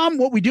 Tom,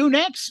 what we do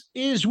next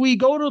is we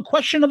go to the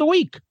question of the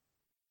week.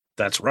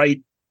 That's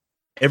right.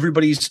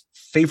 Everybody's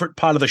favorite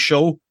part of the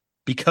show,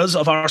 because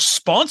of our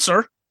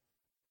sponsor,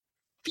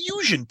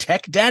 Fusion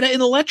Tech Data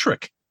and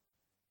Electric.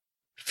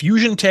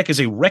 Fusion Tech is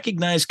a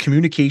recognized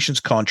communications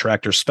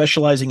contractor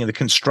specializing in the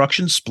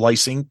construction,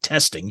 splicing,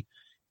 testing,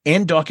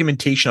 and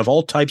documentation of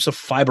all types of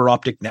fiber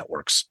optic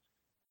networks.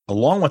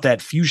 Along with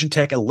that, Fusion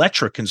Tech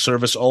Electric can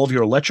service all of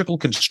your electrical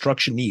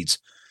construction needs,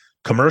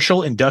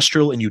 commercial,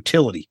 industrial, and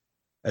utility,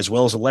 as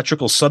well as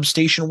electrical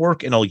substation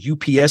work and all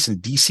UPS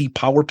and DC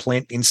power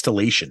plant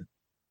installation.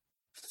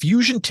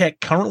 Fusion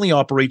Tech currently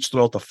operates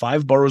throughout the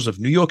 5 boroughs of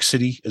New York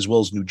City, as well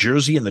as New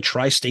Jersey and the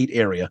tri-state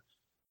area,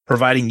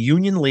 providing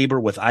union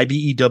labor with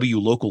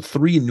IBEW Local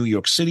 3 in New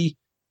York City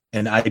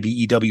and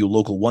IBEW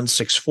Local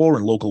 164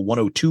 and Local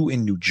 102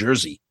 in New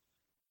Jersey.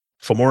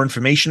 For more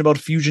information about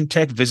Fusion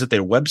Tech, visit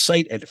their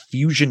website at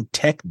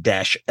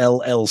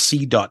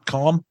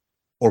fusiontech-llc.com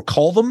or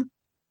call them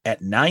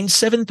at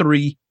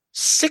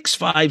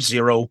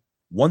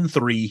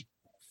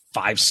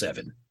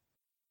 973-650-1357.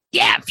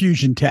 Yeah,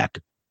 Fusion Tech.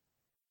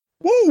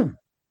 Woo!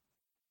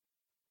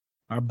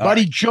 Our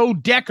buddy Joe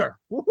Decker.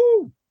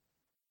 Woohoo!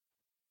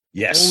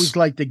 Yes. Always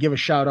like to give a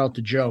shout out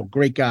to Joe.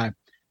 Great guy.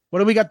 What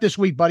do we got this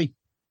week, buddy?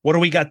 What do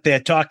we got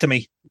there? Talk to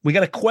me. We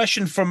got a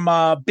question from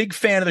a big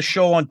fan of the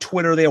show on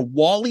Twitter there,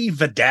 Wally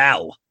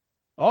Vidal.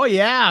 Oh,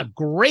 yeah.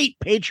 Great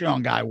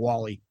Patreon guy,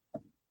 Wally.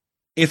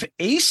 If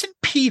Ace and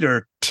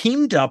Peter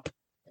teamed up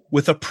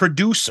with a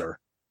producer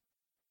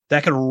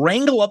that could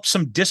wrangle up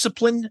some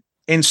discipline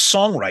and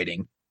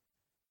songwriting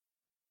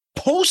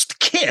post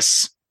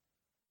Kiss,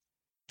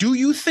 do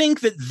you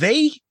think that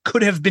they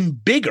could have been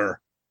bigger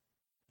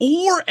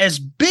or as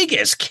big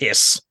as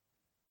Kiss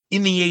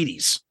in the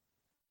 80s?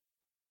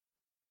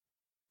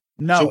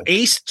 No.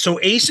 So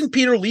Ace and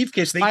Peter leave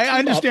Kiss. I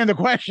understand the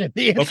question.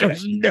 The answer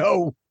is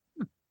no.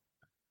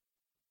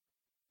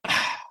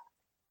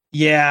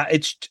 Yeah,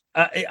 it's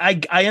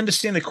I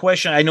understand the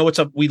question. I know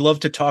we love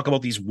to talk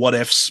about these what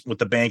ifs with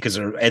the band because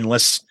they're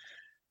endless.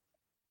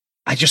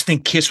 I just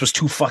think Kiss was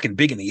too fucking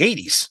big in the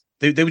 80s.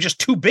 They were just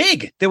too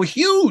big. They were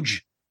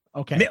huge.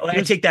 Okay.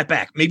 I take that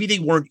back. Maybe they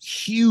weren't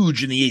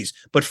huge in the 80s,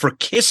 but for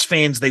Kiss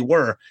fans, they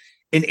were.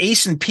 And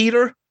Ace and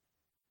Peter,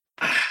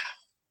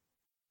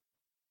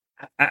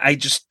 I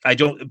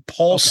don't.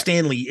 Paul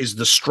Stanley is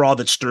the straw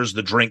that stirs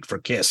the drink for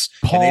Kiss,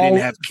 and they didn't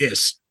have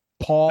Kiss.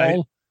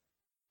 Paul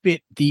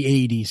fit the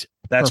 80s.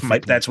 That's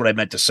what I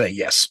meant to say.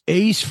 Yes,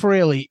 Ace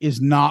Frehley is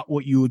not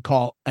what you would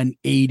call an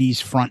 80s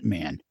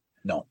frontman.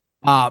 No.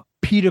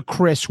 Peter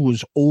Criss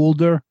was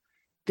older.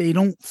 They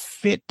don't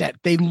fit that.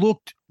 They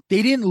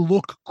didn't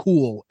look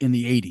cool in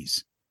the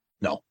 80s.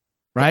 No.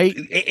 Right?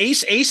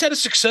 Ace had a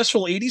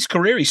successful 80s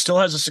career. He still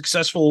has a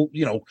successful,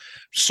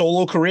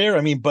 solo career.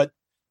 I mean, but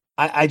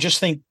I just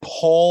think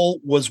Paul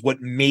was what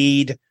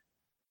made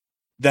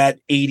that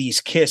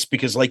 80s Kiss,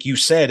 because like you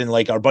said, and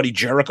like our buddy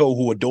Jericho,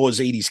 who adores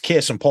 80s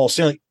Kiss, and Paul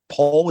Stanley,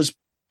 Paul was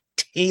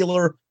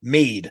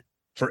tailor-made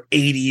for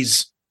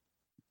 80s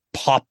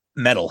pop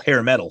metal,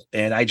 hair metal.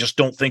 And I just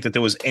don't think that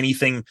there was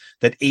anything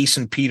that Ace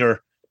and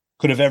Peter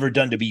could have ever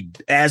done to be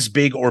as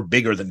big or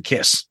bigger than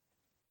Kiss.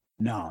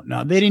 No,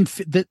 they didn't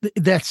fit.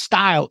 That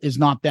style is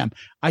not them.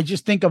 I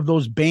just think of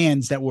those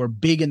bands that were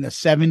big in the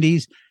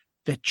 70s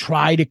that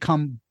try to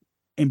come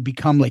and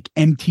become like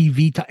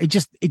MTV.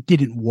 It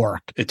didn't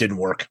work. It didn't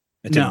work.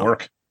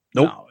 Nope.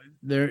 No,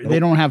 they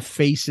don't have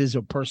faces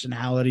or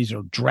personalities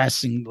or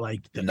dressing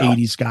like the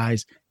 80s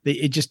guys.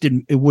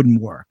 It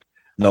wouldn't work.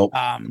 Nope.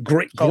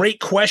 Great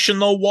question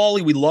though,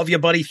 Wally. We love you,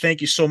 buddy. Thank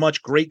you so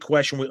much. Great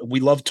question. We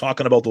love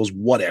talking about those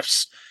what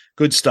ifs.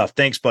 Good stuff.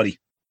 Thanks, buddy.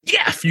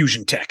 Yeah,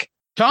 Fusion Tech.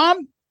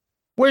 Tom,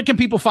 where can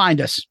people find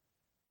us?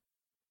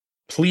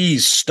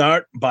 Please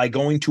start by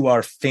going to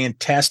our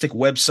fantastic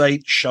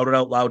website,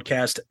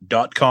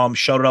 shoutitoutloudcast.com,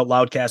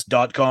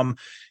 shoutitoutloudcast.com.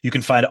 You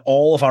can find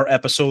all of our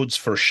episodes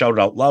for Shout It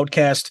Out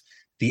Loudcast,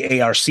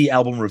 the ARC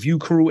album review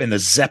crew, and the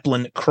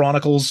Zeppelin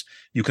Chronicles.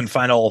 You can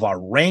find all of our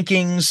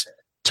rankings,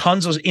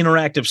 tons of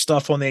interactive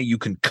stuff on there. You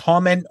can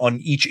comment on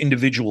each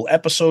individual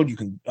episode. You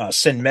can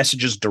send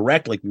messages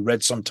direct, like we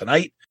read some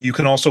tonight. You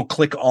can also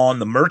click on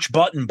the merch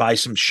button, buy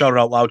some Shout It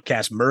Out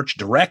Loudcast merch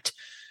direct.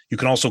 You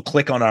can also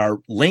click on our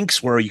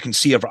links where you can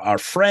see our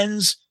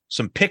friends,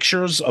 some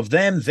pictures of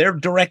them, their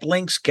direct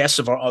links, guests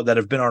that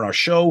have been on our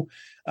show.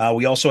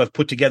 We also have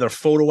put together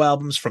photo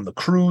albums from the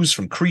cruise,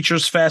 from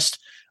Creatures Fest.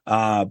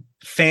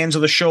 Fans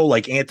of the show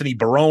like Anthony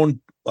Barone,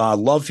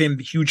 love him,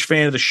 huge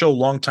fan of the show,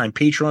 longtime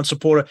Patreon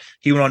supporter.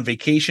 He went on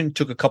vacation,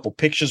 took a couple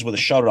pictures with a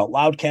Shout It Out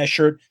Loudcast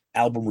shirt,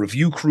 album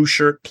review crew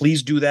shirt.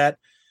 Please do that.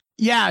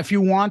 Yeah, if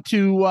you want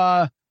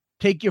to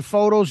take your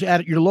photos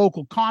at your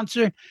local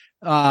concert,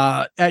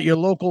 at your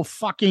local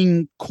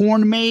fucking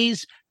corn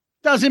maze,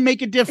 doesn't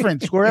make a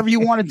difference. Wherever you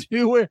want to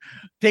do it,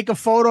 take a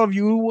photo of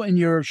you and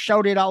your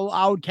Shout It Out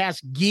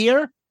Loudcast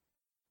gear,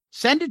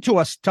 send it to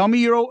us. Tell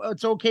me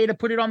it's okay to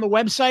put it on the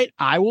website.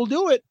 I will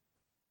do it.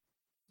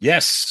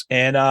 Yes.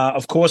 And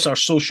of course, our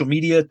social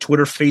media,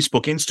 Twitter,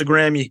 Facebook,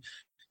 Instagram.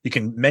 You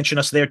can mention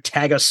us there,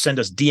 tag us, send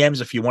us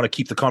DMs if you want to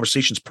keep the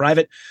conversations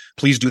private.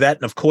 Please do that.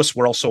 And of course,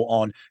 we're also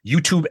on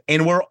YouTube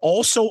and we're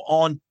also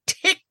on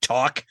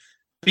TikTok,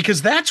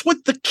 because that's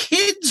what the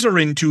kids are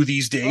into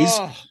these days.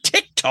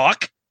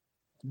 TikTok.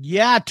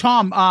 Yeah,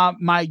 Tom,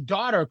 my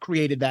daughter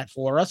created that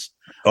for us.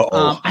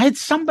 I had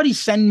somebody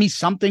send me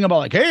something about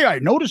like, hey, I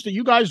noticed that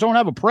you guys don't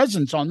have a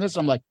presence on this.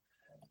 I'm like,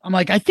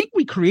 I think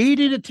we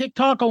created a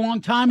TikTok a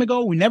long time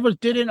ago. We never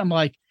did it. I'm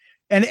like,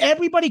 and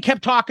everybody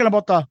kept talking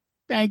about the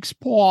thanks,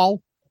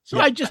 Paul. So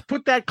I just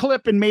put that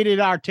clip and made it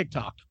our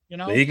TikTok.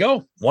 There you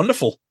go.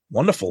 Wonderful.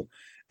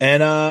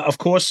 And of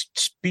course,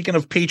 speaking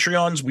of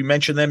Patreons, we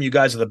mentioned them. You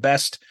guys are the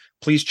best.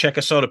 Please check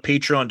us out at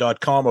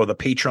patreon.com or the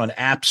Patreon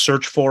app.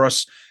 Search for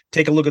us.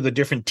 take a look at the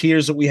different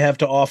tiers that we have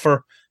to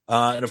offer.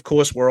 And of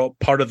course, we're all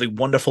part of the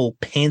wonderful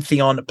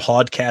Pantheon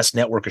podcast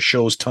network of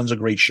shows, tons of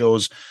great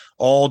shows,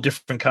 all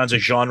different kinds of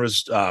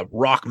genres,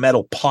 rock,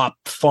 metal, pop,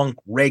 funk,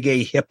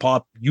 reggae, hip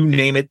hop, you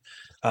name it.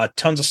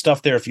 Tons of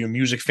stuff there. If you're a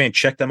music fan,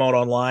 check them out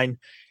online.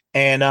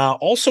 And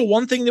also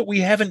one thing that we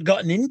haven't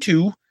gotten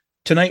into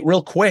tonight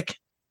real quick,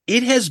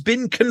 it has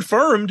been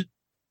confirmed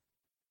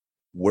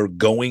we're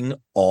going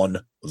on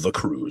the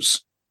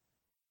cruise.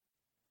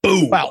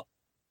 Boom.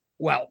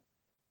 Well.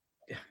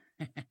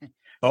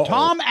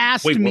 Tom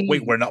asked me.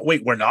 Wait, we're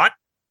not.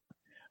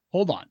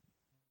 Hold on.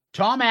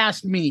 Tom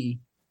asked me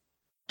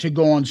to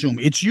go on Zoom.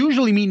 It's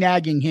usually me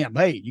nagging him.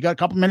 Hey, you got a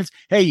couple minutes?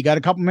 Hey, you got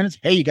a couple minutes?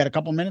 Hey, you got a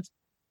couple minutes?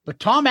 But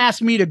Tom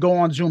asked me to go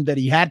on Zoom that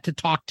he had to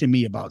talk to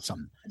me about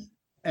something.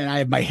 And I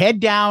have my head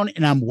down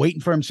and I'm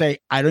waiting for him to say,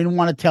 I don't even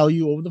want to tell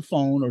you over the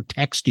phone or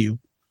text you.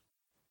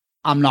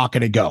 I'm not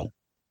going to go.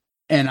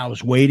 And I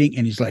was waiting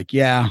and he's like,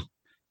 yeah,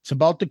 it's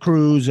about the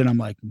cruise. And I'm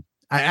like,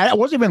 I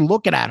wasn't even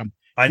looking at him.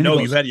 I know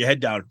you had your head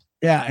down.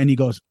 Yeah. And he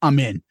goes, I'm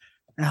in.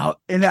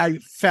 And I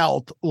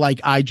felt like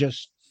I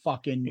just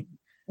fucking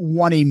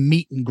won a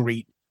meet and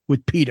greet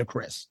with Peter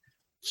Criss.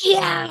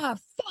 Yeah.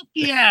 Fuck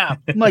yeah.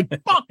 I'm like,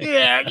 fuck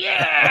yeah.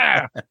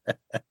 Yeah.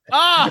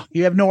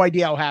 You have no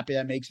idea how happy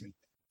that makes me.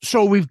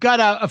 So we've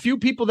got a few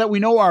people that we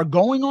know are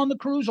going on the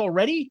cruise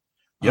already.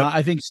 Yep.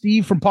 I think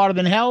Steve from Parter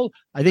Than Hell.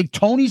 I think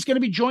Tony's going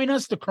to be joining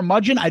us, the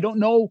curmudgeon. I don't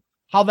know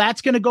how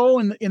that's going to go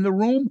in the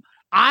room.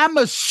 I'm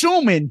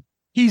assuming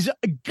he's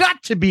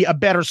got to be a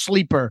better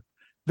sleeper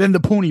than the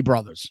Pooney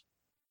brothers.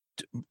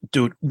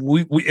 Dude,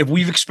 we if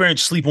we've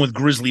experienced sleeping with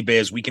grizzly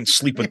bears, we can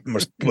sleep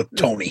with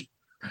Tony.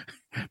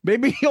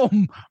 Maybe he'll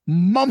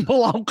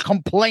mumble out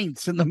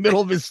complaints in the middle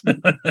of his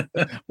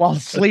while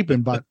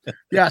sleeping. But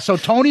yeah, so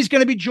Tony's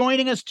going to be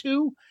joining us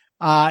too.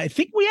 I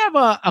think we have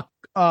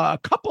a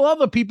couple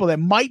other people that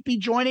might be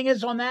joining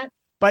us on that.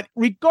 But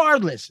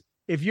regardless,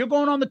 if you're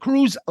going on the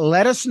cruise,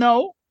 let us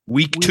know.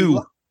 Week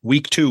two.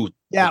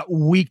 Yeah,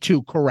 week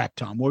 2. Correct,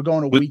 Tom. We're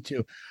going to week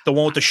 2. The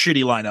one with the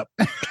shitty lineup.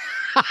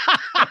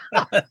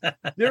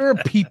 There are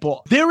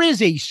people. There is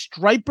a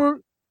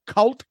striper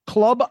cult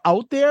club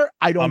out there.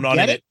 I'm not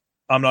in it.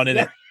 I'm not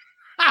either.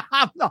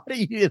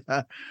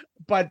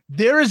 But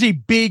there is a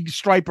big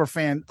striper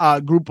fan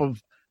group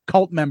of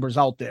cult members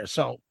out there.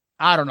 So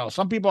I don't know.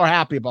 Some people are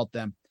happy about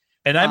them.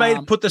 And I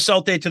might put this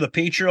out there to the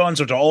Patreons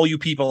or to all you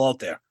people out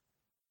there.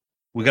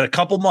 We got a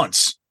couple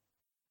months.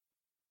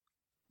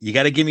 You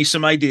got to give me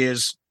some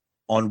ideas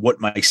on what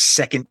my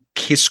second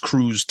Kiss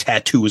Cruise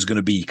tattoo is going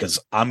to be, because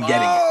I'm getting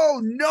it.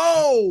 Oh,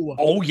 no.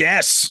 Oh,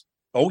 yes.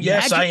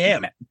 I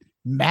am.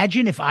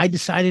 Imagine if I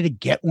decided to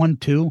get one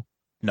too.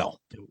 No.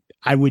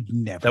 I would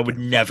never. That would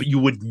never. You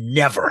would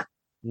never.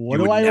 What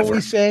do I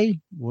always say?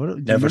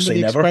 Never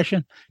say never.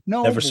 Expression?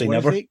 No. Never say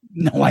never.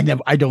 No, I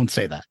never. I don't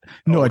say that.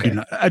 No, okay.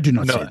 I do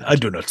not say that. I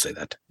do not say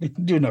that.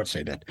 Do not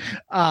say that.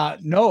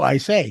 No, I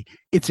say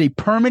it's a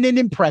permanent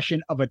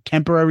impression of a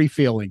temporary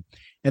feeling.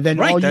 And then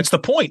that's the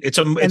point. It's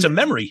a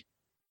memory.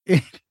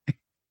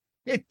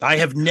 I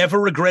have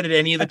never regretted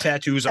any of the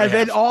tattoos I have. And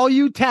then all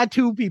you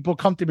tattoo people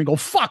come to me and go,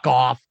 fuck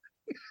off.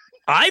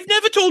 I've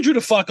never told you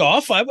to fuck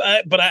off. But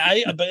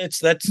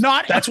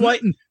that's why.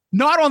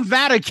 Not on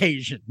that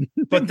occasion.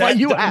 But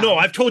no,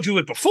 I've told you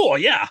it before.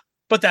 Yeah.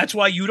 But that's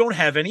why you don't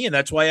have any. And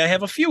that's why I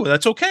have a few.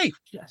 That's okay.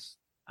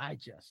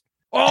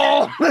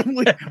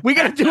 We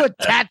got to do a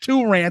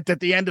tattoo rant at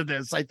the end of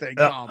this, I think.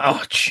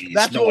 Jeez.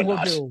 That's what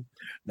we'll do.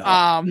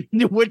 No.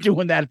 We're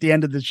doing that at the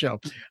end of the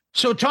show.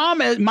 So,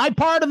 Tom, my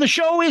part of the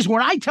show is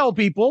when I tell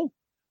people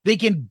they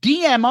can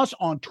DM us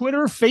on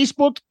Twitter,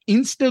 Facebook,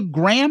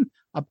 Instagram.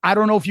 I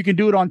don't know if you can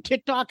do it on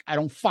TikTok. I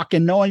don't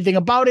fucking know anything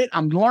about it.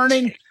 I'm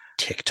learning.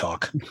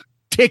 TikTok,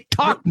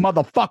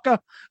 motherfucker.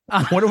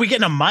 When are we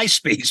getting a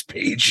MySpace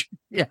page?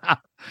 Yeah.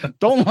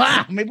 Don't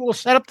laugh. Maybe we'll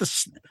set up the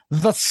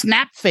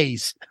snap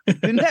face.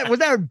 Was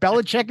that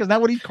Belichick? Is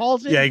that what he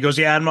calls it? Yeah, he goes,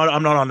 yeah, I'm not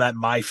on that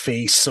My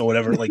Face or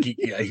whatever. Like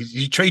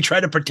he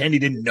tried to pretend he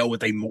didn't know what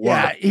they were.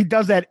 Yeah, he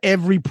does that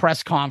every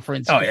press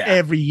conference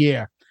every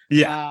year.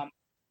 Yeah.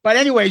 But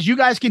anyways, you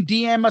guys can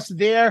DM us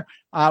there.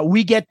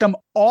 We get them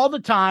all the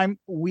time.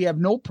 We have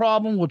no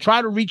problem. We'll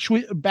try to reach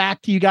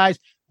back to you guys.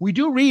 We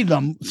do read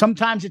them.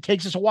 Sometimes it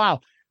takes us a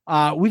while.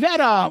 We're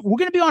going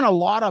to be on a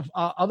lot of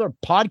other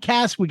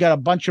podcasts. We got a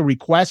bunch of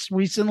requests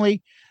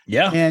recently.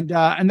 Yeah.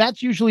 And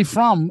that's usually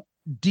from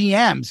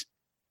DMs.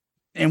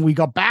 And we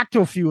got back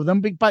to a few of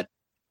them, but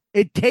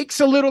it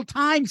takes a little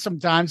time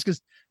sometimes because,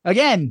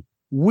 again,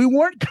 we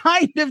weren't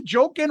kind of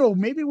joking, or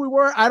maybe we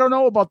were. I don't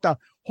know about the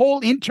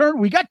whole intern.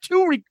 We got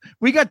two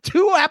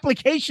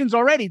applications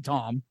already,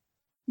 Tom.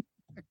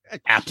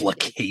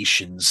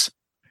 Applications.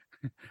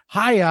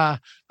 Hi,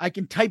 I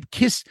can type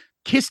kiss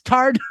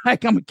tard.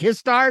 I'm a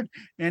kiss tard,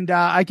 and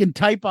I can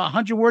type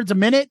 100 words a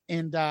minute.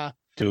 And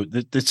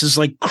dude, this is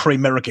like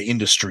Kramerica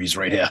Industries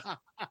right here.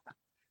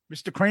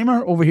 Mr.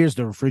 Kramer, over here's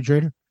the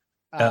refrigerator.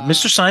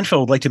 Mr. Seinfeld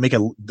would like to make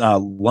a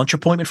lunch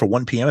appointment for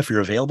 1 p.m. if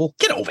you're available.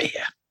 Get over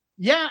here.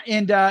 Yeah,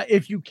 and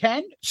if you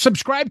can,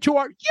 subscribe to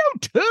our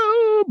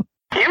YouTube.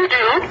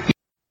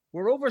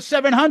 We're over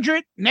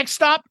 700. Next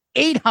stop,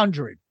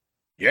 800.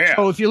 Yeah.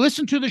 So if you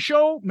listen to the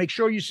show, make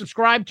sure you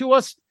subscribe to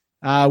us.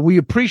 We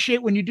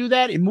appreciate when you do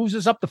that. It moves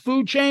us up the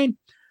food chain.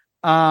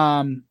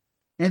 And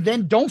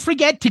then don't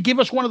forget to give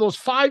us one of those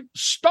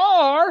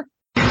 5-star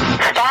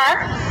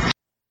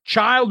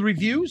child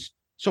reviews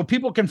so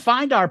people can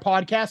find our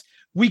podcast.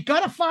 We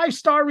got a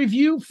 5-star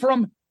review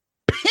from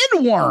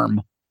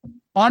Pinworm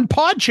on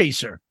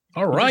Podchaser.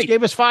 All right. He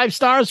gave us 5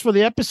 stars for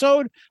the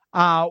episode.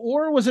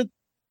 Or was it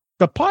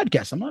the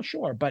podcast? I'm not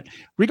sure. But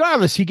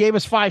regardless, he gave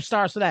us 5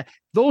 stars for that.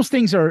 Those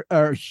things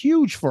are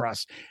huge for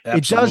us.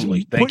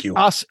 Absolutely. It does put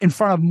us in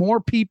front of more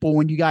people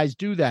when you guys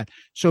do that.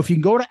 So if you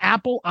can go to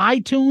Apple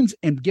iTunes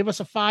and give us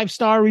a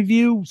 5-star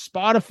review,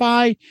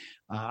 Spotify,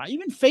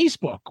 even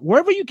Facebook,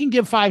 wherever you can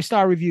give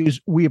 5-star reviews,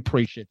 we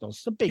appreciate those.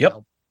 It's a big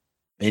help.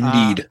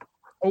 Indeed.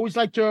 Always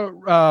like to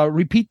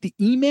repeat the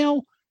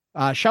email.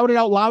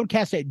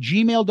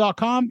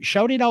 shoutitoutloudcast@gmail.com.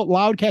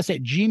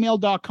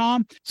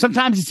 shoutitoutloudcast@gmail.com.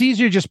 Sometimes it's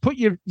easier to just put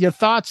your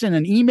thoughts in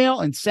an email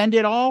and send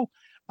it all.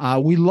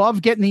 We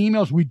love getting the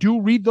emails. We do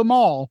read them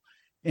all,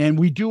 and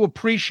we do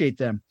appreciate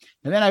them.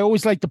 And then I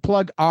always like to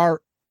plug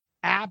our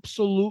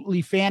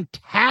absolutely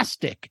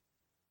fantastic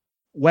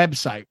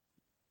website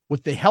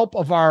with the help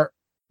of our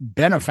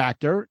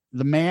benefactor,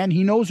 the man.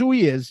 He knows who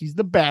he is. He's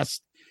the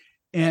best.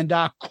 And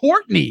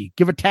Courtney,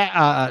 give a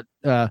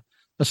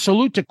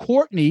salute to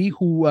Courtney,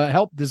 who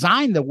helped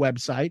design the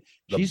website.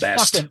 She's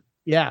best.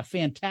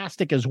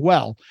 Fantastic as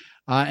well.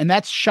 And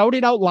that's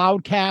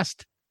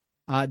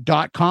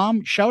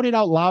shoutitoutloudcast.com.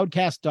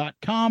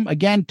 Shoutitoutloudcast.com.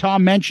 Again,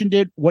 Tom mentioned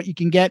it. What you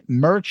can get,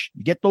 merch.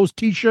 You get those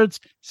t-shirts,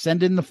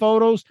 send in the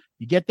photos.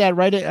 You get that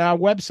right at our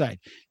website.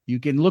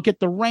 You can look at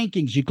the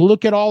rankings. You can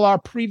look at all our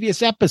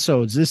previous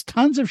episodes. There's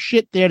tons of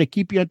shit there to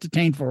keep you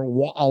entertained for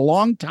a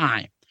long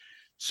time.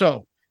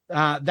 So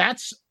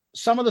that's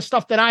some of the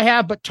stuff that I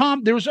have. But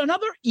Tom, there was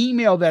another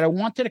email that I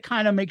wanted to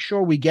kind of make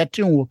sure we get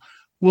to.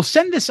 We'll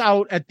send this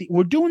out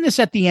we're doing this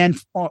at the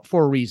end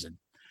for a reason.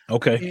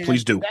 Okay, and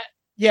please do.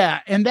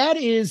 And that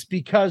is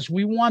because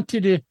we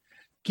wanted to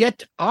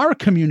get our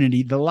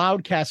community, the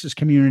Loudcasters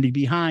community,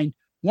 behind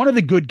one of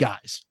the good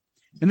guys.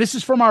 And this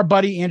is from our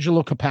buddy,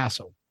 Angelo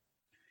Capasso.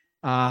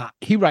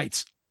 He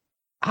writes,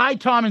 "Hi,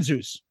 Tom and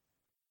Zeus.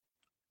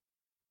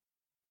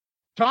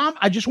 Tom,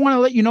 I just want to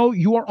let you know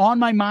you are on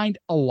my mind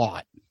a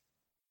lot.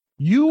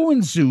 You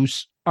and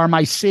Zeus are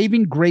my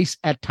saving grace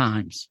at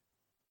times.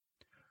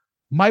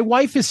 My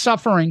wife is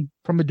suffering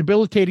from a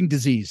debilitating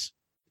disease,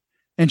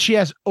 and she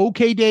has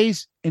okay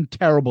days and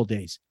terrible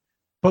days,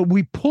 but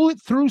we pull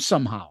it through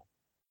somehow.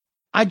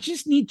 I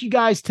just need you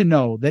guys to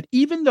know that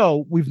even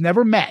though we've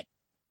never met,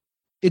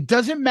 it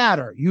doesn't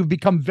matter. You've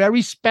become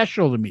very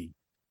special to me.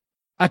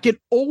 I can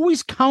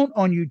always count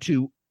on you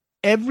two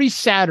every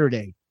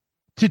Saturday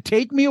to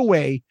take me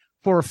away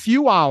for a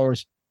few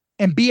hours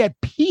and be at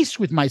peace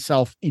with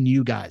myself and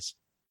you guys.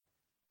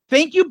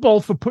 Thank you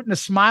both for putting a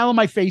smile on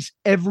my face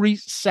every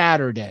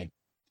Saturday.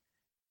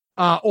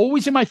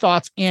 Always in my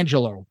thoughts,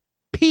 Angelo.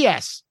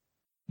 P.S.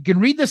 You can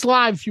read this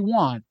live if you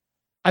want.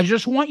 I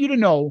just want you to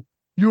know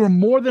you are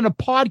more than a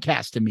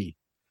podcast to me.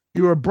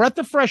 You're a breath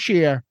of fresh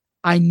air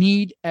I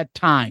need at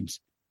times.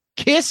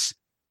 Kiss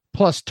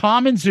plus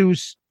Tom and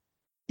Zeus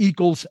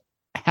equals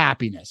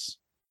happiness."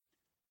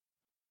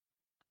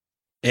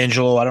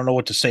 Angelo, I don't know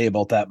what to say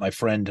about that, my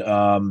friend.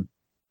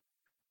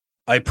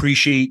 I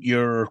appreciate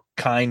your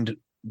kind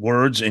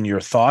words and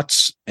your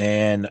thoughts,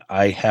 and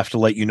I have to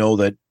let you know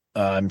that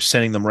I'm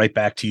sending them right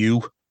back to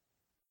you.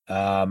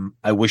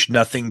 I wish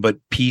nothing but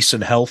peace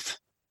and health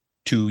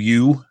to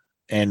you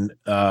and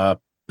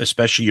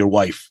especially your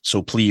wife.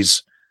 So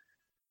please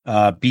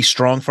be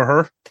strong for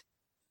her,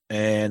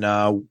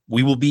 and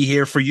we will be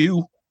here for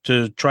you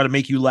to try to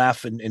make you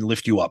laugh and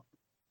lift you up.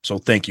 So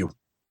thank you.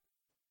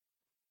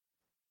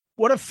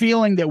 What a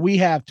feeling that we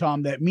have,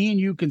 Tom, that me and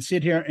you can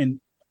sit here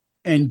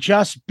and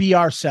just be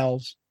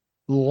ourselves,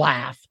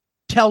 laugh,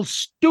 tell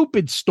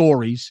stupid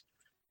stories,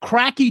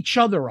 crack each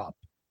other up.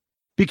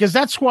 Because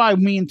that's why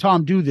me and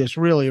Tom do this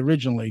really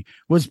originally,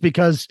 was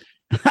because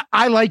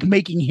I like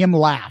making him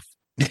laugh.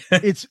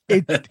 To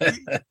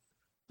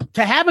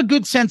have a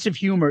good sense of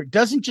humor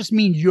doesn't just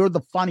mean you're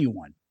the funny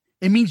one.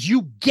 It means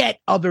you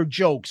get other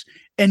jokes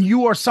and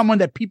you are someone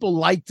that people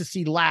like to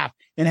see laugh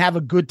and have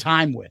a good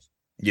time with.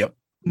 Yep.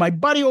 My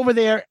buddy over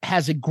there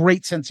has a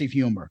great sense of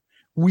humor.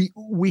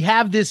 We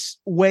have this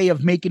way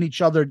of making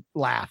each other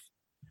laugh.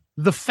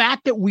 The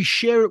fact that we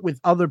share it with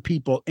other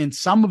people and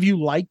some of you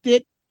liked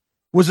it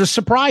was a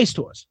surprise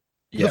to us.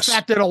 Yes. The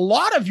fact that a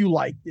lot of you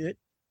liked it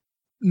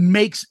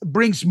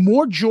brings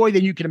more joy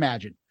than you can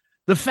imagine.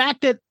 The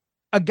fact that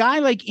a guy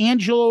like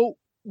Angelo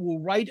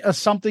will write us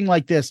something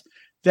like this,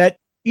 that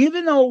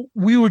even though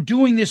we were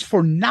doing this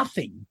for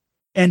nothing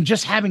and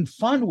just having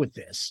fun with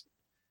this,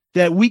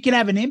 that we can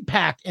have an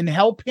impact and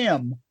help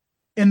him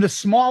in the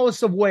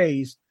smallest of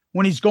ways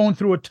when he's going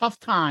through a tough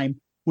time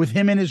with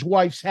him and his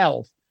wife's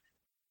health,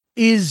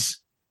 is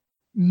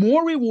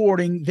more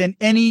rewarding than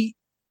any,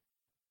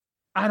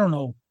 I don't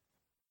know,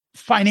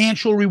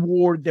 financial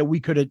reward that we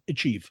could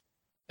achieve.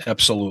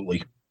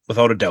 Absolutely.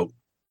 Without a doubt.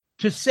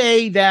 to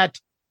say that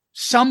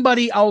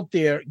somebody out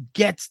there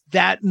gets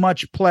that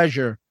much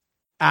pleasure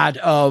out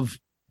of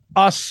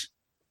us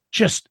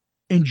just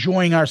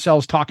enjoying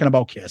ourselves talking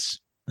about Kiss.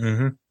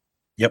 Mm-hmm.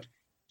 Yep.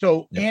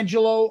 So,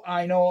 Angelo,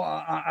 I know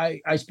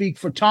I speak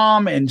for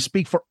Tom and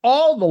speak for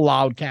all the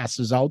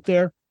Loudcasters out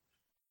there.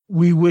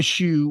 We wish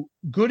you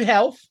good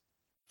health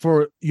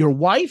for your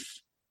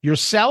wife,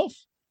 yourself.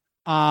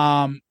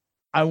 I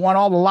want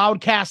all the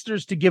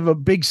Loudcasters to give a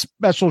big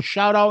special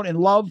shout out and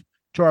love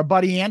to our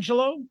buddy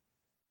Angelo.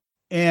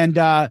 And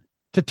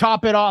to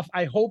top it off,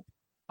 I hope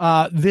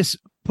this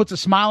puts a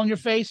smile on your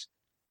face.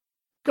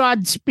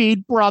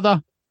 Godspeed,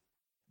 brother.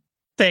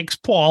 Thanks,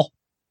 Paul.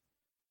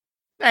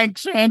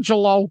 Thanks,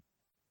 Angelo.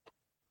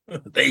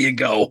 There you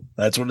go.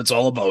 That's what it's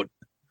all about.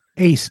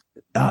 Ace,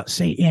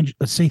 say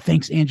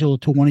thanks, Angelo,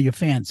 to one of your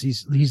fans.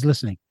 He's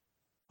listening.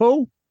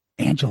 Who?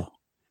 Angelo.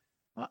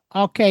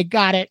 Okay,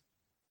 got it.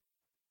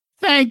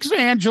 Thanks,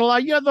 Angela.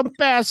 You're the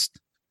best.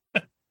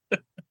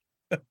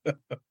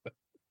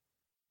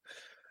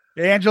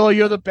 Angelo,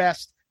 you're the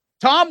best.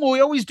 Tom, what we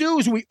always do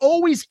is we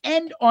always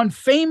end on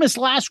famous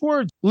last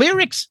words,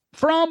 lyrics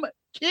from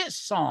Kiss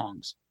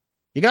songs.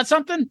 You got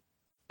something?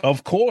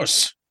 Of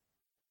course.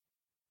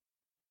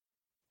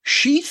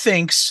 She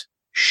thinks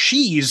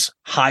she's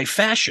high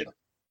fashion.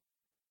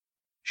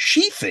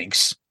 She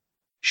thinks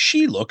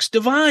she looks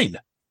divine.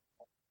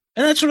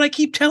 And that's what I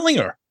keep telling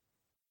her.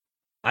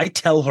 I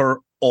tell her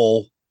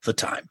all the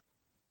time.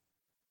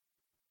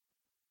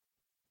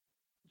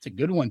 It's a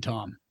good one,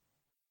 Tom.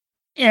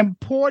 And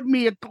poured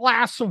me a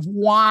glass of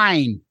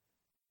wine.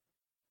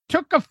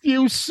 Took a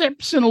few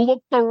sips and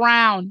looked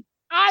around.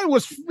 I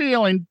was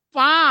feeling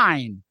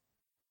fine.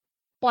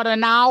 But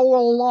an hour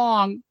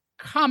long,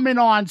 coming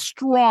on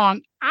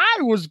strong, I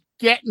was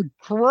getting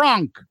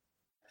drunk.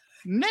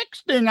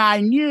 Next thing I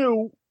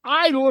knew,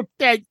 I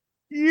looked at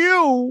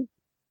you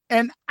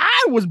and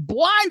I was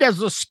blind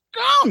as a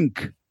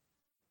skunk.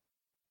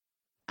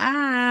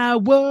 I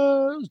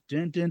was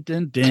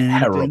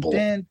terrible.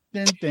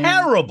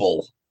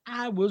 Terrible.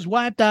 I was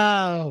wiped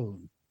out.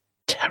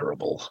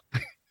 Terrible.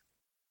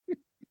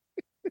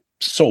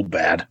 So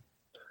bad.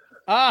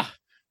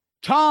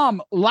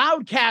 Tom,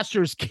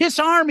 Loudcasters, Kiss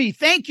Army,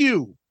 thank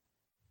you.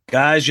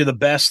 Guys, you're the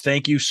best.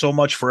 Thank you so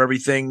much for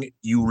everything.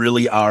 You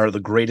really are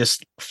the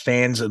greatest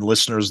fans and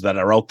listeners that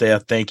are out there.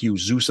 Thank you.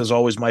 Zeus, as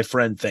always, my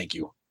friend. Thank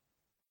you.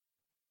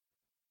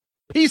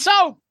 Peace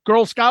out,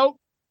 Girl Scout.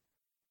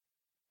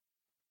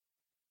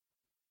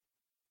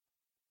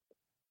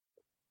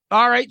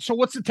 All right, so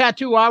what's the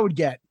tattoo I would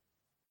get?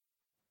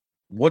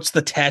 What's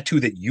the tattoo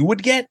that you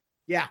would get?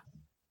 Yeah.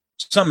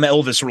 Something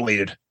Elvis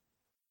related.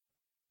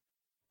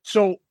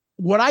 So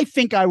what I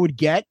think I would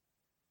get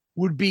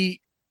would be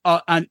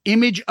an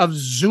image of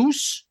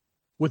Zeus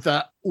with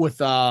a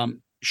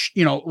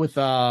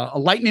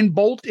lightning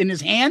bolt in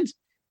his hands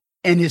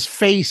and his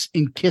face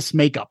in Kiss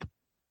makeup.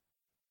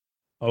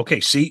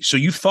 Okay, see, so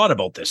you thought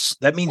about this.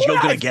 That means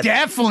you're going to get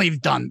definitely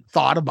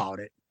thought about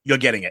it. You're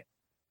getting it.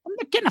 I'm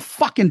not getting a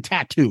fucking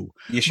tattoo.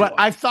 Yes, but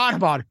I've thought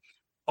about it.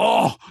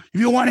 Oh, if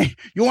you want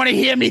to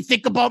hear me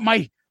think about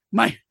my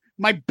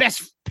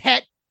best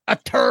pet, a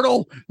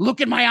turtle,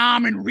 look at my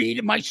arm and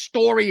read my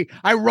story.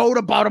 I wrote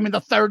about him in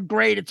the 3rd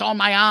grade. It's on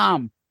my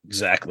arm.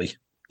 Exactly.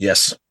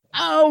 Yes.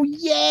 Oh,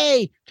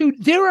 yay.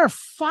 Dude, there are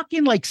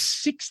fucking like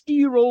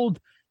 60-year-old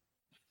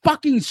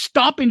fucking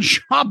Stop and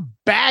Shop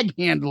bag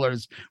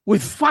handlers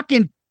with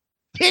fucking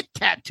tit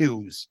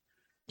tattoos.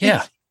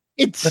 Yeah.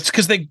 That's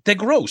because they're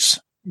gross.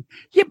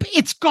 Yeah, but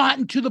it's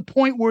gotten to the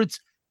point where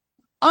it's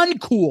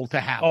uncool to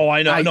have. Oh,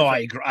 I know. I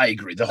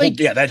agree.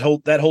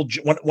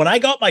 When I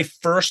got my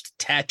first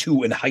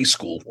tattoo in high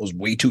school, I was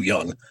way too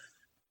young.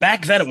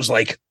 Back then, it was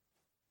like,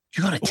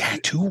 you got a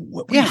tattoo?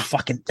 What are you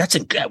fucking?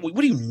 What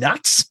are you,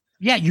 nuts?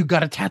 Yeah, you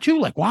got a tattoo?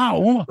 Like,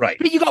 wow. Right.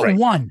 But you got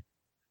one.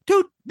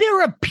 Dude,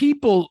 there are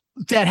people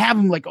that have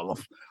them like,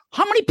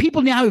 how many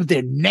people now have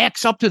their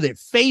necks up to their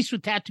face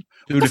with tattoos?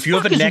 Dude, if you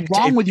have a neck,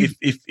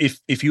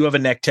 if you have a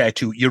neck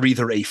tattoo, you're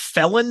either a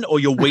felon or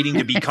you're waiting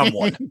to become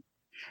one.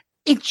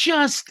 It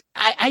just,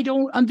 I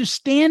don't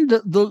understand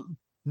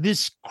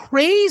this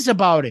craze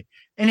about it.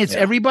 And it's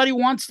everybody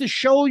wants to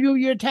show you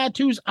your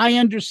tattoos. I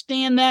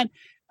understand that.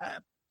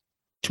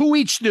 To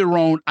each their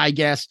own, I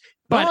guess.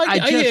 But I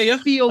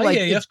just feel like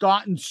it's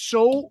gotten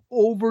so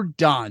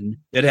overdone.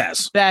 It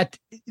has. That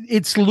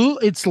it's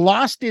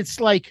lost its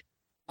like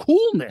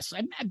coolness.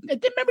 I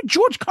remember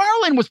George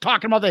Carlin was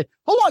talking about that.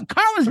 Hold on,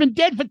 Carlin's been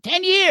dead for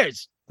 10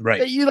 years.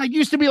 Right. You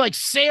used to be like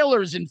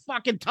sailors and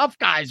fucking tough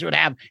guys would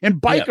have, and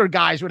biker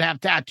guys would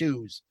have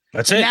tattoos.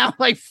 That's it. Now,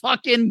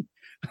 fucking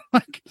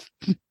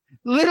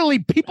literally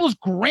people's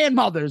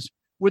grandmothers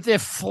with their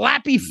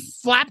flappy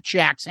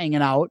flapjacks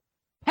hanging out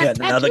have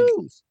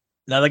tattoos.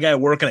 Now the guy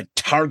working at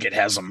Target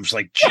has them. It's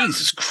like,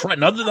 Jesus Christ.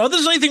 Not that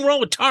there's anything wrong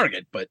with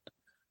Target, but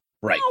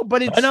right. No,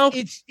 but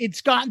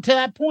it's gotten to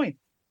that point.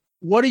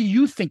 What are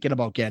you thinking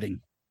about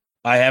getting?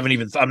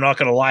 I'm not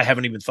going to lie. I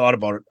haven't even thought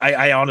about it.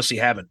 I honestly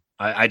haven't.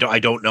 I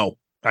don't know.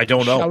 Shout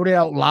it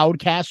out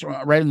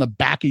Loudcast right in the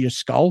back of your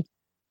skull.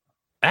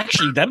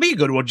 Actually, that'd be a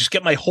good one. Just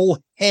get my whole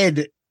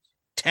head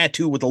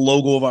tattoo with the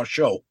logo of our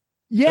show.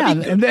 Yeah,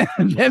 and then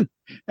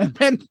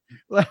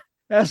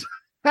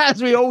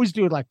as we always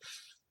do, like,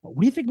 what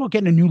do you think about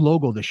getting a new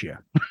logo this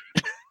year?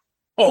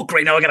 Oh,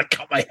 great. Now I got to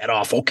cut my head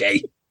off.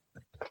 Okay.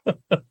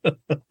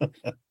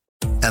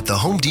 At the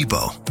Home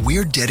Depot,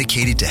 we're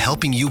dedicated to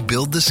helping you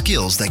build the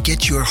skills that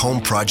get your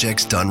home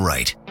projects done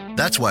right.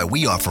 That's why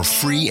we offer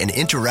free and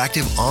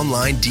interactive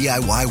online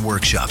DIY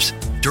workshops.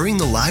 During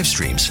the live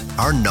streams,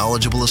 our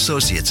knowledgeable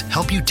associates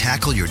help you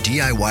tackle your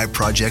DIY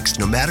projects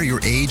no matter your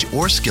age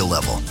or skill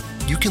level.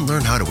 You can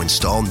learn how to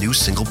install new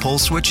single-pole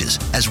switches,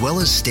 as well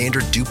as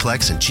standard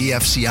duplex and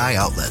GFCI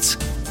outlets.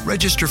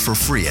 Register for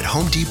free at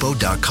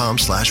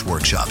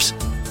homedepot.com/workshops.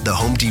 The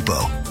Home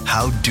Depot,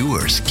 how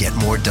doers get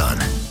more done.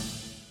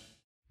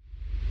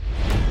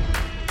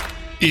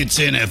 It's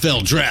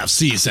NFL draft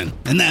season,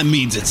 and that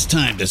means it's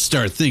time to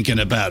start thinking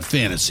about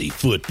fantasy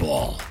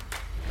football.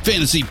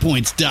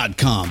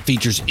 FantasyPoints.com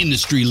features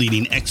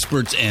industry-leading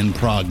experts and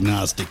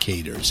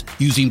prognosticators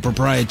using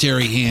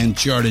proprietary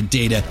hand-charted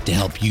data to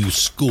help you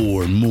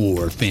score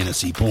more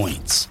fantasy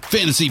points.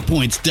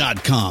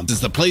 FantasyPoints.com is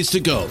the place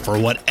to go for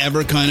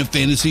whatever kind of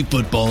fantasy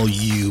football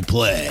you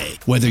play.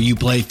 Whether you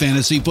play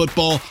fantasy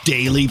football,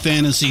 daily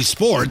fantasy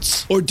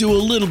sports, or do a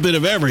little bit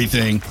of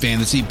everything,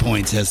 Fantasy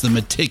Points has the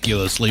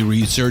meticulously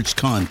researched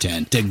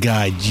content to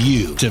guide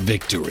you to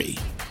victory.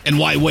 And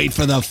why wait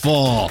for the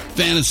fall?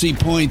 Fantasy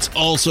Points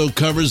also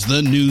covers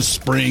the new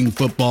spring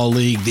football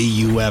league,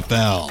 the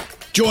UFL.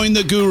 Join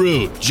the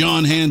guru,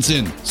 John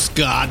Hansen,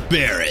 Scott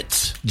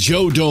Barrett,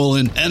 Joe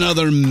Dolan, and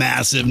other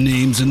massive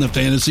names in the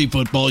fantasy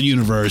football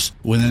universe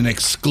with an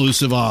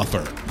exclusive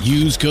offer.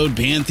 Use code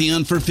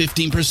Pantheon for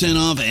 15%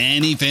 off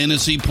any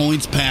Fantasy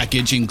Points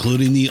package,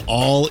 including the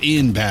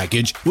all-in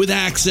package, with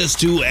access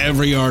to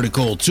every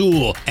article,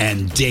 tool,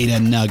 and data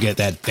nugget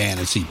that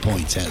Fantasy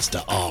Points has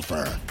to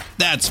offer.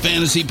 That's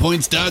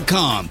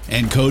FantasyPoints.com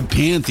and code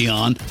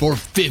Pantheon for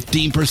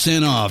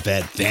 15% off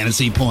at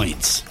Fantasy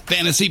Points.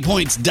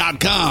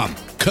 FantasyPoints.com,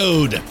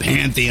 code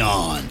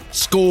Pantheon.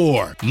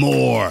 Score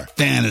more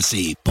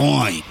fantasy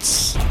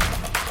points.